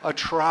people, a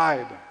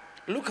tribe.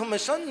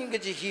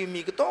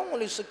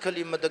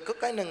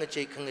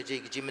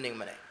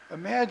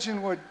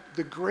 Imagine what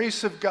the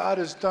grace of God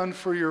has done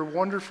for your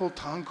wonderful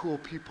Tangkhul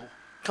people.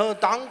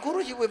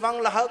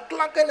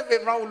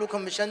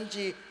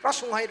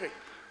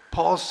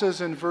 Paul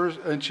says in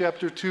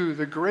chapter 2,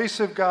 the grace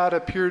of God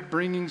appeared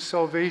bringing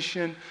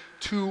salvation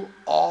to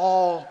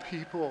all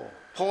people.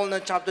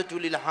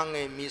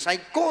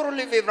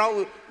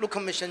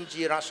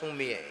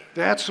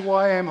 That's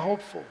why I'm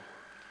hopeful.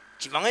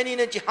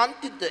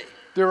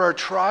 There are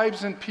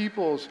tribes and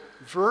peoples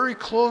very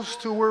close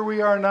to where we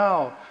are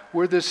now,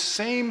 where the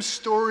same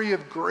story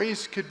of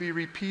grace could be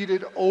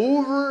repeated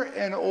over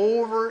and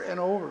over and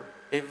over.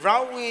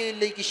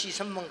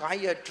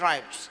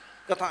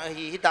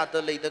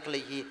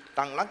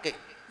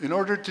 In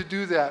order to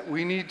do that,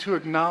 we need to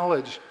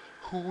acknowledge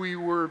who we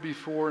were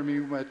before we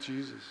met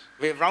Jesus.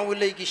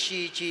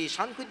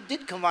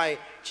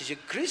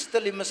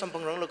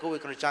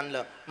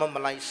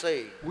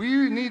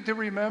 We need to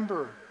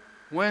remember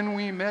when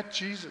we met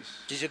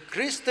Jesus.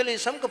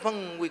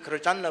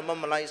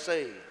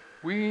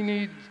 We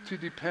need to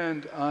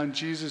depend on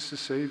Jesus the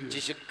Savior.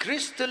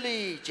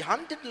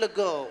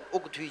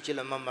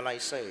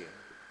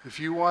 If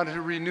you want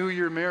to renew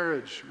your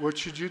marriage, what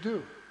should you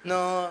do?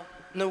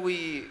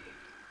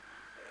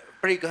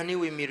 Prigani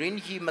we mirin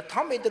he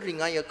matame the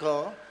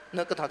ringayaka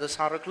nakata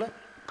sarakla.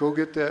 Go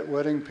get that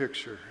wedding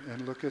picture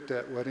and look at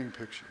that wedding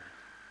picture.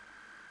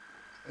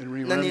 And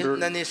remember,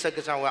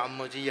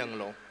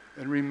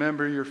 and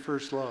remember your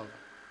first love.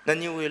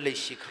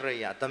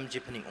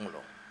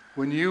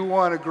 When you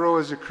want to grow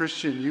as a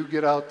Christian, you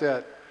get out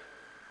that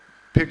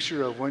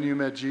picture of when you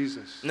met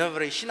Jesus. And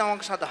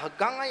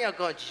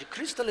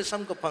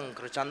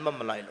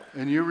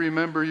you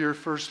remember your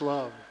first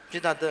love.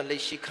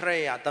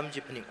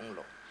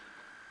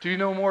 Do you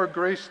know more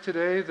grace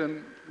today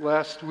than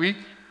last week?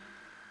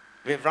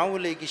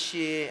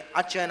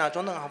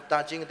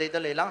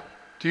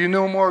 Do you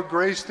know more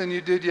grace than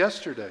you did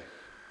yesterday?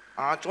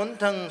 I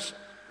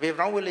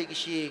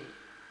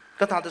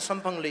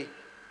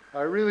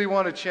really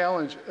want to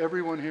challenge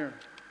everyone here.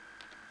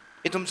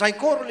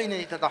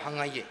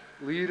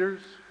 Leaders,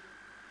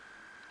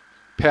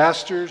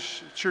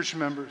 pastors, church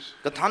members.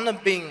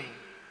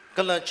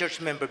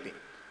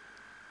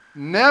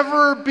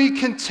 Never be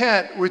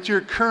content with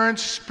your current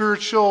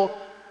spiritual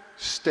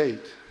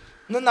state.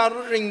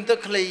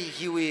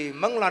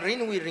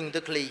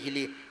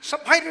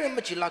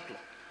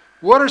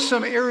 What are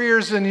some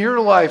areas in your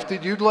life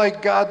that you'd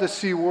like God to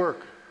see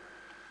work?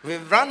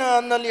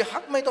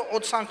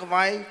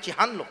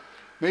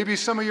 Maybe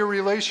some of your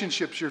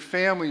relationships, your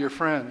family, your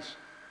friends.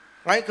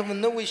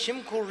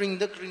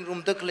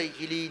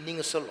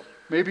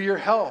 Maybe your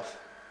health.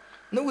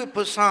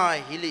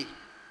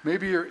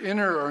 Maybe your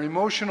inner or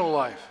emotional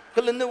life.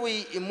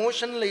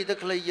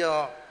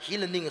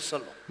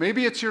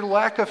 Maybe it's your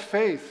lack of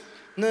faith.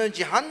 Maybe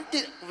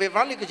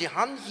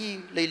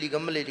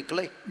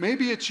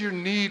it's your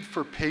need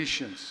for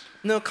patience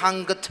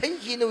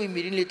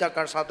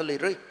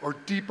or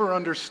deeper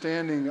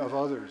understanding of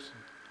others.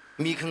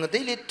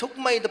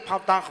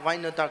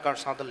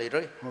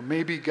 Or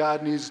maybe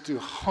God needs to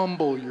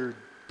humble your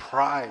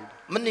pride.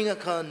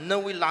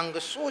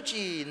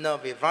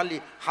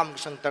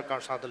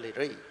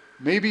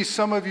 Maybe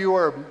some of you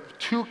are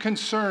too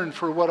concerned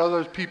for what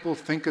other people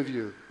think of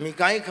you.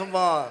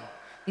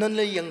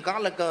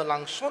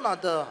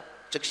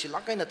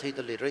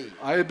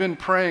 I have been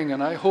praying,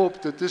 and I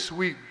hope that this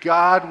week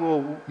God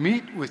will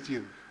meet with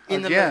you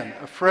again,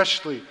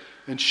 freshly,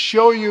 and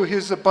show you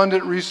His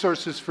abundant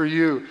resources for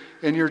you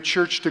and your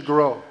church to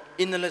grow.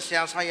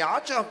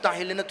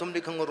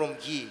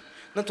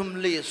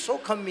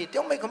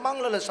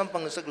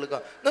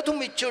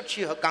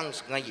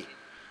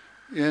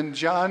 In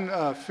John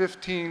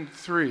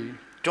 15:3.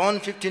 John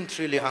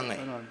 15:3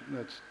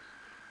 that's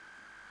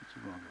the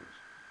wrong verse.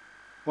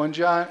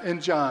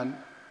 In John,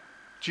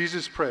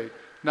 Jesus prayed,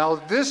 "Now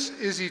this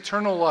is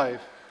eternal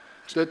life,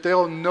 that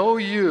they'll know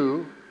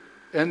you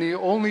and the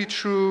only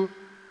true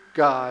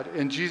God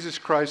and Jesus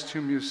Christ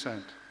whom you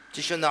sent."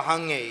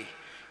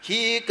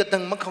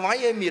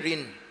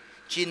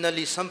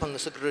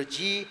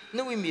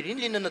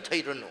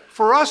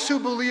 For us who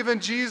believe in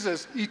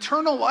Jesus,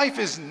 eternal life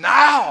is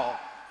now.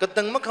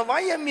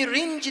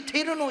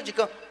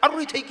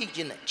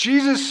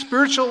 Jesus'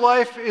 spiritual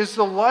life is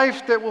the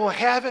life that we'll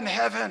have in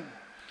heaven.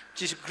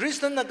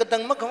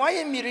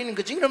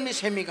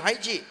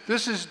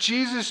 This is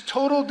Jesus'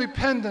 total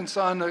dependence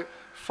on the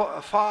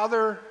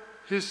Father,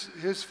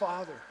 his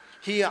Father.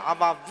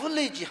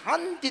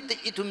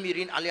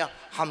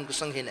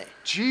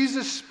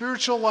 Jesus'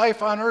 spiritual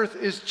life on earth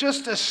is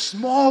just a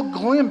small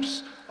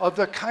glimpse of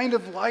the kind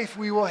of life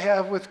we will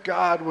have with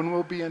God when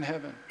we'll be in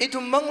heaven.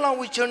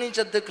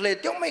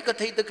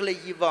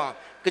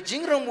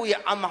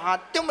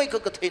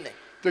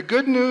 The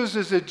good news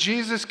is that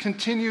Jesus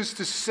continues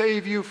to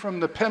save you from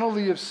the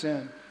penalty of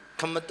sin.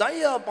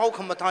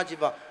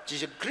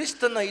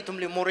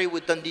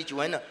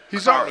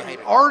 He's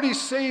already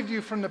saved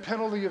you from the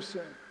penalty of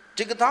sin.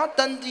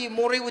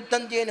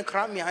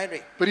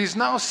 But He's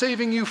now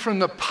saving you from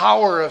the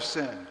power of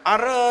sin.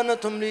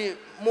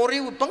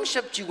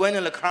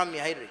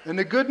 And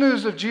the good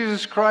news of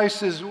Jesus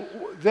Christ is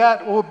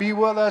that will be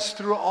with us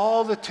through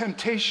all the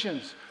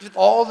temptations,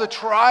 all the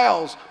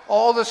trials,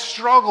 all the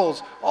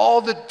struggles,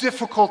 all the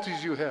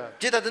difficulties you have.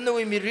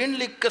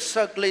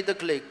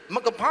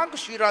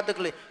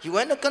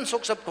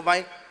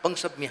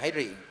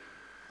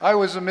 I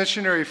was a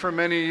missionary for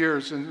many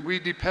years, and we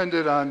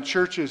depended on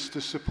churches to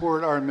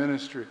support our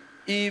ministry.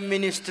 And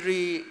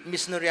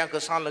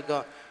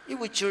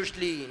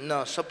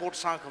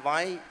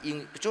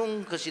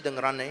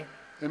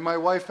my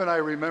wife and I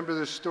remember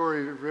this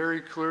story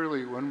very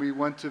clearly when we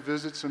went to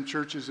visit some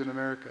churches in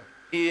America.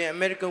 We're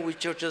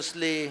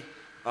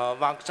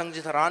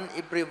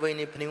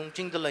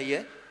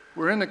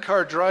in the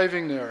car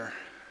driving there,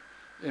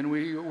 and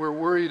we were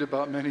worried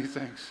about many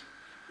things.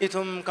 What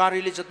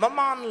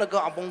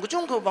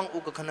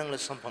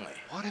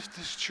if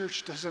this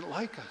church doesn't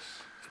like us?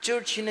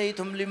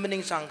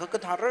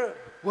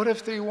 What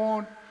if they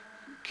won't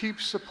keep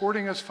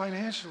supporting us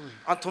financially?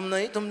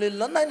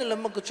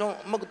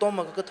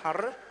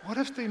 What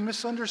if they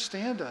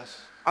misunderstand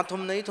us?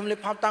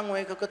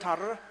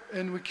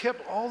 And we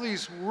kept all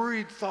these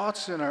worried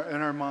thoughts in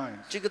our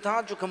minds.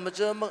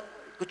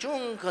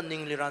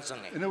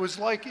 And it was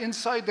like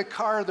inside the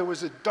car there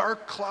was a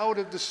dark cloud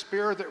of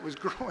despair that was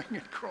growing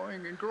and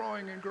growing and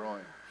growing and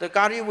growing. We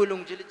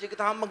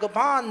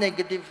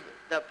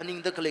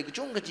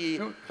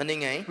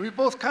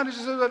both kind of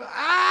just said,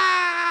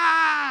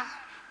 ah!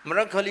 And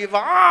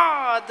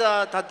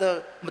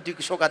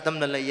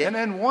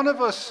then one of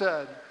us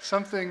said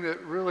something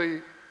that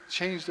really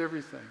changed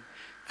everything.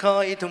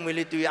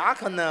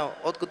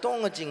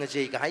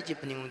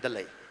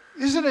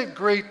 Isn't it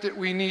great that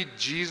we need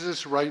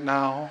Jesus right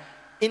now?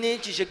 And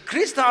that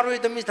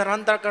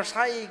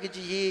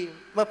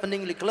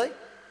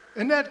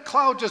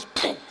cloud just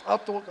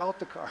out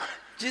the car.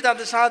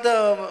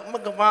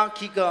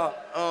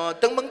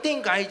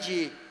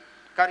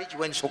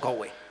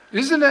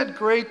 Isn't that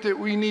great that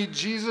we need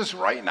Jesus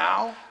right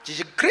now?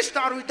 And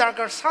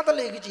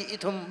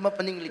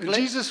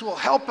Jesus will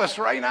help us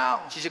right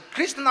now.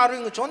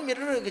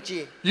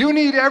 You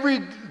need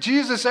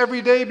Jesus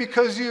every day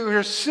because you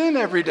are sin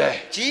every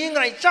day.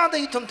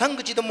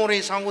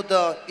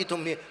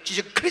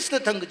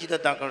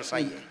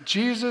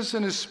 Jesus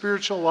in his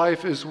spiritual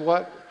life is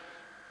what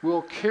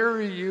will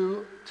carry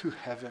you to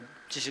heaven.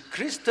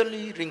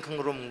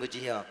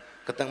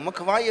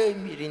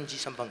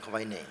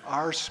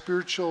 Our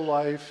spiritual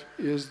life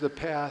is the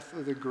path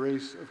of the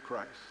grace of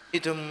Christ.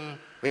 And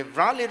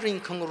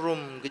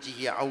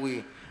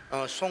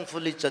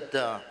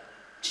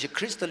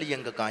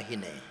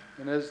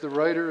as the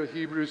writer of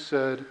Hebrews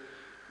said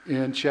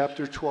in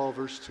chapter 12,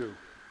 verse 2,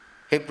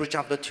 Hebrew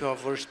chapter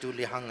 12, verse 2,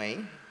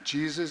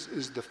 Jesus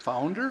is the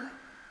founder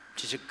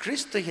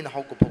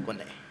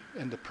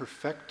and the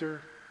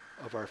perfecter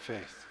of our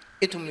faith.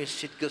 To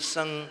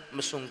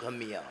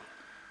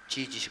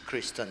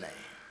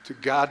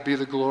God be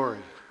the glory.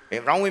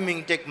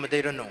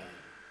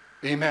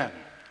 Amen.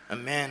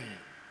 Amen.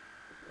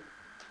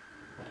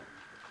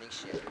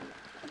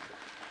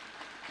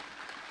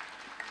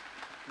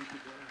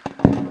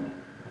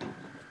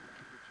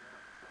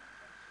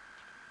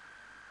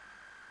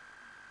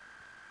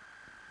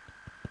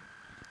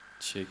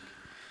 Check.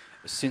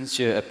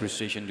 Sincere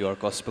appreciation to our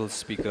gospel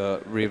speaker,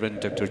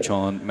 Reverend Dr.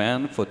 John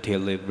Mann, for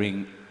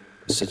delivering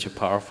such a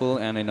powerful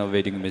and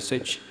innovative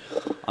message.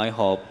 I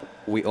hope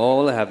we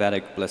all have had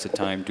a blessed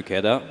time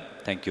together.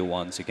 Thank you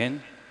once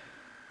again.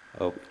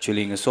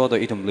 Chilling so the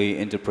itumly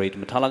interpret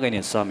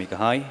matalagan sami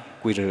kahai,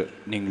 queer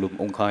ninglum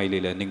unkai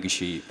lila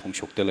ningishi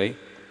pungshok delay.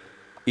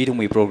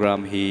 Itumi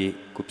program he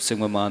kupsing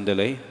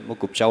mandele,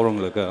 mukup chowrong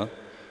laga.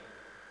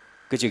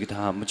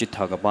 Kajikta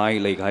Mujitaga by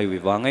Lake Highway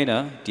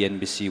Wangina,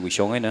 Tnbc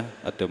Wishongina,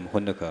 at the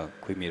Honaka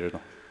Quimiro.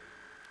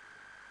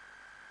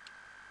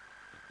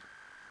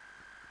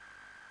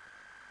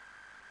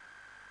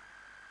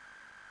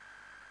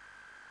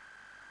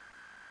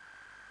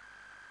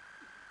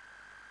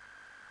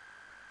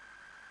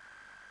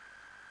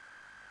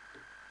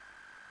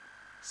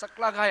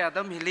 Saklagai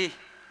Adam Hili,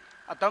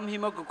 Adam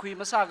Himokui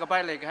Masaga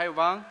by Lake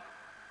Highwang,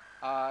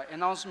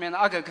 announcement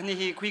Aga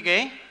Knihi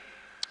Quigay.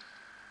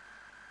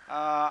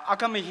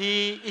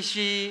 Akamihi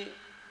ishi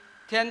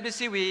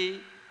Tnbc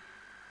we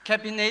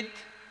cabinet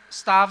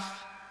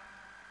staff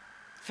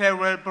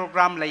farewell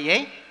program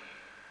laye.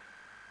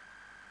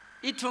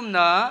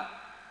 Itumna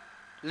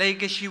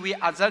legashi we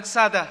azak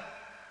sada.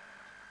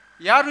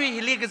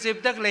 Yari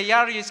hiligazib dak le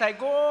yari sai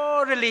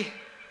goreli.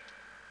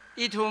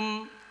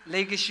 Itum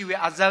legashi we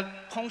azak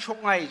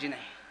pongshok ngai jine.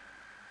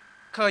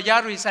 Ka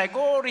yari sai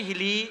gori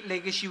hili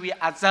legashi we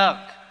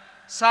azak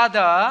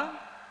sada.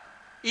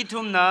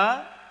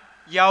 Itumna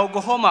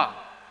Yaugohoma.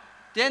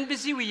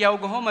 Tnbc we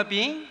Yaugohoma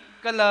being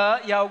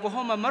Kala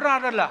Yaugohoma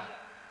Mararala.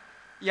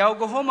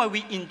 Yaugohoma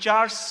we in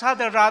charge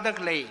Sada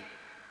Radakle.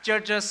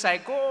 Churches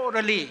Psycho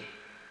Rally.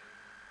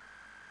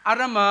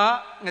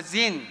 Arama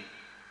Ngazin.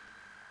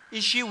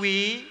 Ishi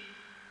we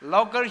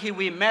Logar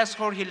Hiwi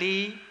Mashor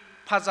Hili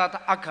Pazat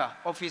Aka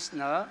office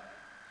na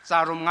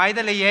Zarum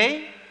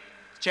Ngaidale.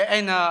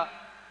 Chaena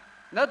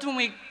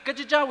Natumi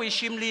Kajaja we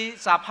Shimli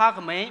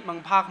Zapak me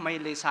Mangpak me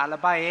Le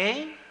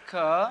Salabae.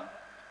 Ka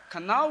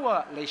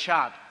Kanawa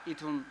Leshat,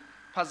 itum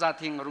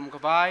Pazating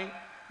Rumkavai,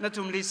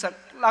 Natum Lisa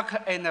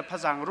Lak and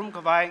Pazang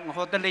Rumkavai,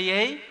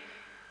 Hotelier,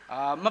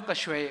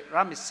 Makashwe,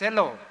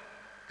 Ramiselo,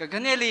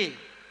 Gaganelli,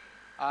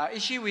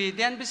 Ishi we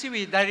Tnbc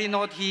we Dari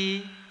Not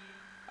he,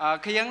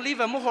 Kayang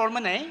liver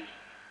Mohormane,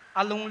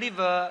 Alung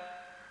liver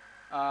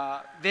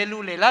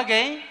Velu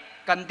Lelage,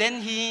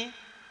 Kanden he,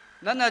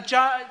 Nana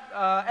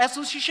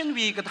Association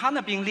we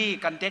Katana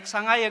Bingli, Kantek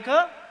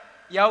Sangayaka,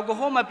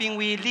 Yaugohoma Bing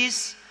we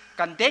Lis,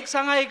 Kantek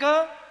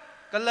Sangayaka.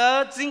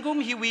 Kala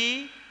zingum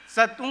hiwi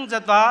zatung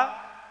zadwa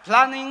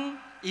planning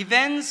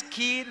events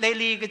ki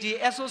leli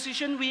gaji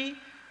association we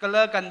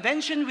kala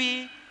convention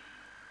we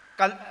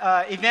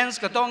events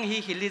katong hi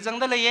hilizang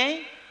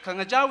dalaye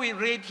kangaja we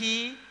rate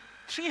hi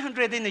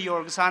 300 in the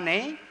York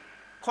sane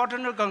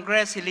Quadrennial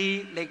Congress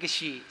hili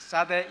legacy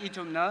sada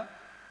itumna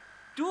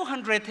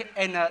 200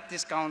 and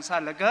discount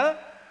salaga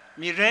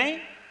mire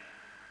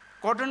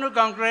Quadrennial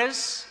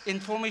Congress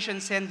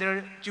Information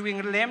Center during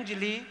lem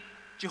jili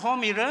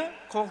Jihomira,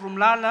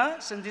 Kokrumlala,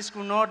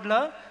 Sandisku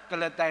Nodla,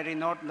 Galatari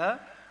Nodla,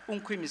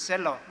 kui mi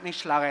selo ning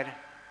slager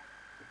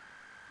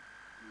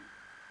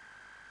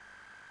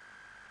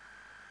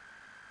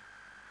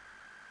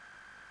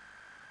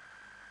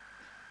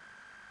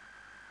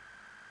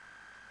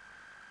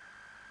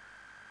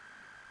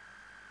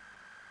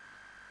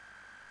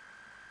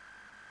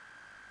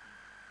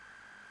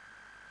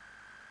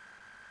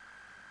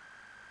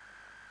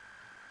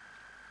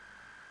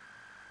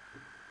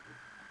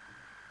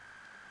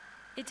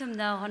Itum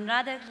na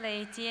honrada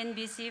clay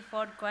Tnbc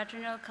for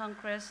Quadrennial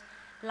Congress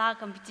la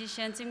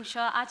competition tim sho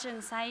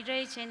achang sai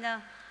re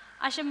chena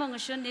ashamang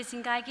shun de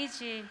singai ki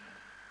chi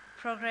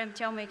program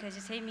chao mai ka ji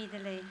sei mi de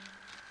le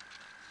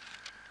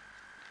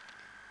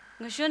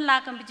ngshun la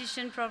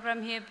competition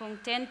program here pung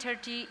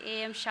 10:30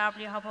 am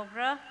sharply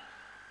hapogra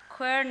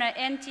queer na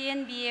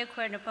NTNBA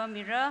queer na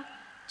pamira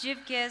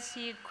chief guest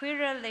he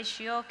queer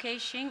ratio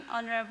Kashing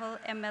honorable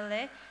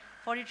MLA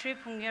 43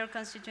 Pungyur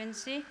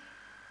constituency.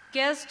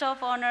 Guest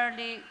of honor,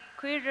 the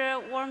Queer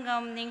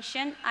Warngam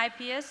Ningshan,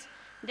 IPS,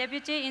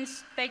 Deputy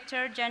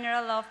Inspector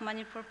General of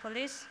Manipur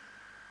Police.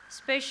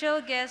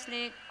 Special guest,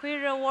 the Queer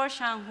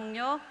Warshang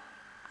Hungyo,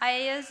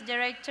 IAS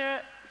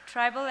Director,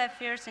 Tribal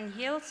Affairs and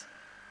Hills.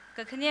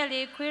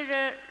 Kakanyali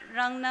Queer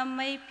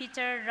Rangnamai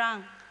Peter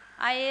Rang,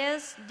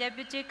 IAS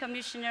Deputy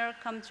Commissioner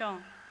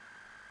Kamchong.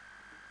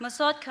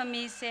 Masot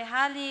Kami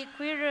Sehali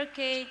Queer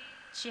K.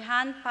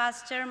 Chihan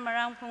Pastor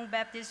Marangpung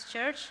Baptist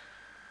Church.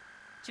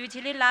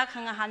 Juitili la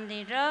khanga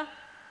handira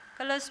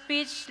kala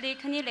speech li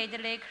khani le de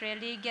le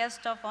kreli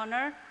guest of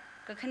honor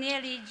ka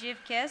khani li chief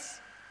guest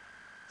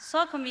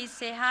so komi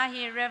se ha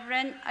hi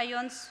Reverend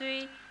Ayon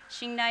Sui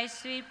Shingnai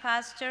Sui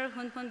Pastor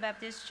Hunpun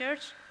Baptist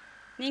Church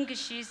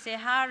Ningshi se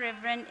ha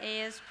Reverend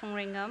AS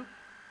Phungringam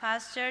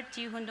Pastor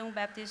T Hundung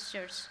Baptist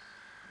Church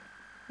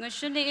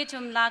ngshuni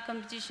itum la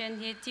competition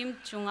hi team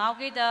chungau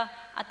ge da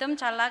atam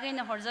chala ge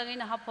na horja ge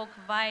na hapok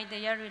vai de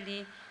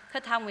yarili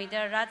khathangwi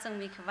da ra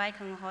changmi khwai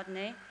khang hot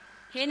ne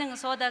Henang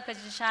soda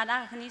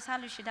kajishada khani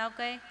salu shidau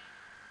kai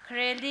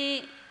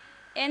kreli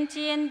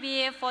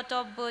NTNBA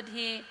photo booth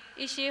hi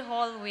ishi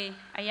hallway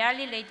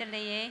ayarli later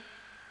leye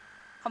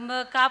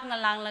amba kap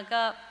ngalang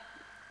laga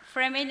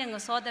frame nang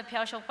soda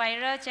phyaw shok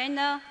paira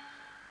china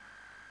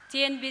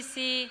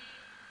Tnbc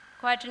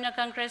Quadrennial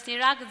Congress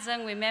Iraq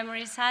zang we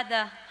memory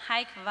sada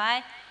hike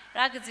vai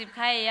rak jip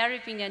khai yari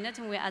pinga na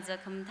thungwe aja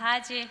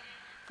khamthaji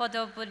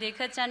photo booth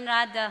ka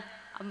chanrada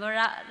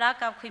amara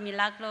rakap khimi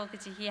laklo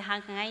kaji hi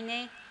hang ngai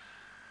ne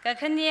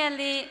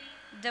Kakanyali,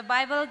 the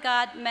Bible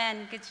God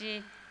man,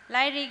 Kaji,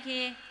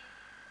 Lairiki,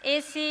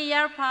 AC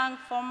Yarpang,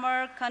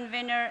 former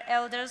convener,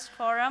 Elders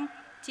Forum,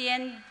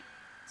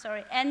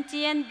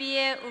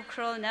 NTNBA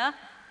Ukrona,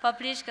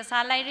 published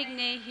Kasalairik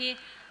Nehi,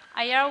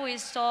 Ayarwi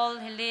Sol,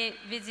 Hili,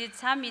 visit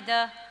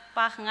Samida,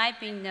 Pachangai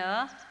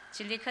Pina,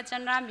 Chilika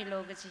Chandra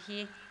Milo,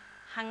 Gaji,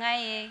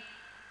 Hangai,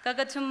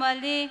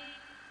 Gagatumali,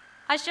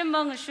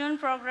 Ashamong Shun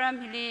program,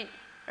 Hili,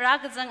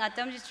 Rakazang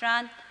Atom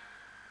Jitran,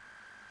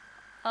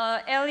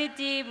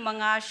 LED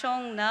mga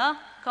shong na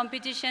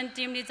competition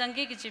team ni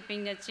jangi ki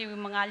chiping na chi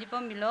mga lipa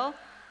milo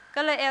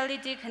kala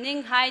LED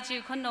khaning hai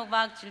chi khonno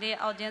bak chile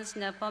audience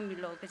na pa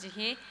milo ka chi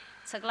hi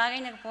sakla gai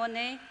na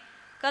pone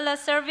kala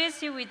service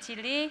hi with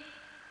chili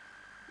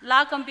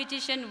la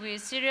competition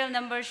with serial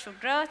number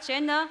shukra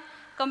chena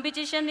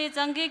competition ni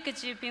jangi ki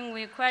chiping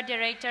with quad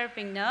director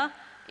ping na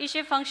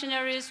issue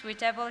functionaries with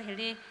table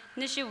hili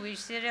nishi with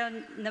serial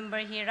number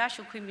hi ra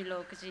shukhui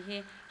milo ka chi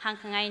hi hang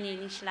khangai ni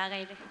ni shla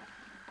gai re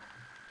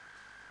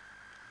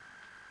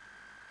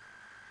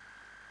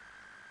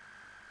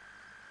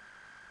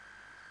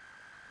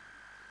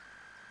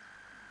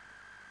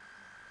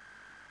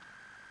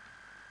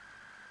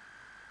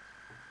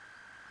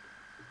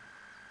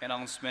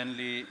announcement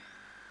li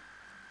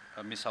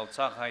Miss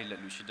Outside hai la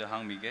Lushida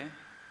hang mige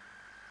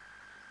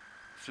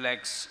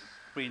flex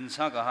print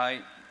sa ga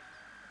hai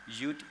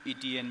youth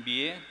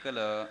ETNBA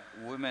kala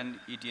women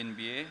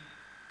ETNBA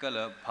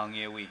kala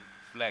phangyewi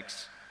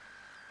flex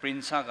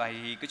print sa ga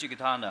hi kichi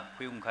kithana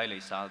khuyung khai lai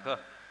sa ga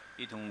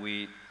itung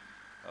wi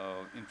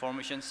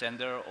information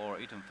center or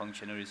itung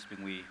functionaries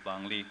bingwi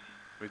bangli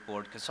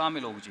report kasami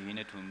log ji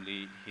hine thumli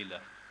hila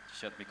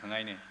shat mi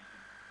khangai ne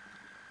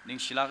ning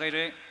shila gai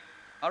re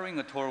Aring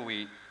a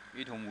Torwi,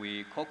 itum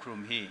we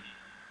cockroom he.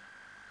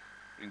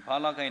 Ring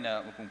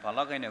Palagaina, Upung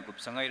Palagaina,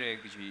 Gupsangaire,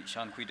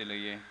 Shan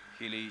Quidele,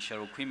 Hili,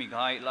 Sharoquimi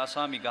Gai,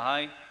 Lasami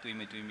Gai,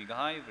 Tuimi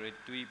Gai,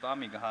 Tui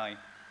Bami Gai,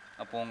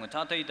 upon a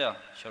Tataida,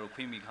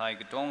 Sharoquimi Gai,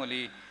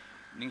 Gatongali,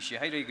 Ningshi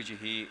Hide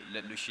Gaji,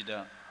 let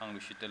Lushida, Hang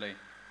Lushitele.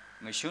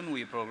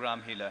 Ngashunwi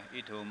program hila,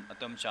 itum,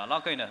 Atom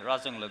Chalakaina,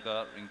 Razang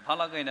Laga, Ring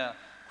Palagaina,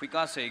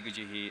 Quicase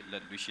Gaji,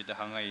 let Lushida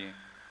Hangai.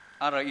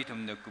 Ara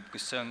itum the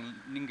Kupkasang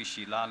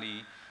Ningishi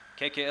Lali.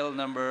 KKL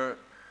number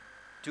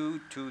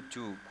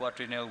 222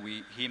 Quadrennial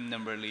we hymn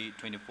number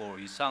 24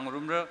 he sang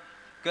rumra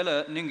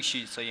kala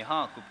ningshi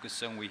sayha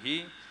kupkasang we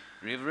he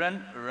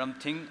Reverend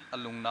Ramting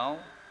Alungnau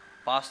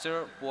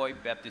Pastor Boy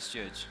Baptist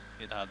Church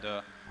it had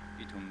the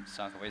itum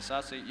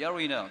sakwaisa say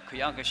yarina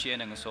khyaka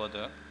shenang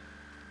soda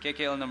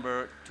KKL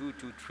number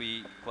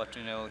 223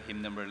 Quadrennial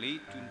hymn number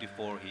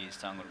 24 he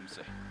sang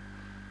rumsa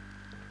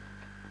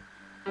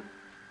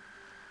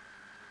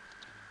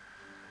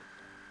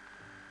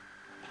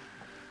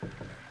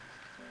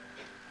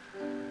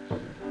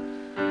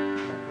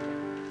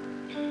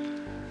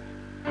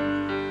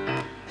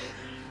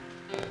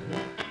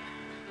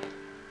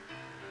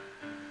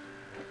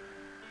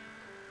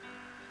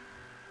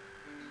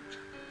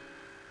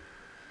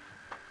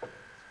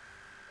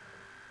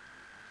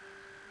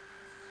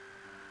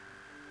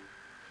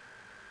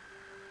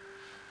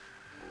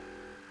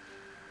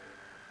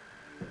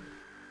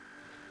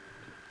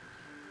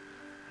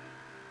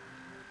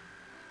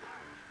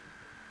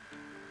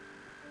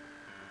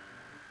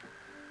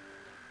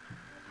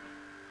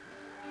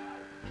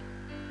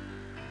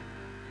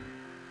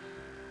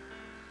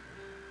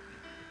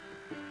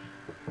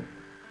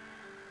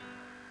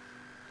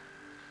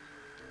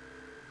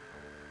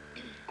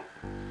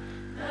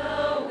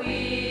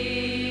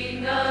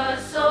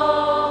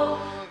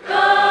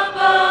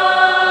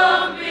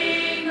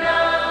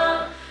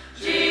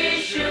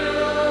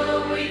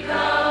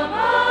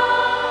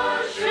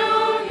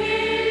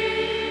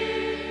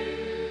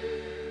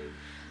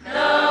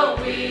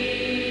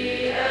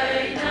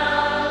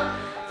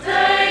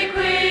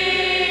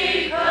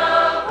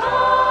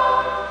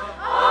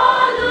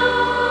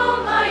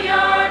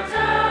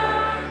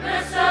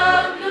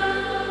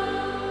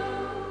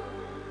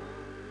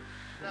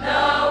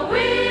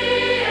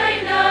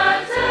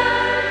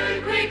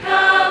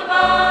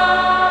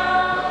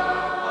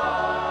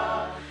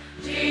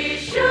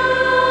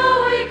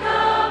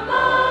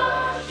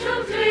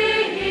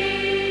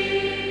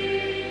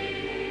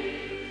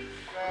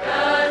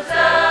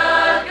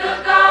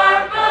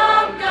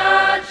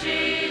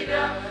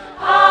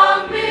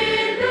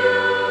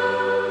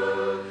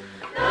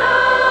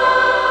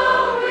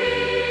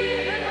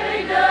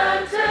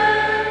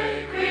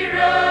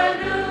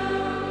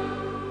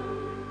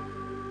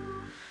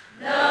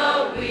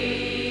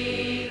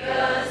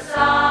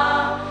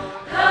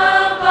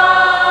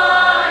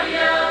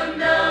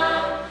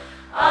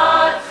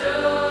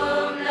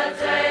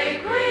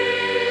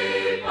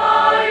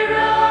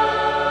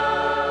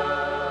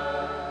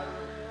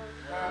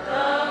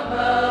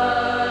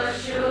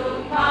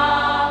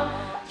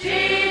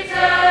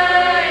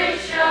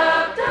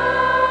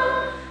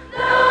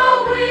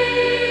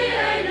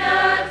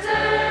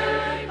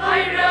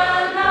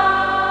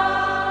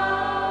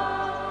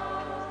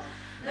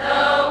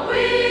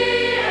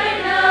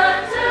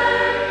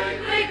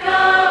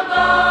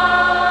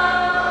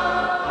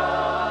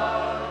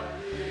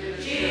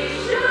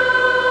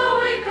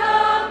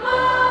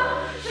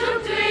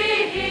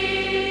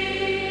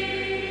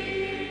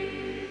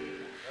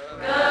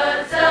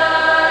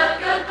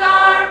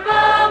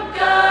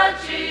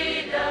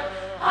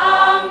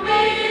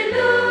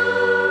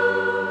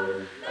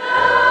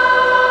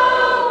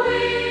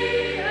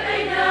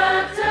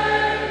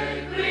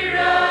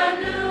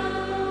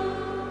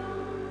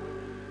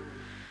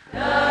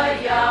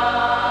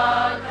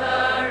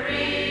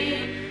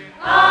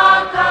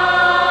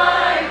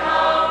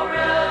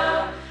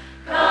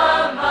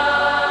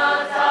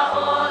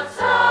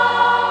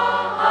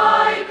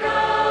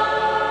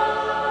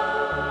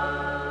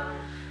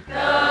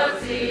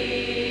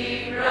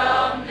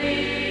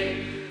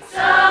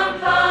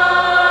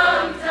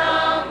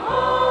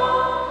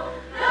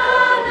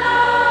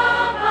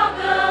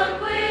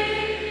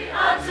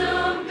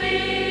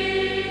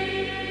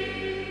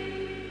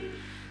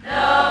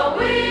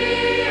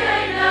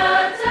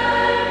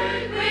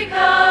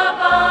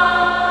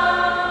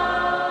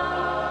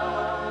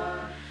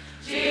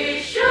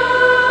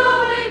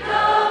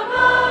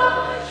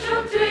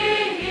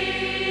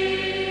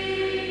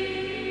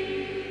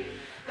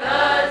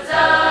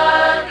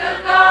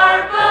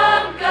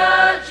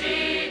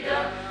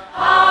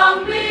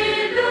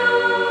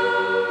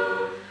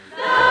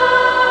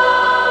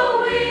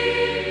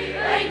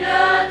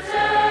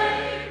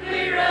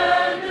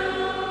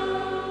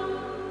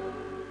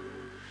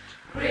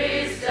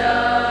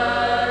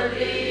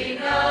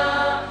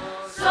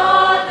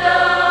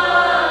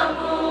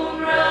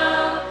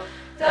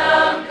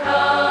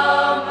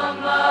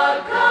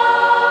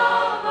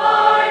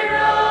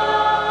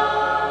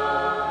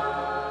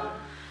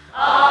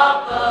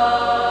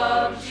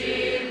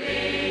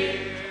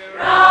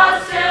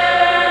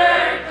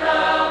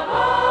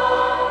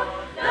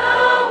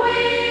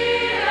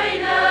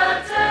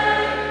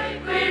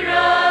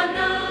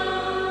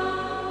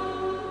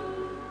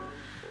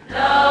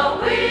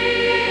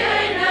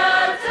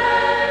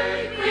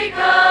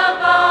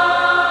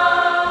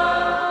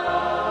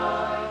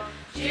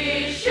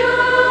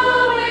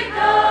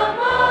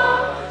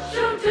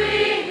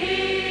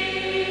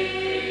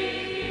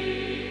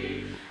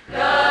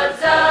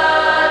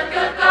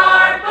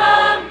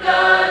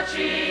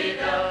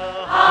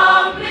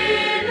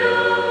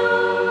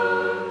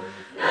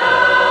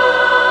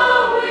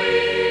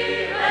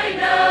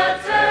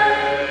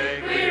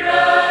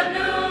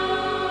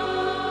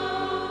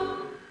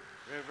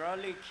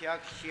kia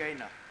kia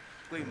na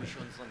kui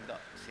mission song da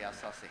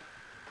siasa se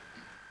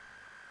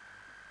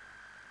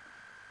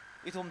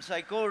itum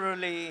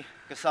psychorally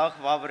kasak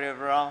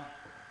vavrevra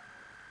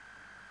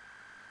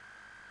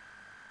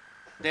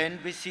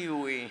Tnbc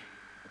we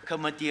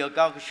committee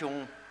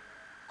agakshung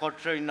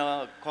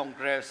Quadrennial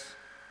Congress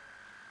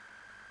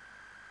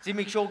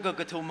Jimmy Show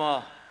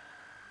Gatuma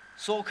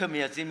so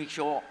kamia Jimmy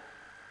Show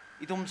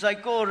itum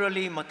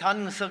psychorally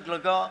matan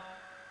saglaga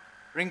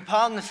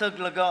ringpang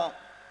saglaga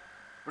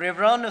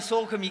Reverend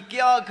so kami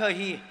kya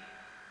kahi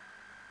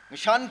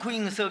Shan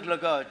Queen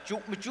saglaga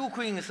juk maju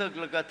Queen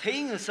saglaga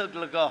thing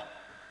saglaga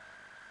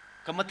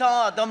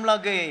kamata adam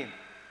lage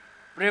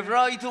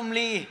Reverend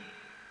itumli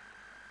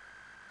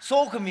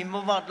so kami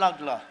mawat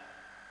lagla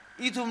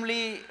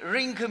itumli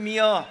ring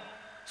kamia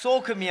so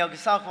kamia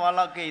gisakwa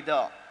lage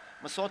da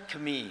masot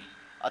kami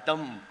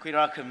adam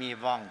kuira kami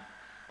wang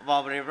wa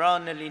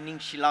Reverend lining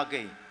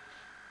shilage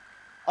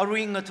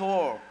aruing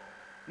ator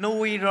no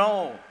we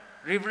know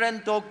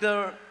Reverend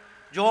Dr.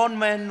 John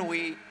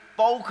Manui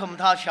Pau Kham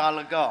Tha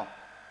Shalaga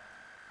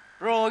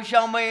Ro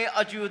Shamay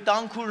Aju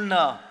Tangkhul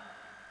na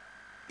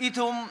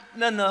itum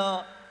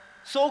nana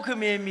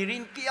sokame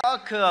mirin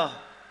kya ka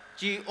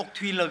ji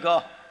okthui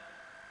laga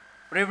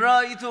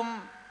Revra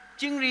itum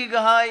chingri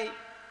gahai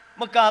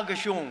maka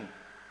gashung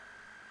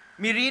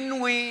mirin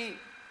wi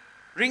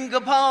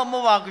ringapa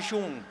mawa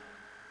gashung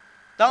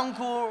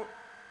Tangkhul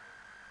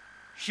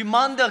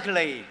shimanda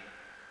khlei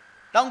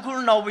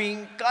Tangkhul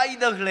nawing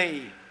kaida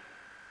khlei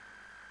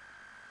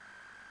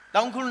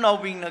Tangkhul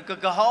nawing na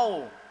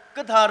kakahau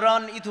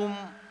katharan itum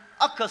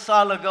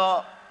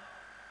akasalaga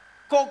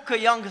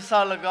kokayang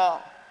kasalaga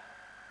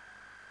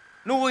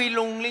nuwi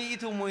longli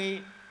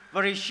itumui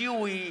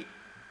varishiwi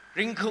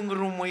ringkhung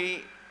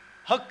rumui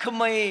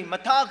hakkamai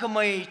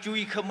mathakamai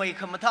chui khamai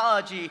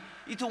khamataji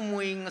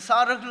itumui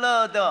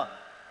ngasaragla da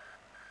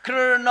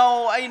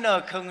krnau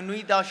aina khang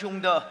nui da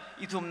shungda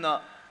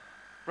itumna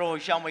Pro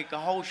Shamai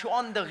Kahau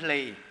Shwan the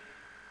Clay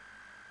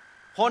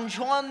Hon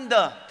Shwan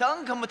the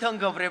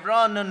Tangkamatanga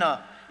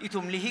Vrevranana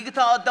Itum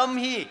Lihigata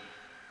Damhi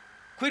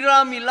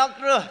Quirami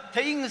Lakra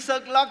Taing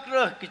Sak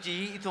Lakra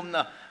Kiji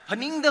Itumna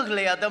Paning the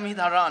Clay Adami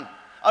Taran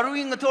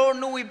Aruing a tor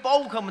Nui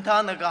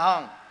Paukamatana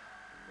Gahang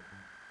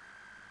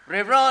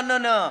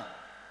Vrevranana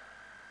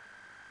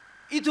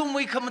Itum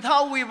we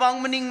Kamatawi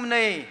Wang Maning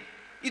Mne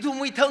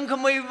Itum we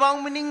Tankamay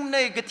Wang Maning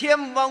Mne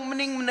Gatiam Wang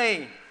Maning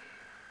Mne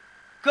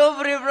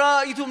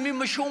Kavrevra itum ni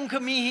masyong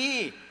kami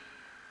hi.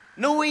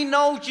 Nawi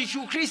nau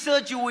Jishu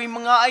Krista juwi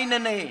mga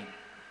ainane.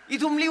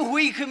 Itum li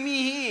hui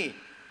kami hi.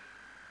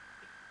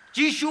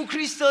 Jishu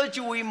Krista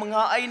juwi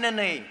mga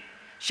ainane.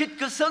 Shit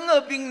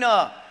kasanga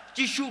bingna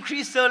Jishu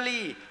Krista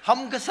li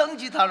ham kasang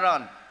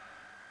jitaran.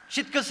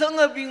 Shit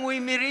kasanga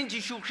bingwi mirin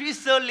Jishu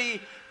Krista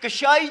li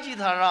kasyay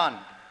jitaran.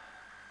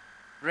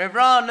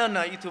 Revra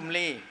nana itum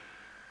li.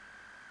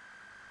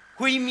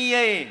 Hui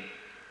miye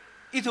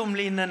itum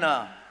li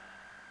nana.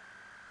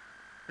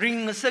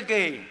 Ring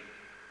sage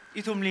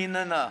itum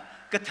linana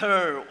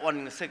kathar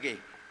on sage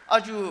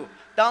aju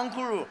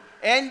Tangkhul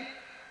and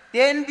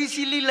Tnbc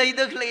li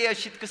laida klaya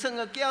shit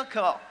kasanga kya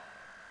ka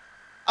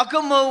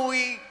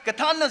akamawi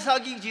kathana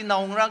sagi ji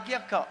naungra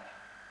kya ka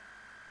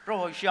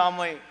pro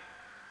shamai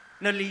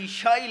nali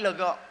shai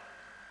laga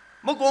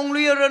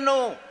magongli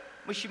rano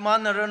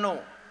mashimana rano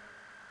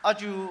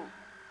aju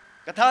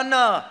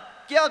kathana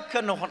kya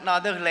ka no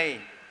hotna da klay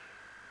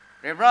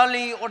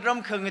rebrali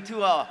odram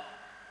khangatua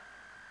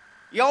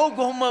Yau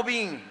goma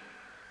bing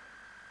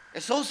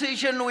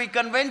association we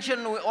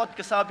convention we ot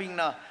kasabing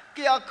na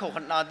kya ko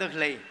na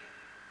dagle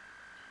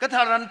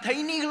katharan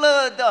thaini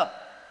gla da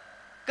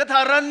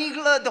katharan ni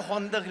gla da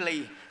hon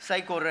dagle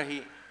sai ko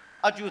rahi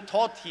aju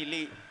thot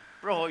hili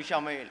pro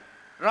shamel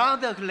ra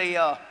dagle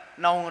ya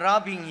naung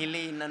rabing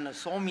hili nan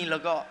somi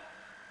laga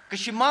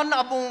kashiman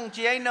abong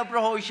chiaina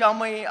pro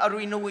shamai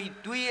aruino we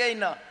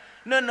tuiena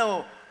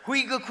nano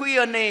huiga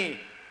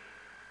khuiane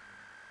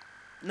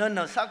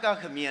Nana Saka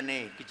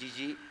Kamiane,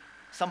 Kijiji,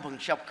 Sampang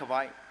Shop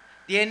Kawai,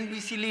 the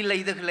Tnbc li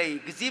laida clay,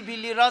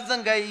 Gizibili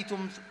Razangai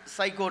itum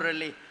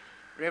psychorally,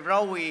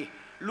 Revrawi,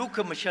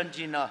 Luka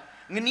Mashanjina,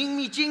 Nganing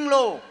mi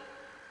Jinglo,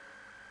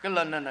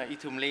 Galanana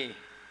itumle,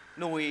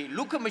 Nui,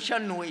 Luka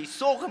Mashan Nui,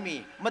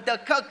 Sokami,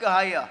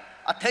 Matakakahaya,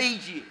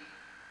 Ataiji,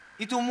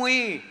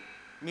 Itumwe,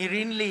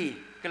 Mirinli,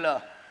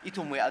 Gala,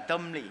 Itumwe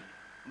Adamli,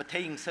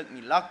 Mataying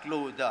Sakmi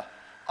Laklo da.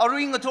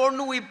 Aruing a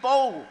tornui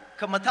bow,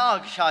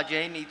 Kamatag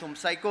Shajani tum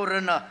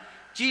Psychorana,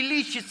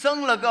 Jili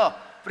Shitsang Laga,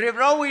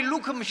 Prevrawi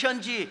Lukam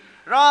Shanji,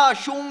 Ra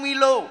Shung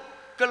Milo,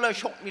 Kala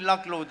Shok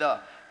Milaklo da,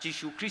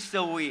 Jishu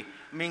Christawi,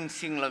 Ming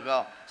Sing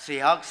Laga,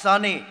 Sehak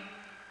Sani,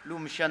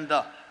 Lum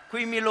Shanda,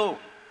 Kui Milo,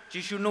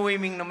 Jishu Noe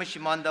Ming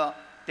Namashimanda,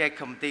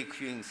 Tekam Te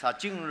Queen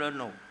Saching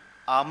Rano.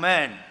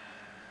 Amen.